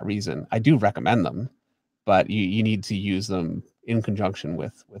for that reason. I do recommend them, but you need to use them in conjunction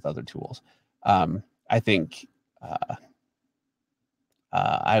with other tools. I think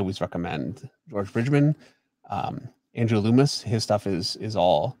I always recommend George Bridgman, Andrew Loomis. His stuff is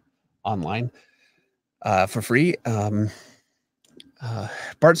all online for free.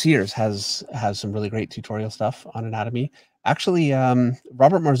 Bart Sears has some really great tutorial stuff on anatomy. Actually,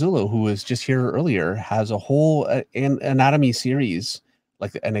 Robert Marzullo, who was just here earlier, has a whole anatomy series,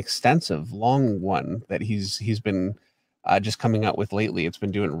 like an extensive, long one that he's been just coming out with lately. It's been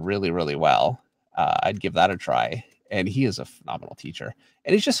doing really, really well. I'd give that a try. And he is a phenomenal teacher.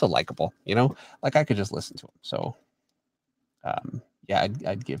 And he's just so likable, you know? Like I could just listen to him. So, yeah,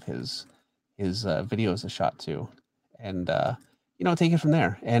 I'd give his videos a shot too. And, you know, take it from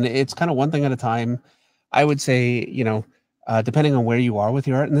there. And it's kind of one thing at a time. I would say, you know, depending on where you are with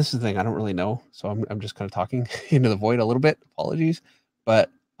your art, and this is the thing, I don't really know. So I'm just kind of talking into the void a little bit. Apologies. But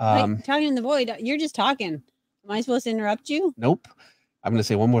talking in the void, you're just talking. Am I supposed to interrupt you? Nope. I'm gonna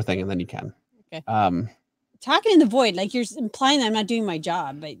say one more thing and then you can. Okay. Talking in the void, like you're implying that I'm not doing my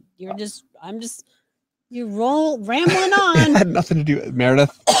job, but you're you're rambling on. It had nothing to do with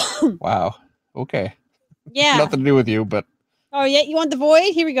Meredith. Wow. Okay. Yeah. Nothing to do with you, but oh yeah, you want the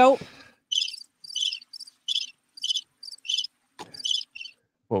void? Here we go.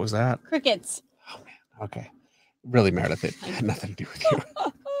 What was that? Crickets. Oh man. Okay. Really, Meredith, it had nothing to do with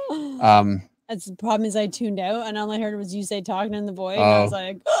you. That's the problem is I tuned out and all I heard was you say talking in the void. And I was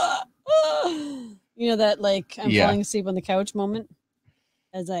like, you know, that like I'm falling asleep on the couch moment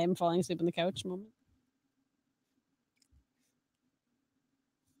as I am falling asleep on the couch moment.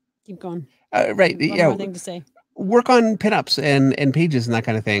 Keep going. Right. One yeah. more thing to say. Work on pinups and pages and that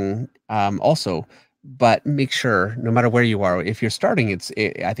kind of thing. Also, but make sure no matter where you are, if you're starting,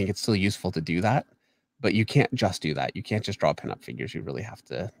 I think it's still useful to do that. But you can't just do that. You can't just draw pinup figures. You really have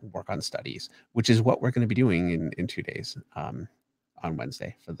to work on studies, which is what we're going to be doing in 2 days on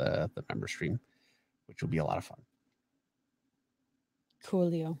Wednesday for the member stream, which will be a lot of fun.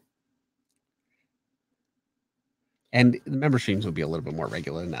 Coolio. And the member streams will be a little bit more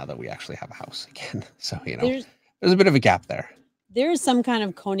regular now that we actually have a house again. So, you know, there's a bit of a gap there. There is some kind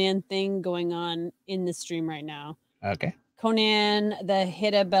of Conan thing going on in the stream right now. Okay. Conan, the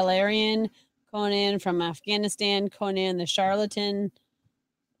Hida Balerian, Conan from Afghanistan, Conan the Charlatan.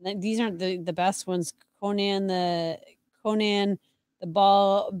 These aren't the best ones. Conan the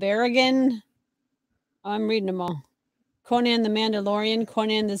Barbarian. I'm reading them all. Conan the Mandalorian,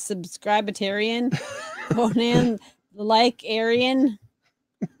 Conan the Subscribitarian, Conan the Aryan,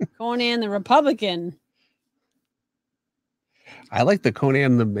 Conan the Republican. I like the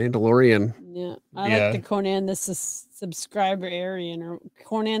Conan the Mandalorian. Yeah, I like the Conan the Subscriber Aryan or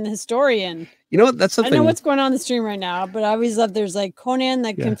Conan the Historian. You know what? That's something. I know what's going on the stream right now, but I always love there's like Conan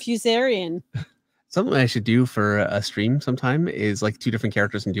the Confuciarian. Something I should do for a stream sometime is like 2 different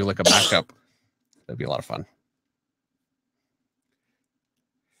characters and do like a mashup. That'd be a lot of fun.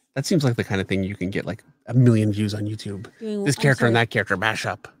 That seems like the kind of thing you can get like 1 million views on YouTube. This character and that character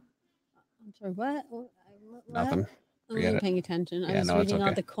mashup. I'm sorry, what? Nothing. I wasn't paying attention. I was reading okay.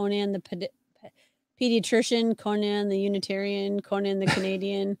 out the Conan the Pediatrician, Conan the Unitarian, Conan the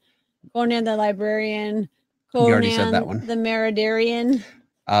Canadian, Conan the Librarian, Conan you already said that one. the Meridarian.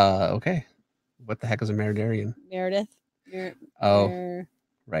 Okay. What the heck is a Meridarian? Meredith. Oh,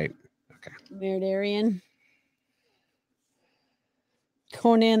 right. Okay. Meridarian.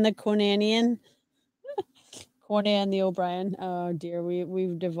 Conan the Conanian. Conan the O'Brien. Oh dear,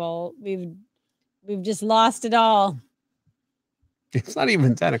 we've just lost it all. It's not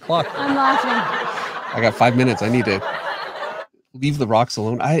even 10 o'clock. I'm laughing. I got 5 minutes. I need to leave the rocks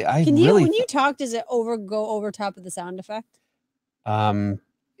alone. I Can you, really when you talk, does it go over top of the sound effect?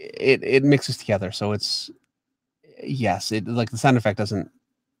 it mixes together, so it's yes, it like the sound effect doesn't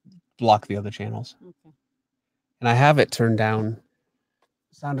block the other channels. Okay. And I have it turned down.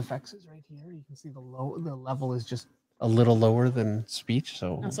 Sound effects is right here. You can see the level is just a little lower than speech.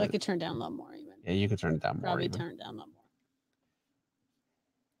 So, I could turn down a lot more even. Yeah, you could turn it down more. Probably turn it down a lot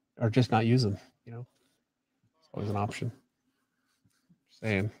more. Or just not use them, you know. It's always an option. Just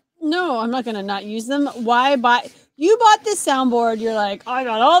saying. No, I'm not gonna not use them. Why buy? You bought this soundboard. You're like, I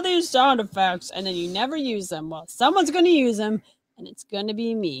got all these sound effects, and then you never use them. Well, someone's gonna use them, and it's gonna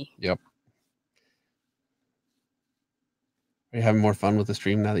be me. Yep. Are you having more fun with the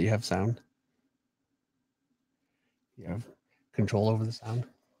stream now that you have sound? You have control over the sound?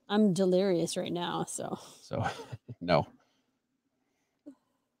 I'm delirious right now, so. So, no.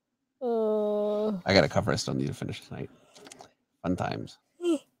 I got a cover I still need to finish tonight. Fun times.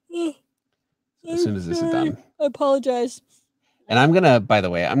 As soon as this is done. I apologize. And I'm going to, by the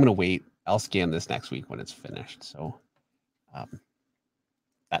way, I'm going to wait. I'll scan this next week when it's finished. So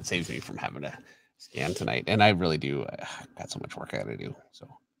that saves me from having to scan tonight. And I really do. I've got so much work I got to do. So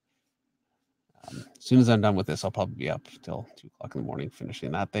as soon as I'm done with this, I'll probably be up till 2 o'clock in the morning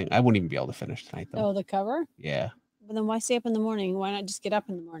finishing that thing. I wouldn't even be able to finish tonight, though. Oh, the cover? Yeah. But then why stay up in the morning? Why not just get up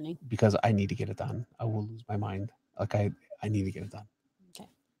in the morning? Because I need to get it done. I will lose my mind. Like I need to get it done. Okay.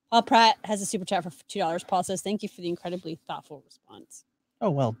 Paul Pratt has a super chat for $2. Paul says, thank you for the incredibly thoughtful response.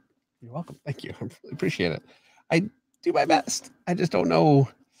 Oh, well, you're welcome. Thank you. I really appreciate it. I do my best. I just don't know,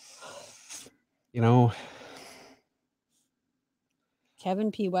 you know.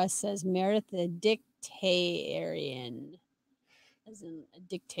 Kevin P. West says, Meredith the Dictarian. As in a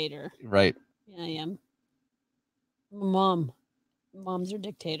dictator. Right. Yeah, I am. Mom. Moms are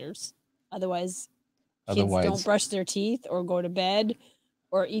dictators. Otherwise, kids don't brush their teeth or go to bed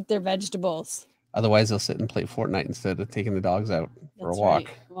or eat their vegetables. Otherwise, they'll sit and play Fortnite instead of taking the dogs out for a walk.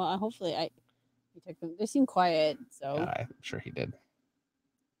 Right. Well, hopefully he took them. They seem quiet, so. Yeah, I'm sure he did.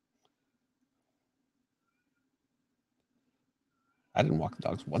 I didn't walk the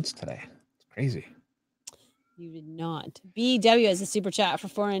dogs once today. It's crazy. You did not. BW has a super chat for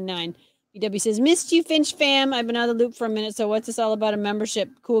 $4.99. BW says, missed you, Finch fam. I've been out of the loop for a minute. So what's this all about? A membership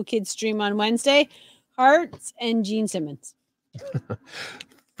Cool Kids stream on Wednesday. Hearts and Gene Simmons.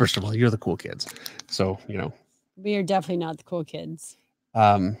 First of all, you're the cool kids. So, you know. We are definitely not the cool kids.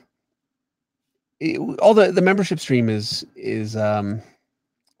 All the membership stream is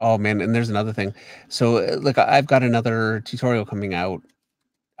oh man, and there's another thing. So look, I've got another tutorial coming out.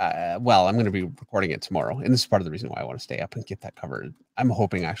 Well, I'm going to be recording it tomorrow, and this is part of the reason why I want to stay up and get that covered. I'm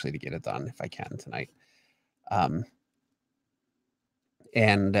hoping actually to get it done if I can tonight. I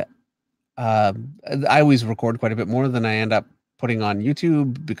always record quite a bit more than I end up putting on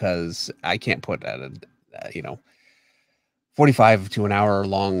YouTube because I can't put a 45 to an hour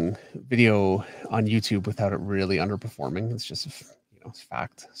long video on YouTube without it really underperforming. It's just, it's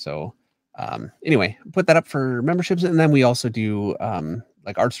fact. So anyway, put that up for memberships. And then we also do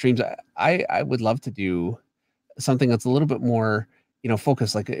like art streams. I would love to do something that's a little bit more,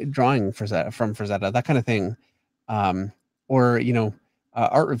 focused, like drawing from Frazetta, that kind of thing. Or,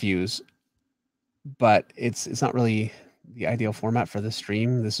 art reviews, but it's not really the ideal format for this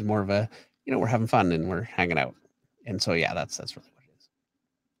stream. This is more of a, we're having fun and we're hanging out. And so, yeah, that's really what it is.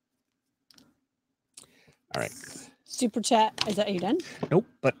 All right. Super chat. Is that you done? Nope.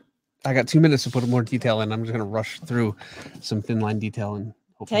 But I got 2 minutes to put more detail in. I'm just going to rush through some thin line detail and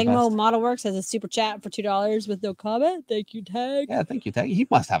hope for the best. Tagmo Model Works has a super chat for $2 with no comment. Thank you, Tag. Yeah, thank you, Tag. He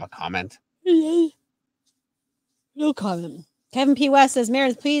must have a comment. No comment. Kevin P. West says,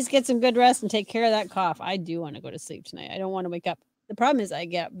 Meredith, please get some good rest and take care of that cough. I do want to go to sleep tonight. I don't want to wake up. The problem is I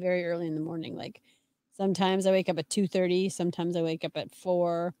get up very early in the morning. Like sometimes I wake up at 2:30. Sometimes I wake up at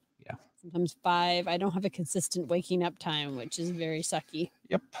 4. Yeah. Sometimes 5. I don't have a consistent waking up time, which is very sucky.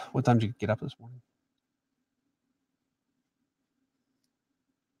 Yep. What time did you get up this morning?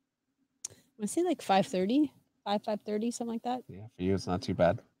 I want to say like 5:30, 5:30, something like that. Yeah, for you, it's not too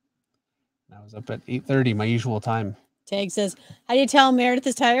bad. I was up at 8:30, my usual time. Tag says, how do you tell Meredith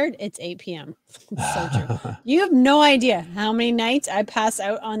is tired? It's 8 p.m. It's so true. You have no idea how many nights I pass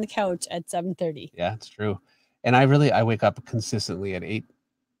out on the couch at 7:30. Yeah, it's true. And I wake up consistently at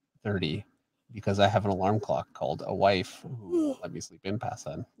 8:30. because I have an alarm clock called a wife who won't let me sleep in past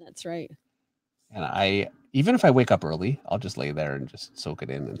then. That's right. And even if I wake up early, I'll just lay there and just soak it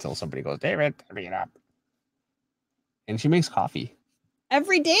in until somebody goes, David, bring it up. And she makes coffee.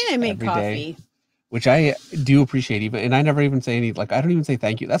 Every day I make Every coffee. day. Which I do appreciate, even, and I never even say any, like, I don't even say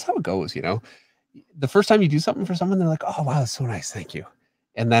thank you. That's how it goes, you know. The first time you do something for someone, they're like, oh wow, that's so nice, thank you.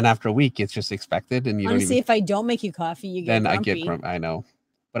 And then after a week, it's just expected, and you Honestly, don't even, if I don't make you coffee, you get then grumpy. I get grumpy. I know,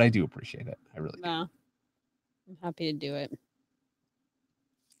 but I do appreciate it. I really do. Wow. I'm happy to do it.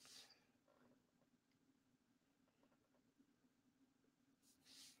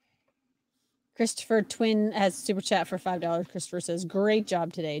 Christopher Twin has super chat for $5. Christopher says, great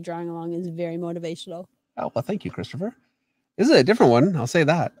job today. Drawing along is very motivational. Oh, well, thank you, Christopher. This is a different one. I'll say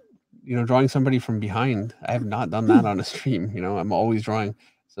that. You know, drawing somebody from behind. I have not done that on a stream. You know, I'm always drawing.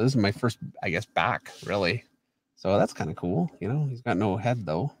 So this is my first, I guess, back, really. So that's kind of cool. You know, he's got no head,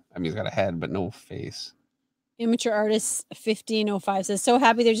 though. I mean, he's got a head, but no face. Amateur Artist 1505 says, so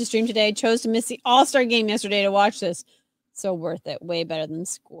happy there's a stream today. I chose to miss the All-Star game yesterday to watch this. So worth it. Way better than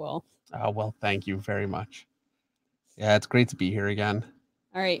school. Oh, well, thank you very much. Yeah, it's great to be here again.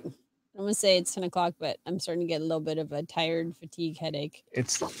 All right. I'm going to say it's 10 o'clock, but I'm starting to get a little bit of a tired fatigue headache.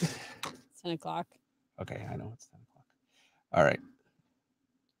 It's 10 o'clock. Okay, I know it's 10 o'clock. All right.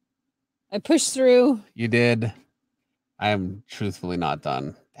 I pushed through. You did. I am truthfully not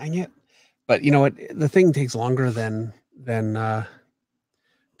done. Dang it. But you know what? The thing takes longer than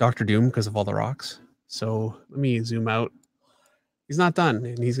Dr. Doom because of all the rocks. So let me zoom out. He's not done,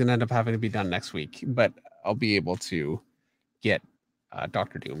 and he's going to end up having to be done next week. But I'll be able to get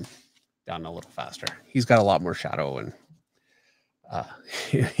Dr. Doom done a little faster. He's got a lot more shadow, and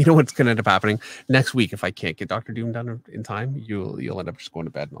you know what's going to end up happening next week if I can't get Dr. Doom done in time. You'll end up just going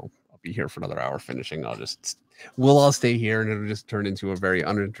to bed, and I'll be here for another hour finishing. We'll all stay here, and it'll just turn into a very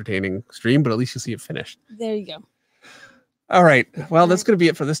unentertaining stream. But at least you'll see it finished. There you go. All right. Well, that's going to be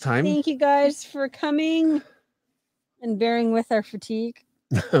it for this time. Thank you guys for coming and bearing with our fatigue.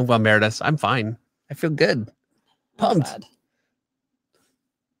 Well, Meredith, I'm fine. I feel good. Pumped. Bad.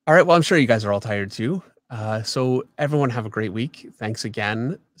 All right. Well, I'm sure you guys are all tired too. So everyone have a great week. Thanks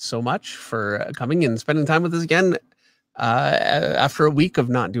again so much for coming and spending time with us again. After a week of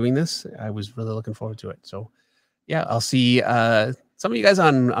not doing this, I was really looking forward to it. So yeah, I'll see some of you guys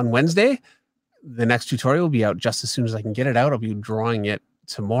on Wednesday. The next tutorial will be out just as soon as I can get it out. I'll be drawing it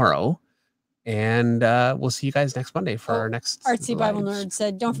tomorrow. And we'll see you guys next Monday for our next Artsy Bible Nerd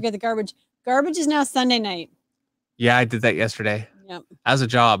said, don't forget the garbage. Garbage is now Sunday night. Yeah, I did that yesterday. Yep. As a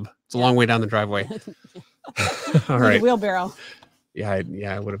job. It's a long way down the driveway. All right. Wheelbarrow. Yeah,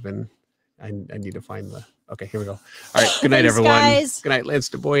 I would have been. I need to find the. Okay, here we go. All right. Good night, Thanks, everyone. guys. Good night, Lance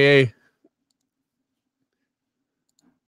DeBoyer.